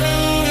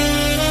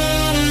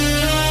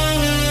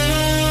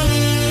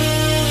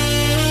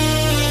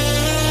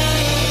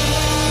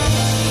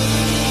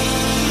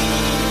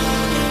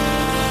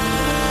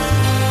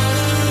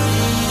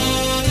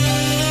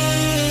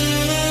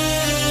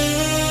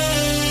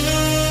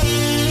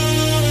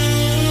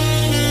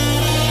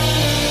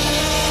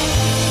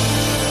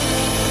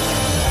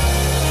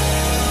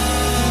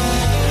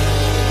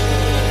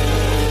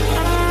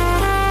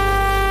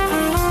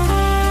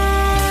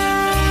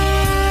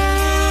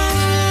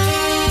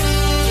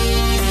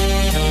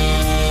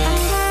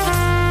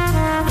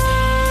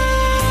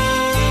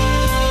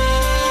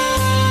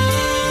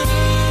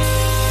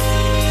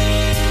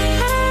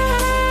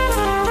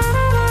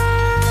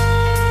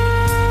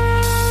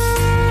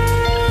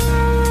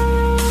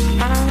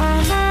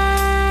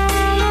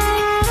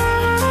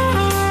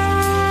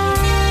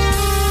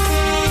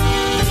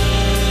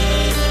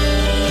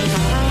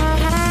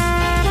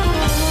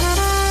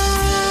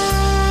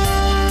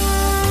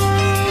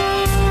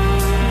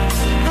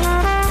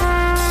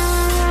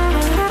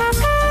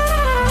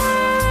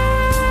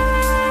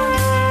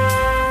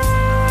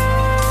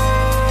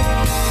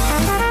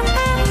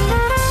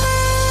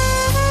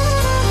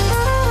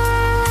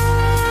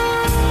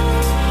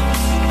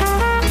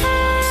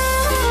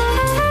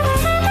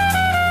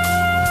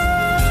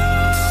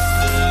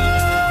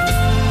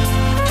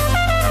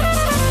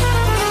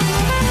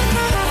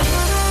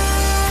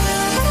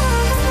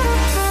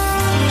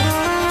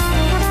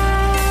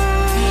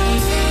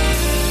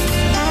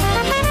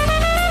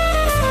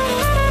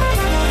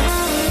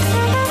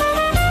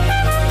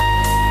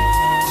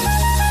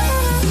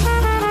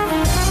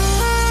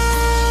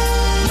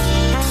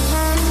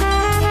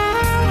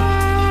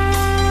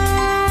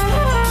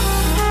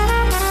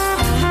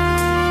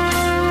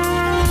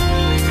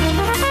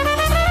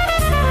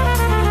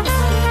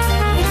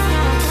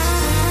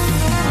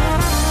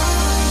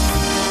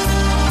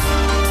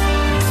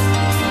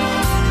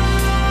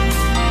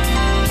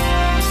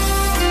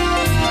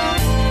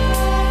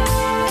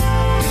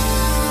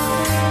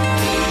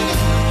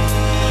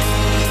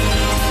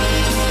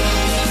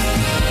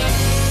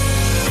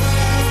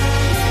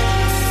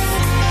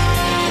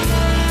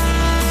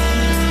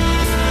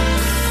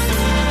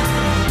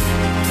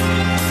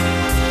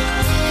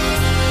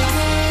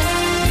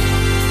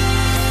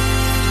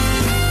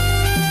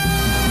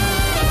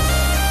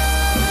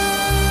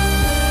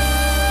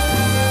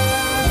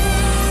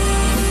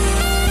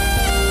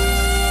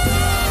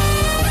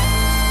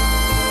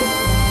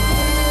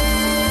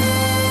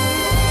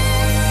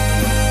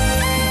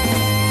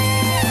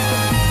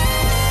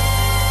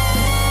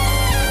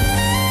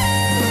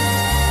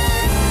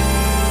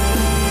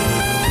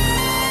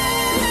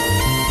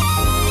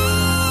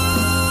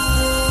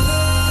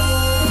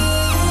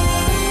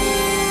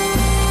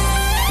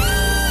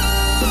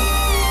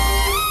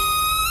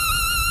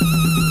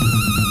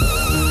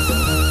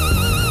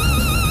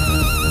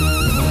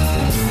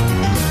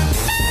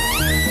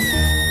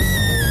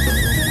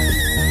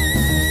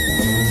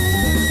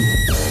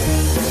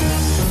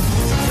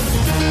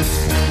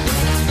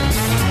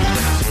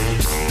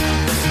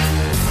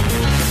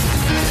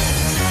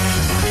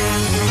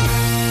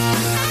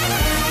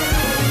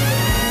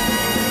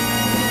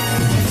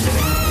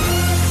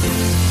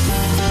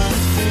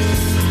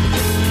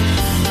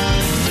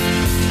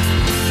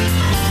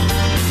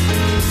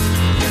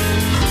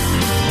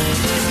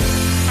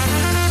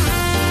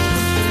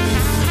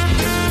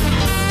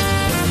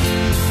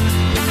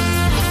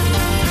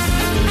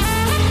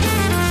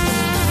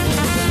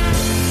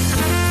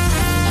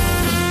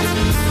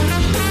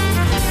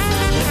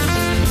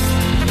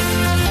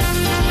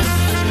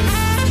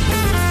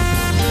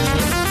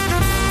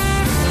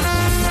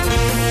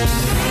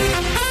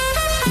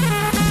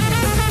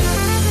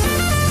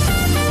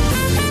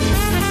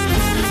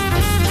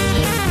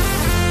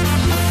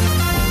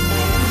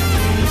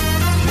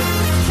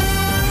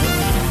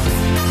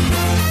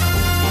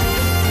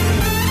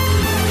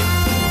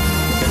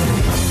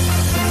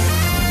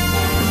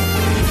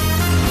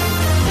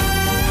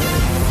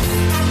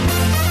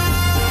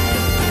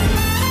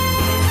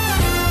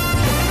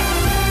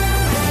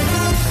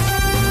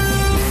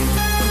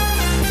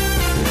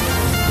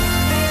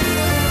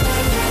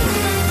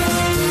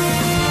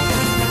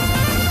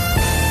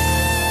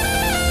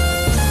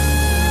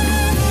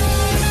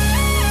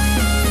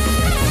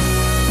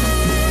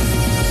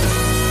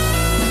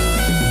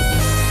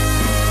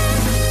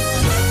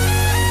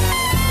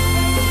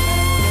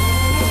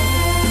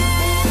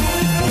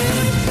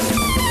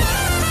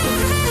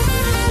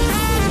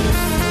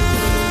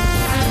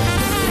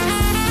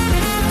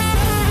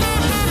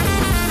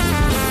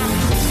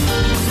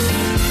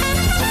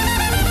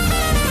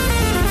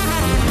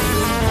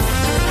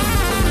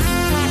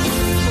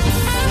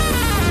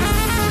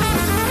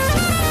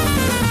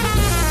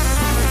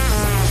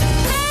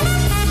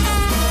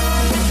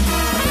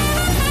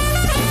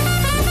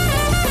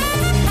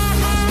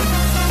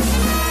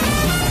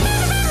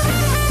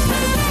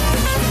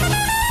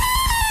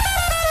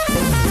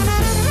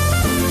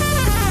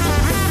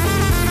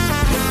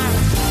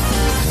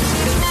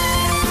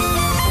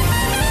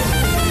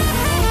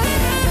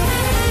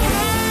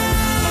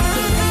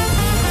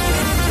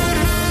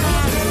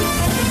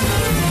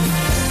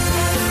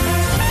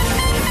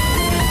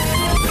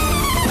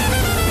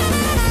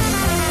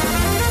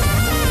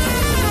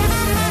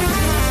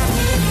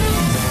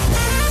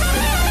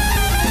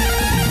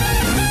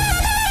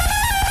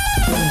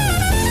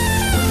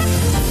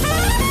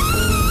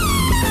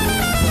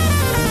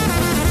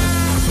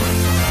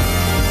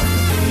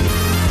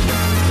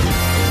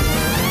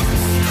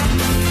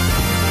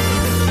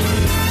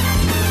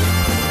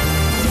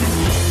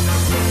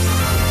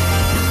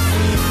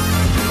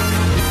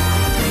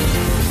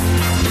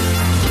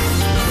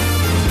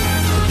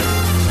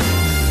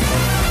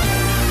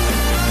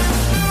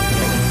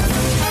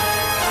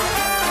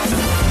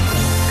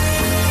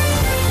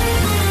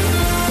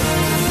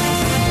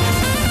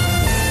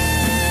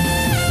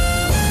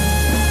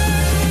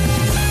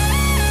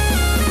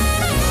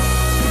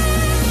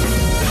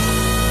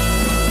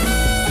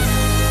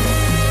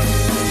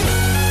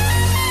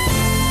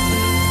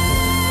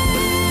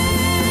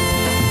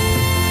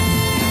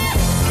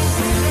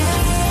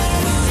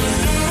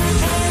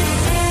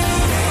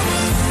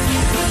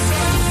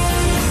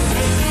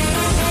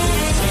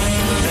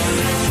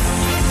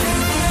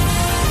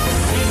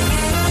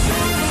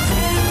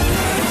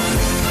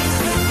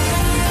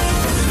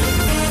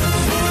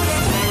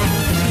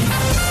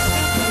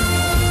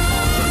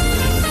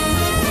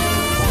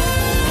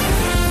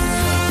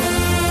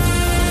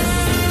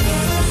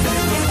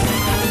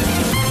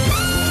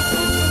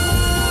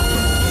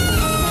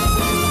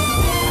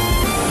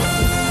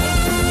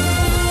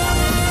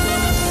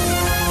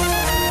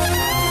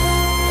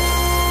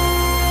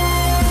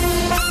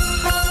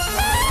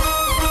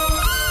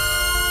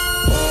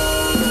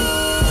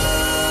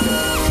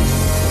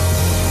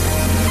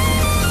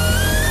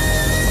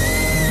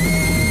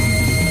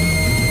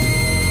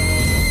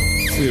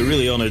 We were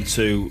really honoured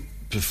to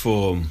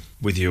perform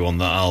with you on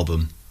that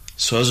album.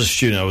 So as a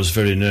student, I was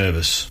very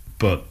nervous,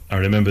 but I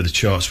remember the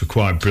charts were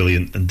quite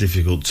brilliant and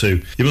difficult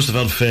too. You must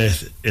have had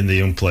faith in the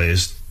young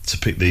players to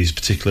pick these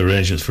particular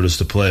arrangements for us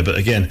to play, but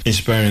again,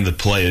 inspiring the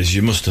players,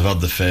 you must have had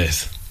the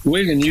faith.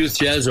 Wigan Youth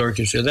Jazz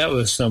Orchestra, that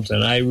was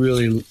something I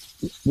really,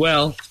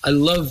 I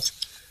loved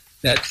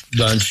that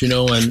bunch, and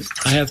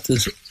I have to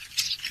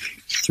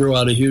throw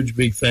out a huge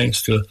big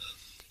thanks to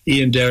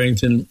Ian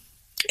Darrington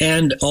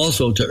and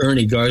also to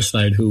Ernie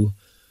Garside, who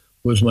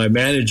was my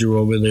manager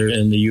over there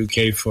in the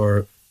UK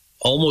for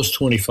almost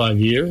 25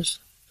 years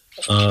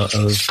of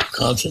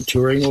constant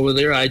touring over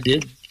there. I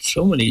did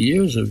so many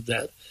years of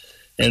that.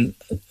 And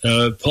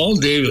Paul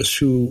Davis,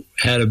 who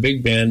had a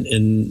big band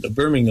in the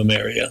Birmingham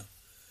area,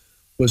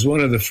 was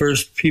one of the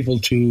first people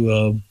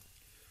to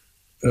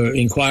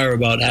inquire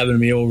about having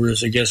me over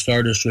as a guest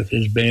artist with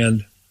his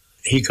band.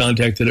 He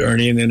contacted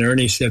Ernie, and then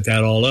Ernie set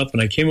that all up.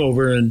 And I came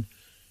over and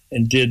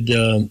did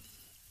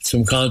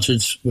some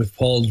concerts with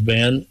Paul's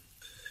band.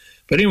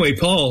 But anyway,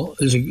 Paul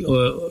was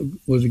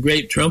a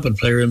great trumpet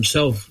player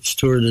himself.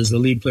 Toured as the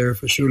lead player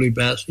for Shirley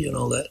Bassey and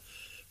all that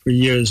for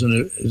years,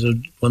 and is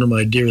one of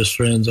my dearest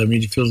friends. I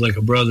mean, he feels like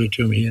a brother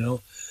to me,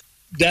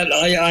 That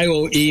I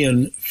owe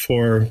Ian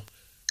for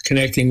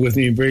connecting with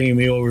me, bringing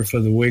me over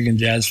for the Wigan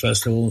Jazz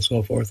Festival and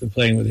so forth, and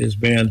playing with his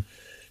band.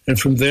 And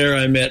from there,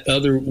 I met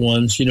other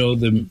ones,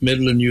 the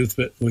Midland Youth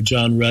with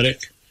John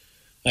Reddick.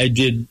 I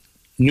did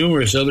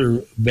numerous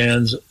other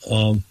bands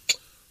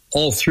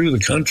all through the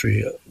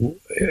country,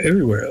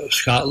 everywhere,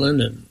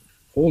 Scotland, and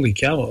holy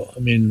cow. I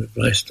mean,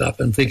 when I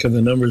stop and think of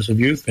the numbers of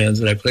youth bands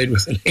that I played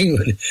with in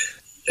England,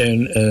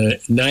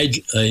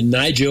 and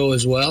Nigel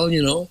as well,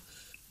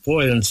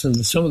 boy, and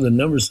some of the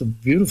numbers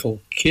of beautiful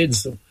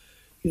kids that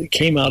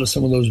came out of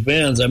some of those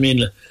bands. I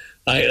mean,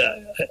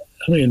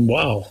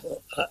 wow.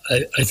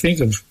 I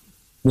think of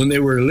when they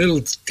were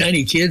little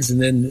tiny kids,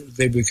 and then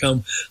they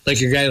become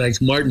like a guy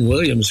like Martin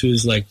Williams,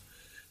 who's like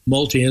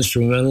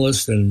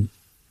multi-instrumentalist and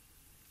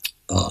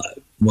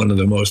one of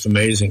the most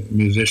amazing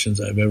musicians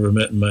I've ever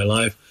met in my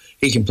life.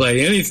 He can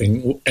play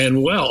anything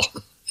and well,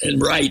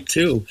 and write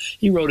too.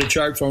 He wrote a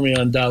chart for me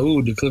on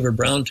Daoud, the Clifford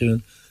Brown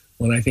tune,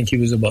 when I think he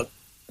was about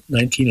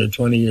 19 or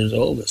 20 years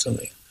old or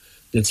something.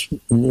 It's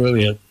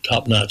really a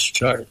top-notch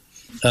chart.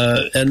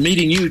 And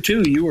meeting you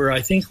too, you were,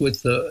 I think,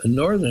 with the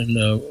Northern,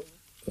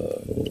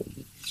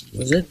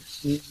 was it,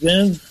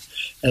 band?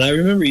 And I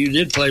remember you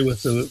did play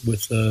with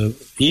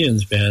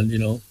Ian's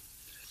band,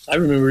 I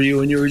remember you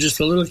when you were just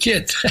a little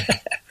kid.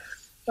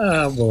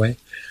 Oh, boy.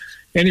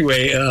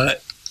 Anyway,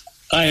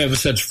 I have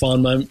such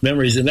fond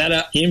memories. And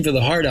that Aim for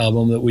the Heart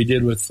album that we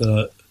did with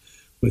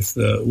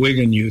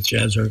Wigan Youth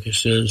Jazz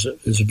Orchestra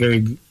is a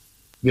very,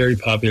 very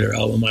popular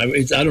album. I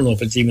don't know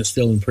if it's even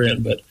still in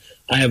print, but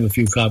I have a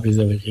few copies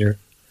of it here.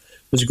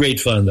 It was great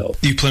fun, though.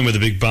 You playing with the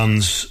big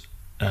bands,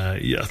 I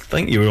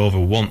think you were over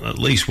at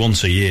least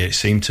once a year, it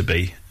seemed to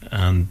be.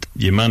 And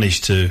you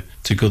managed to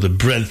go the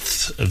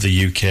breadth of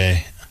the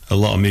UK. A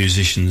lot of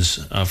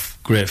musicians have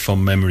great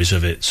fond memories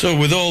of it. So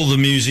with all the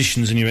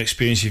musicians and your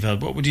experience you've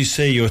had, what would you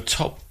say your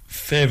top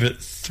favourite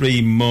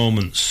 3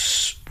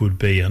 moments would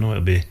be? I know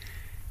it'll be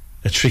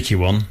a tricky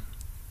one,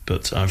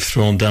 but I've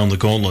thrown down the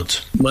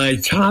gauntlet. My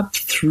top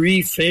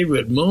 3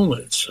 favourite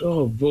moments?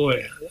 Oh,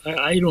 boy.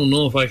 I don't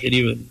know if I could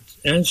even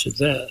answer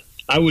that.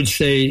 I would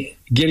say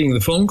getting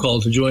the phone call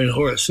to join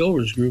Horace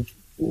Silver's group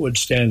would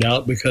stand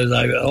out, because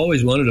I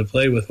always wanted to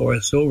play with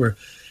Horace Silver.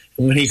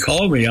 And when he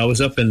called me, I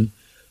was up in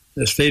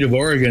the state of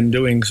Oregon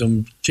doing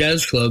some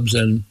jazz clubs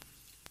and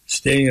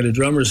staying at a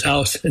drummer's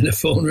house, and the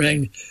phone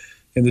rang,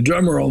 and the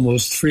drummer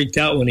almost freaked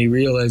out when he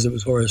realized it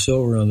was Horace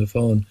Silver on the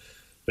phone.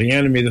 But he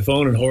handed me the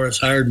phone, and Horace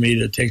hired me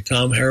to take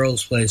Tom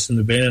Harrell's place in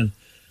the band.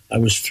 I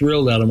was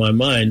thrilled out of my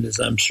mind, as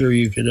I'm sure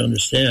you could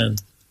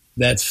understand.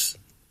 That's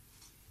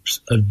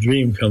a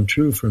dream come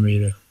true for me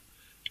to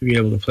be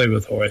able to play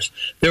with Horace.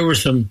 There were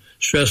some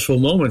stressful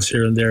moments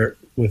here and there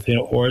with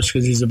Horace,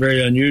 because he's a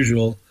very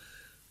unusual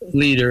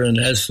leader and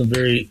has some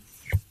very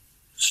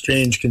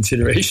strange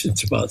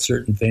considerations about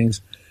certain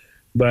things.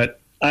 But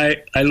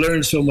I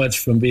learned so much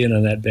from being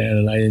on that band,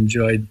 and I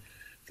enjoyed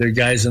the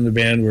guys in the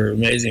band were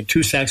amazing.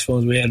 2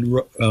 saxophones. We had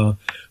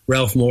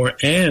Ralph Moore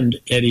and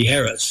Eddie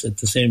Harris at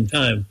the same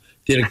time.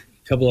 Did a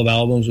couple of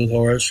albums with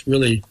Horace.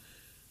 Really,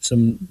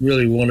 some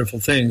really wonderful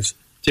things.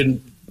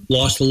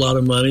 Lost a lot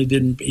of money.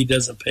 He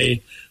doesn't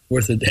pay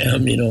worth a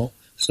damn,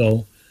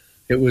 So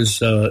it was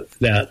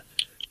that.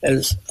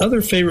 As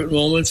other favorite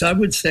moments, I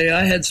would say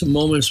I had some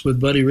moments with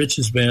Buddy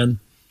Rich's band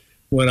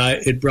when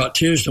it brought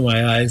tears to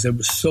my eyes.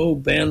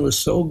 Band was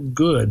so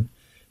good.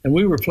 And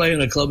we were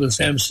playing a club in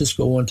San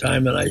Francisco one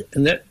time,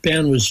 and that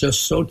band was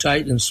just so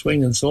tight and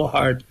swinging so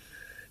hard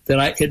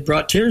that it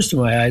brought tears to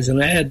my eyes,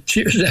 and I had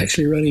tears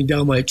actually running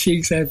down my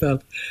cheeks. I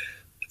thought,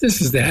 this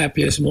is the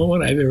happiest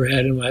moment I've ever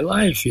had in my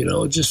life,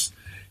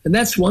 and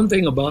that's one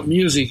thing about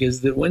music,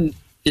 is that when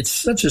it's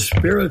such a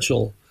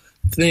spiritual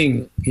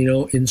thing,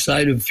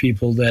 inside of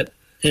people, and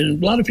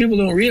a lot of people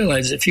don't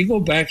realize, if you go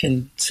back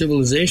in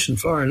civilization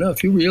far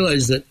enough, you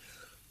realize that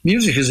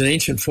music is an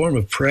ancient form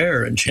of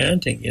prayer and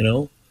chanting, you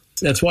know.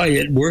 That's why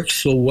it works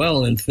so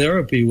well in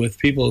therapy with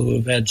people who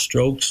have had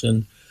strokes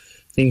and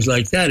things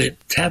like that. It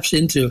taps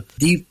into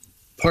deep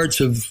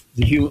parts of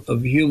the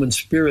human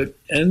spirit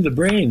and the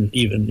brain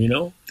even, you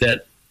know,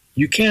 that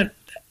you can't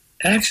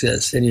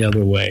access any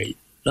other way,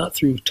 not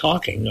through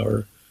talking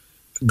or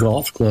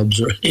golf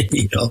clubs or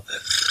anything, you know.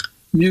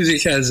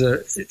 Music has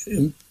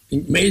an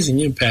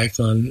amazing impact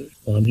on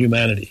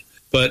humanity.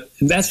 But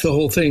that's the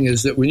whole thing,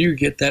 is that when you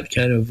get that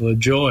kind of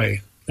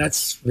joy,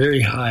 that's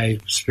very high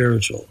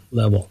spiritual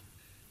level.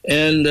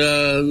 And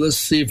let's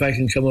see if I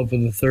can come up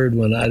with a third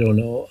one. I don't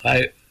know.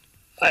 I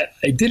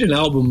did an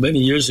album many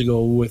years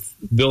ago with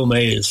Bill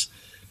Mays,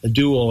 a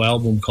duo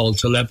album called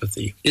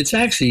Telepathy. It's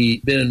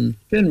actually been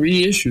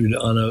reissued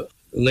on a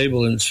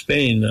label in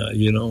Spain,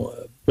 you know.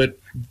 But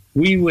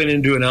we went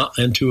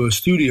into a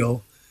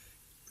studio,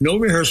 no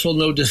rehearsal,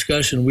 no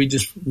discussion. We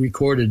just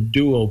recorded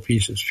duo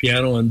pieces,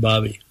 piano and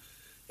Bobby.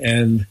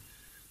 And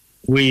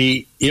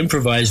we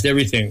improvised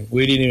everything.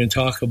 We didn't even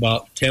talk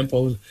about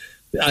tempos.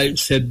 I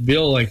said,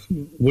 Bill, like,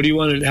 how do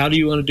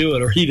you want to do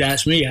it? Or he'd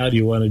ask me, how do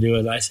you want to do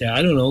it? I say,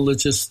 I don't know.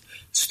 Let's just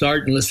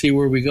start and let's see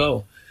where we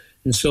go.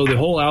 And so the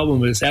whole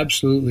album is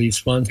absolutely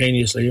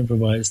spontaneously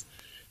improvised.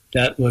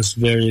 I would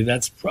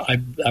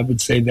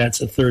say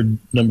that's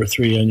number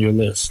 3 on your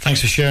list.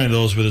 Thanks for sharing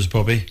those with us,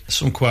 Bobby.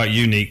 Some quite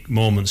unique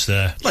moments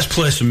there. Let's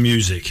play some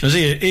music.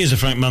 Here's a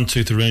Frank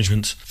Mantooth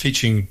arrangement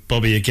featuring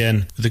Bobby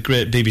again with the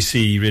great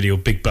BBC Radio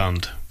Big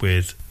Band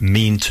with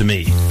Mean to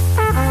Me.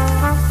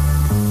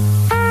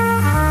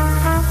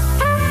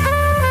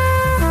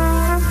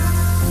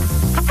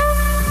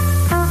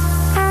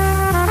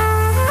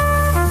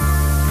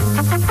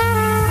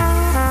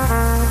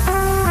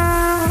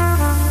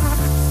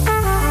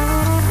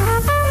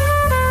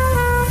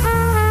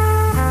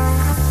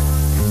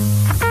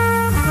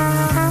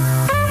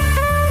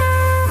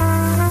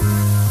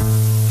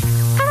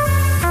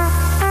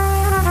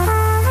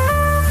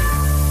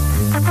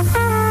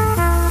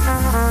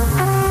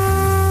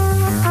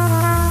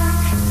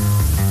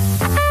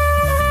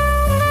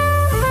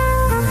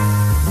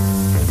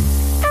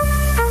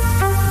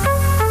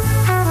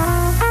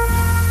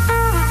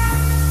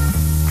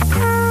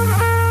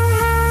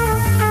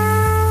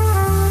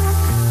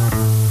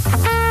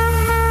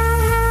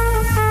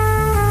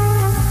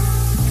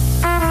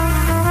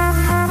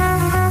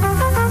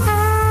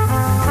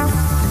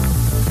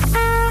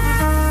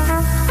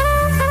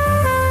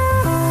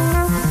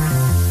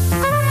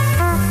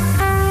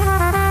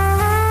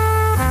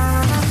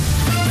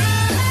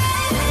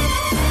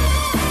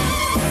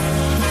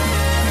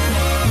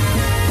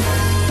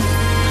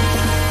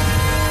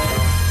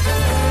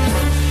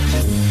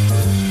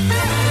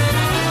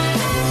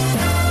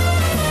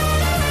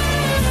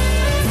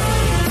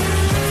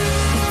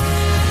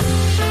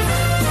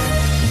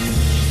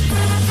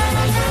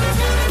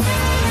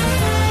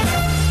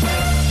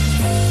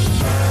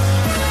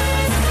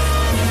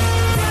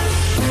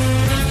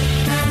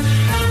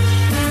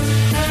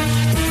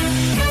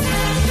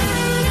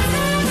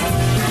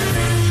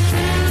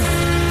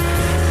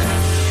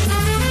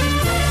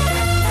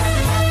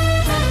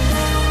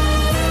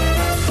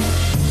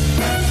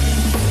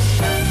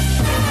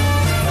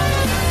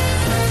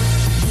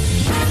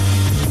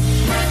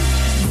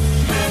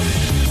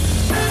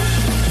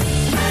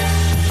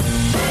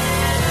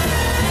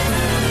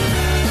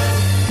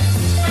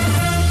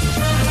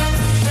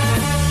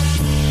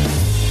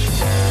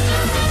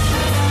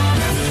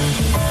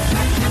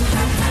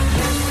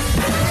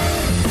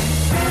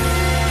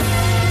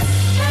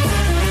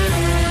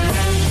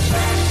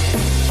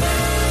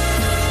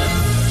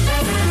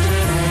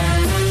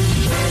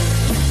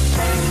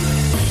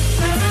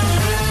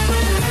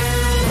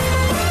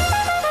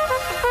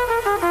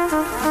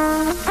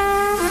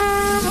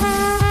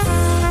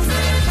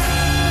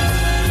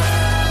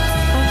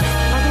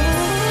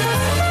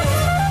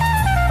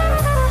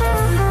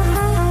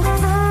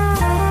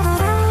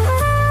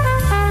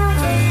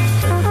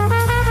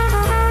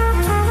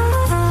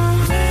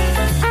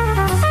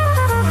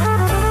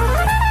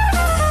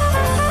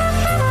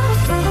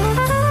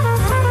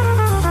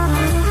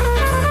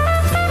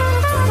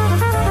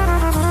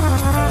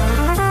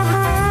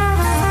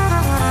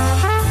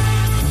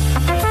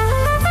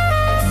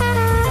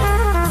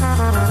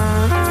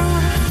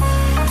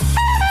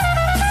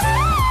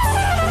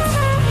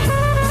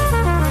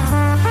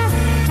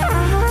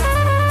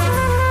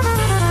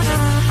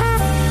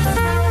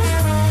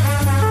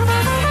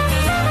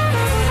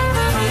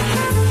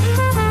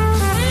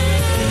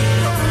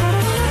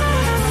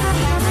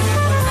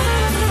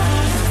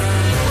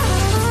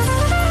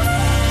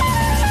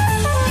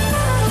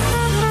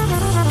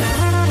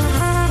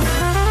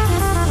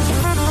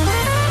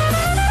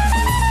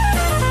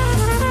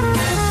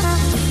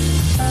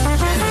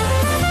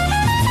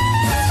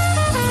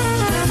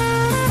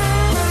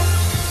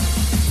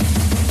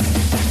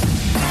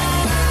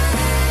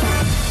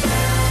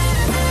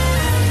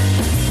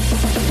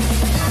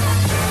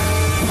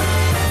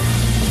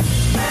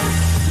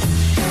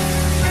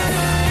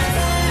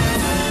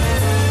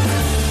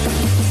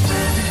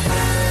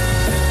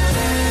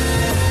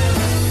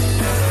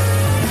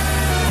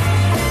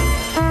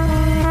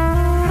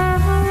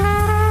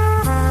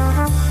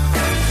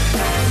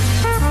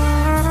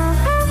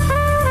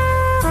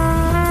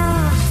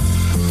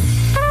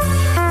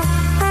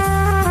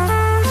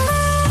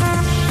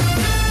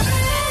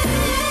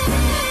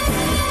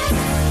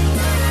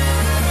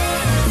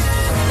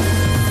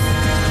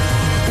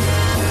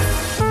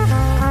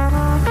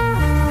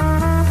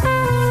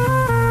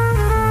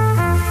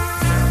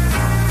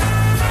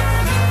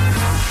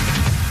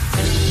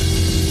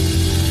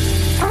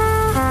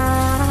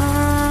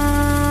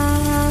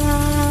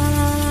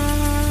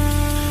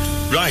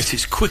 Right,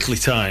 it's quickly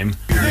time.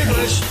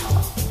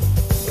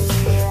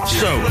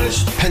 So,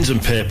 pens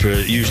and paper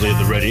usually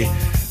at the ready.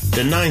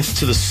 The 9th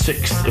to the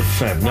 6th of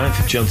Feb,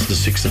 9th of Jan to the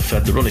 6th of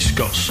Feb, the Ronnie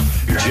Scott's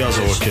Jazz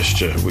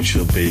Orchestra, which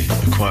will be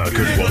quite a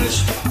good one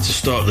to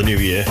start the new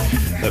year.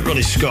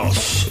 Ronnie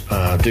Scott's,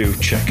 do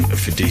check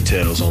for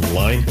details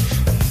online.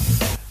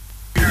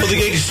 Other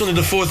gig is Sunday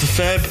the 4th of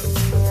Feb,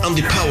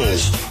 Andy Powell,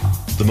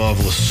 the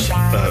marvellous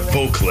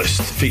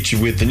vocalist,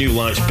 featured with the New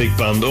Lights Big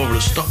Band over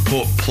at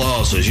Stockport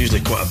Plaza. It's usually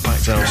quite a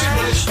packed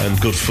house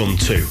and good fun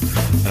too.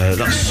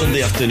 That's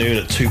Sunday afternoon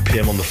at 2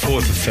 p.m. on the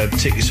 4th of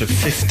Feb. Tickets are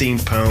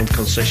 £15,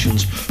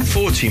 concessions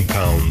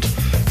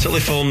 £14.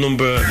 Telephone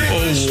number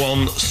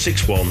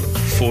 0161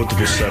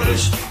 477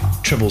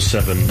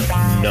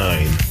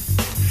 7779.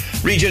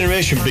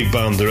 Regeneration Big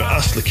Band, they're at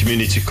Astley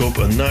Community Cup,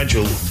 and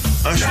Nigel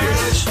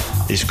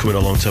Ashworth is coming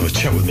along to have a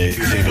chat with me,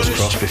 fingers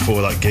crossed,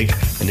 before that gig,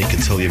 and he can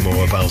tell you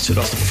more about it.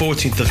 That's the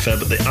 14th of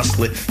Feb at the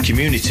Astley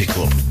Community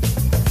Club.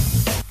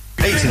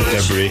 18th of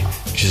February,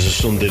 which is a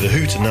Sunday, the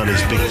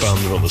Hootenannies Big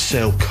Band are on the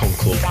Sale Con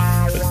Club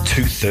at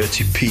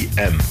 2:30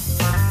 p.m.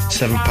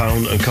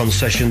 £7 and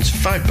concessions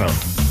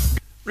 £5.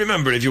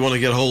 Remember, if you want to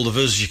get hold of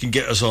us, you can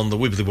get us on the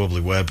Wibbly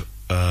Wobbly web,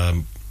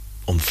 on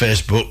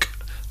Facebook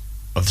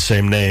of the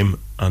same name,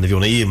 and if you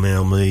want to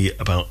email me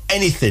about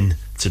anything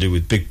to do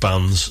with big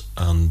bands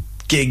and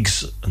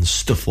gigs and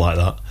stuff like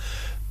that,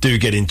 do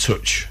get in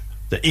touch.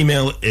 The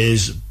email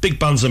is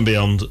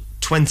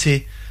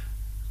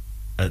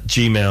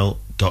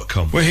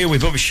bigbandsandbeyond20@gmail.com. We're here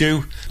with Bobby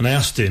Shue, and I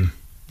asked him,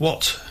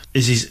 what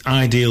is his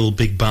ideal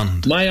big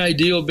band? My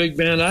ideal big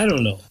band, I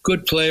don't know.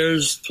 Good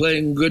players,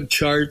 playing good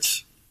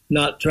charts,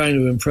 not trying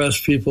to impress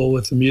people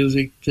with the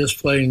music, just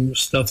playing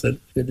stuff that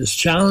is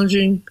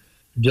challenging,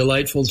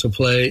 delightful to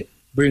play,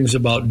 brings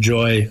about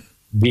joy,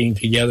 being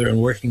together and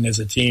working as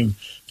a team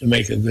to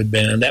make a good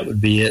band. That would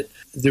be it.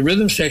 The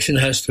rhythm section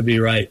has to be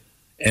right.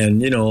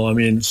 And,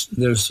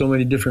 there's so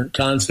many different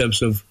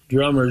concepts of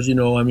drummers.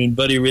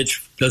 Buddy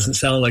Rich doesn't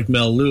sound like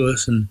Mel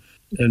Lewis, and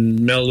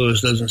Mel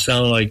Lewis doesn't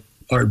sound like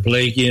Art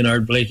Blakey, and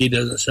Art Blakey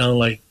doesn't sound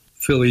like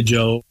Philly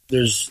Joe.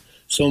 There's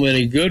so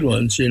many good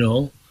ones,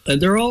 and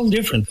they're all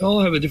different. They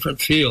all have a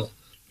different feel.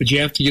 But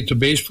you have to get the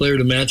bass player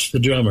to match the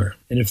drummer.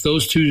 And if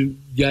those two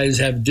guys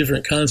have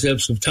different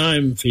concepts of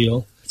time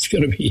feel, it's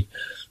going to be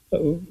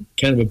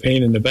kind of a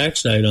pain in the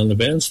backside on the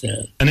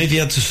bandstand. And if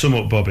you had to sum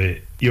up,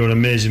 Bobby, your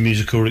amazing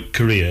musical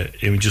career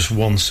in just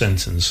one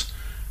sentence,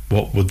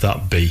 what would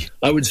that be?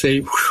 I would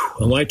say,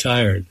 am I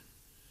tired?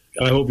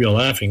 I hope you're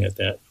laughing at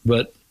that.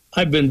 But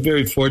I've been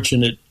very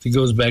fortunate. It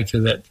goes back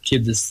to that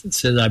kid that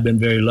says I've been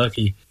very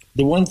lucky.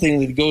 The one thing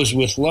that goes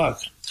with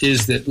luck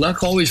is that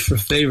luck always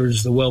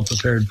favors the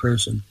well-prepared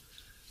person.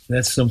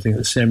 That's something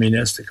that Sammy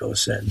Nestico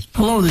said.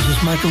 Hello, this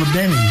is Michael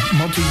Abeni,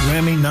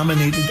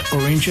 multi-Grammy-nominated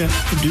arranger,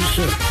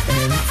 producer,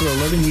 and for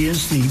 11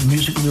 years, the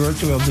musical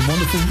director of the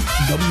wonderful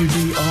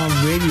WDR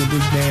Radio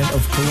Big Band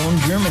of Cologne,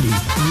 Germany.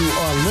 You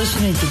are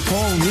listening to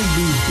Paul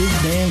Rigby's Big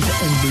Bands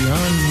and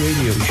Beyond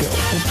radio show.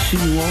 Hope to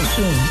see you all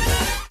soon.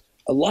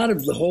 A lot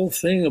of the whole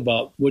thing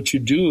about what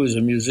you do as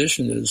a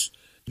musician is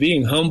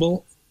being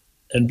humble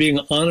and being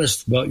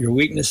honest about your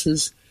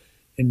weaknesses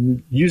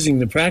and using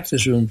the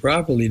practice room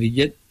properly to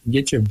get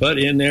your butt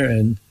in there,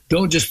 and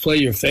don't just play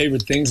your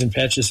favorite things and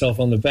pat yourself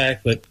on the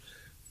back, but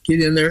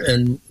get in there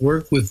and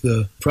work with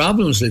the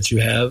problems that you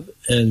have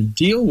and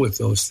deal with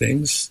those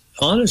things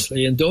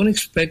honestly, and don't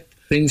expect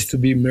things to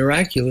be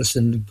miraculous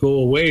and go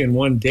away in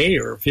one day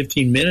or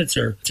 15 minutes,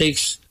 or it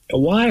takes a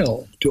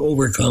while to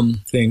overcome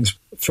things.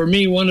 For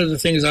me, one of the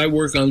things I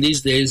work on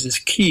these days is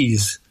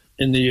keys.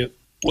 In the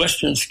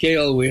Western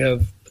scale, we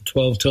have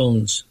 12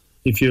 tones.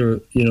 If you're,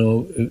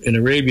 in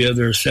Arabia,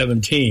 there are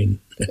 17,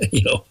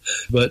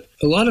 But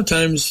a lot of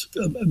times,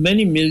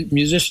 many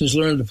musicians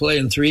learn to play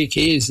in 3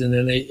 keys, and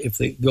then if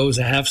it goes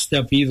a half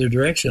step either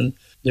direction,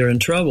 they're in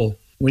trouble.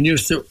 When you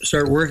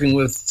start working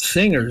with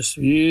singers,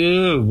 now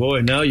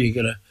you're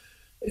going to,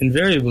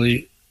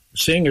 invariably,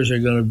 singers are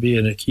going to be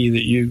in a key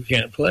that you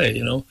can't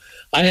play,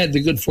 I had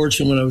the good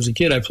fortune when I was a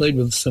kid, I played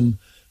with some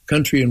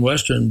country and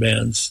Western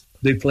bands.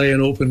 They play in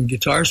open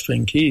guitar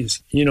string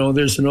keys.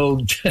 There's an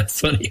old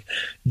funny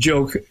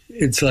joke.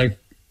 It's like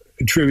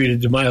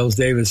attributed to Miles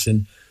Davis.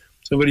 And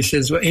somebody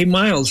says, well, hey,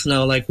 Miles,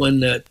 now, like when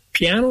the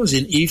piano's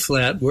in E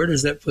flat, where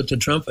does that put the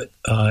trumpet?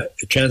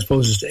 It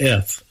transposes to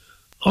F.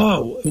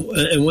 Oh,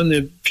 and when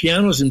the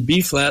piano's in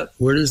B flat,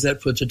 where does that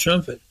put the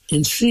trumpet?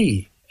 In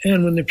C.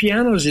 And when the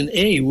piano's in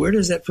A, where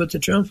does that put the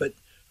trumpet?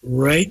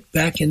 Right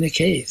back in the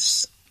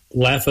case.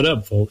 Laugh it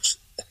up, folks.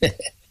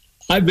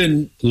 I've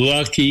been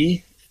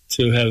lucky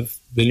to have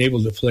been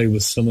able to play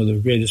with some of the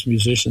greatest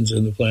musicians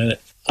on the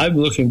planet. I'm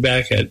looking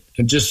back at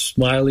and just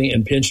smiling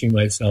and pinching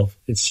myself.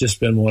 It's just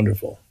been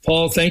wonderful.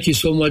 Paul, thank you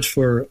so much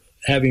for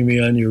having me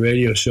on your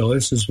radio show.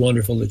 This is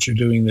wonderful that you're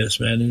doing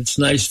this, man. And it's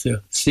nice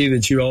to see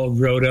that you're all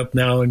grown up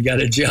now and got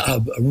a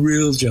job, a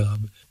real job.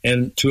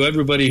 And to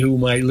everybody who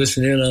might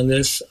listen in on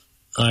this,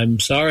 I'm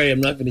sorry I'm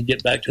not going to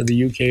get back to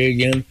the UK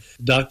again.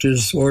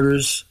 Doctor's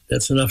orders,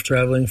 that's enough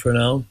traveling for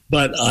now.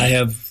 But I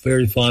have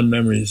very fond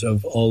memories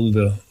of all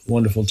the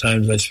wonderful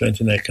times I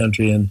spent in that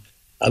country, and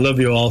I love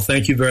you all.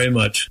 Thank you very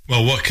much.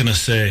 Well, what can I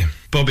say?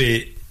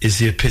 Bobby is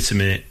the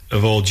epitome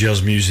of all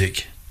jazz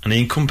music, and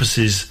he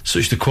encompasses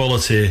such the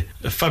quality,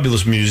 a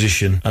fabulous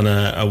musician and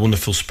a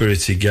wonderful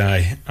spirited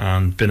guy,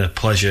 and been a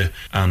pleasure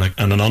and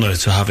an honour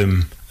to have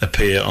him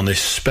appear on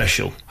this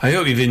special. I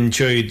hope you've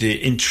enjoyed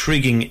the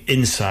intriguing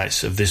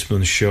insights of this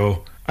month's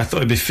show. I thought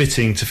it'd be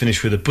fitting to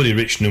finish with a Buddy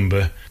Rich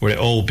number where it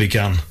all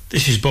began.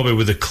 This is Bobby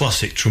with a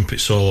classic trumpet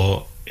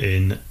solo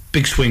in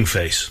Big Swing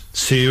Face.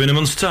 See you in a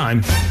month's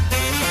time.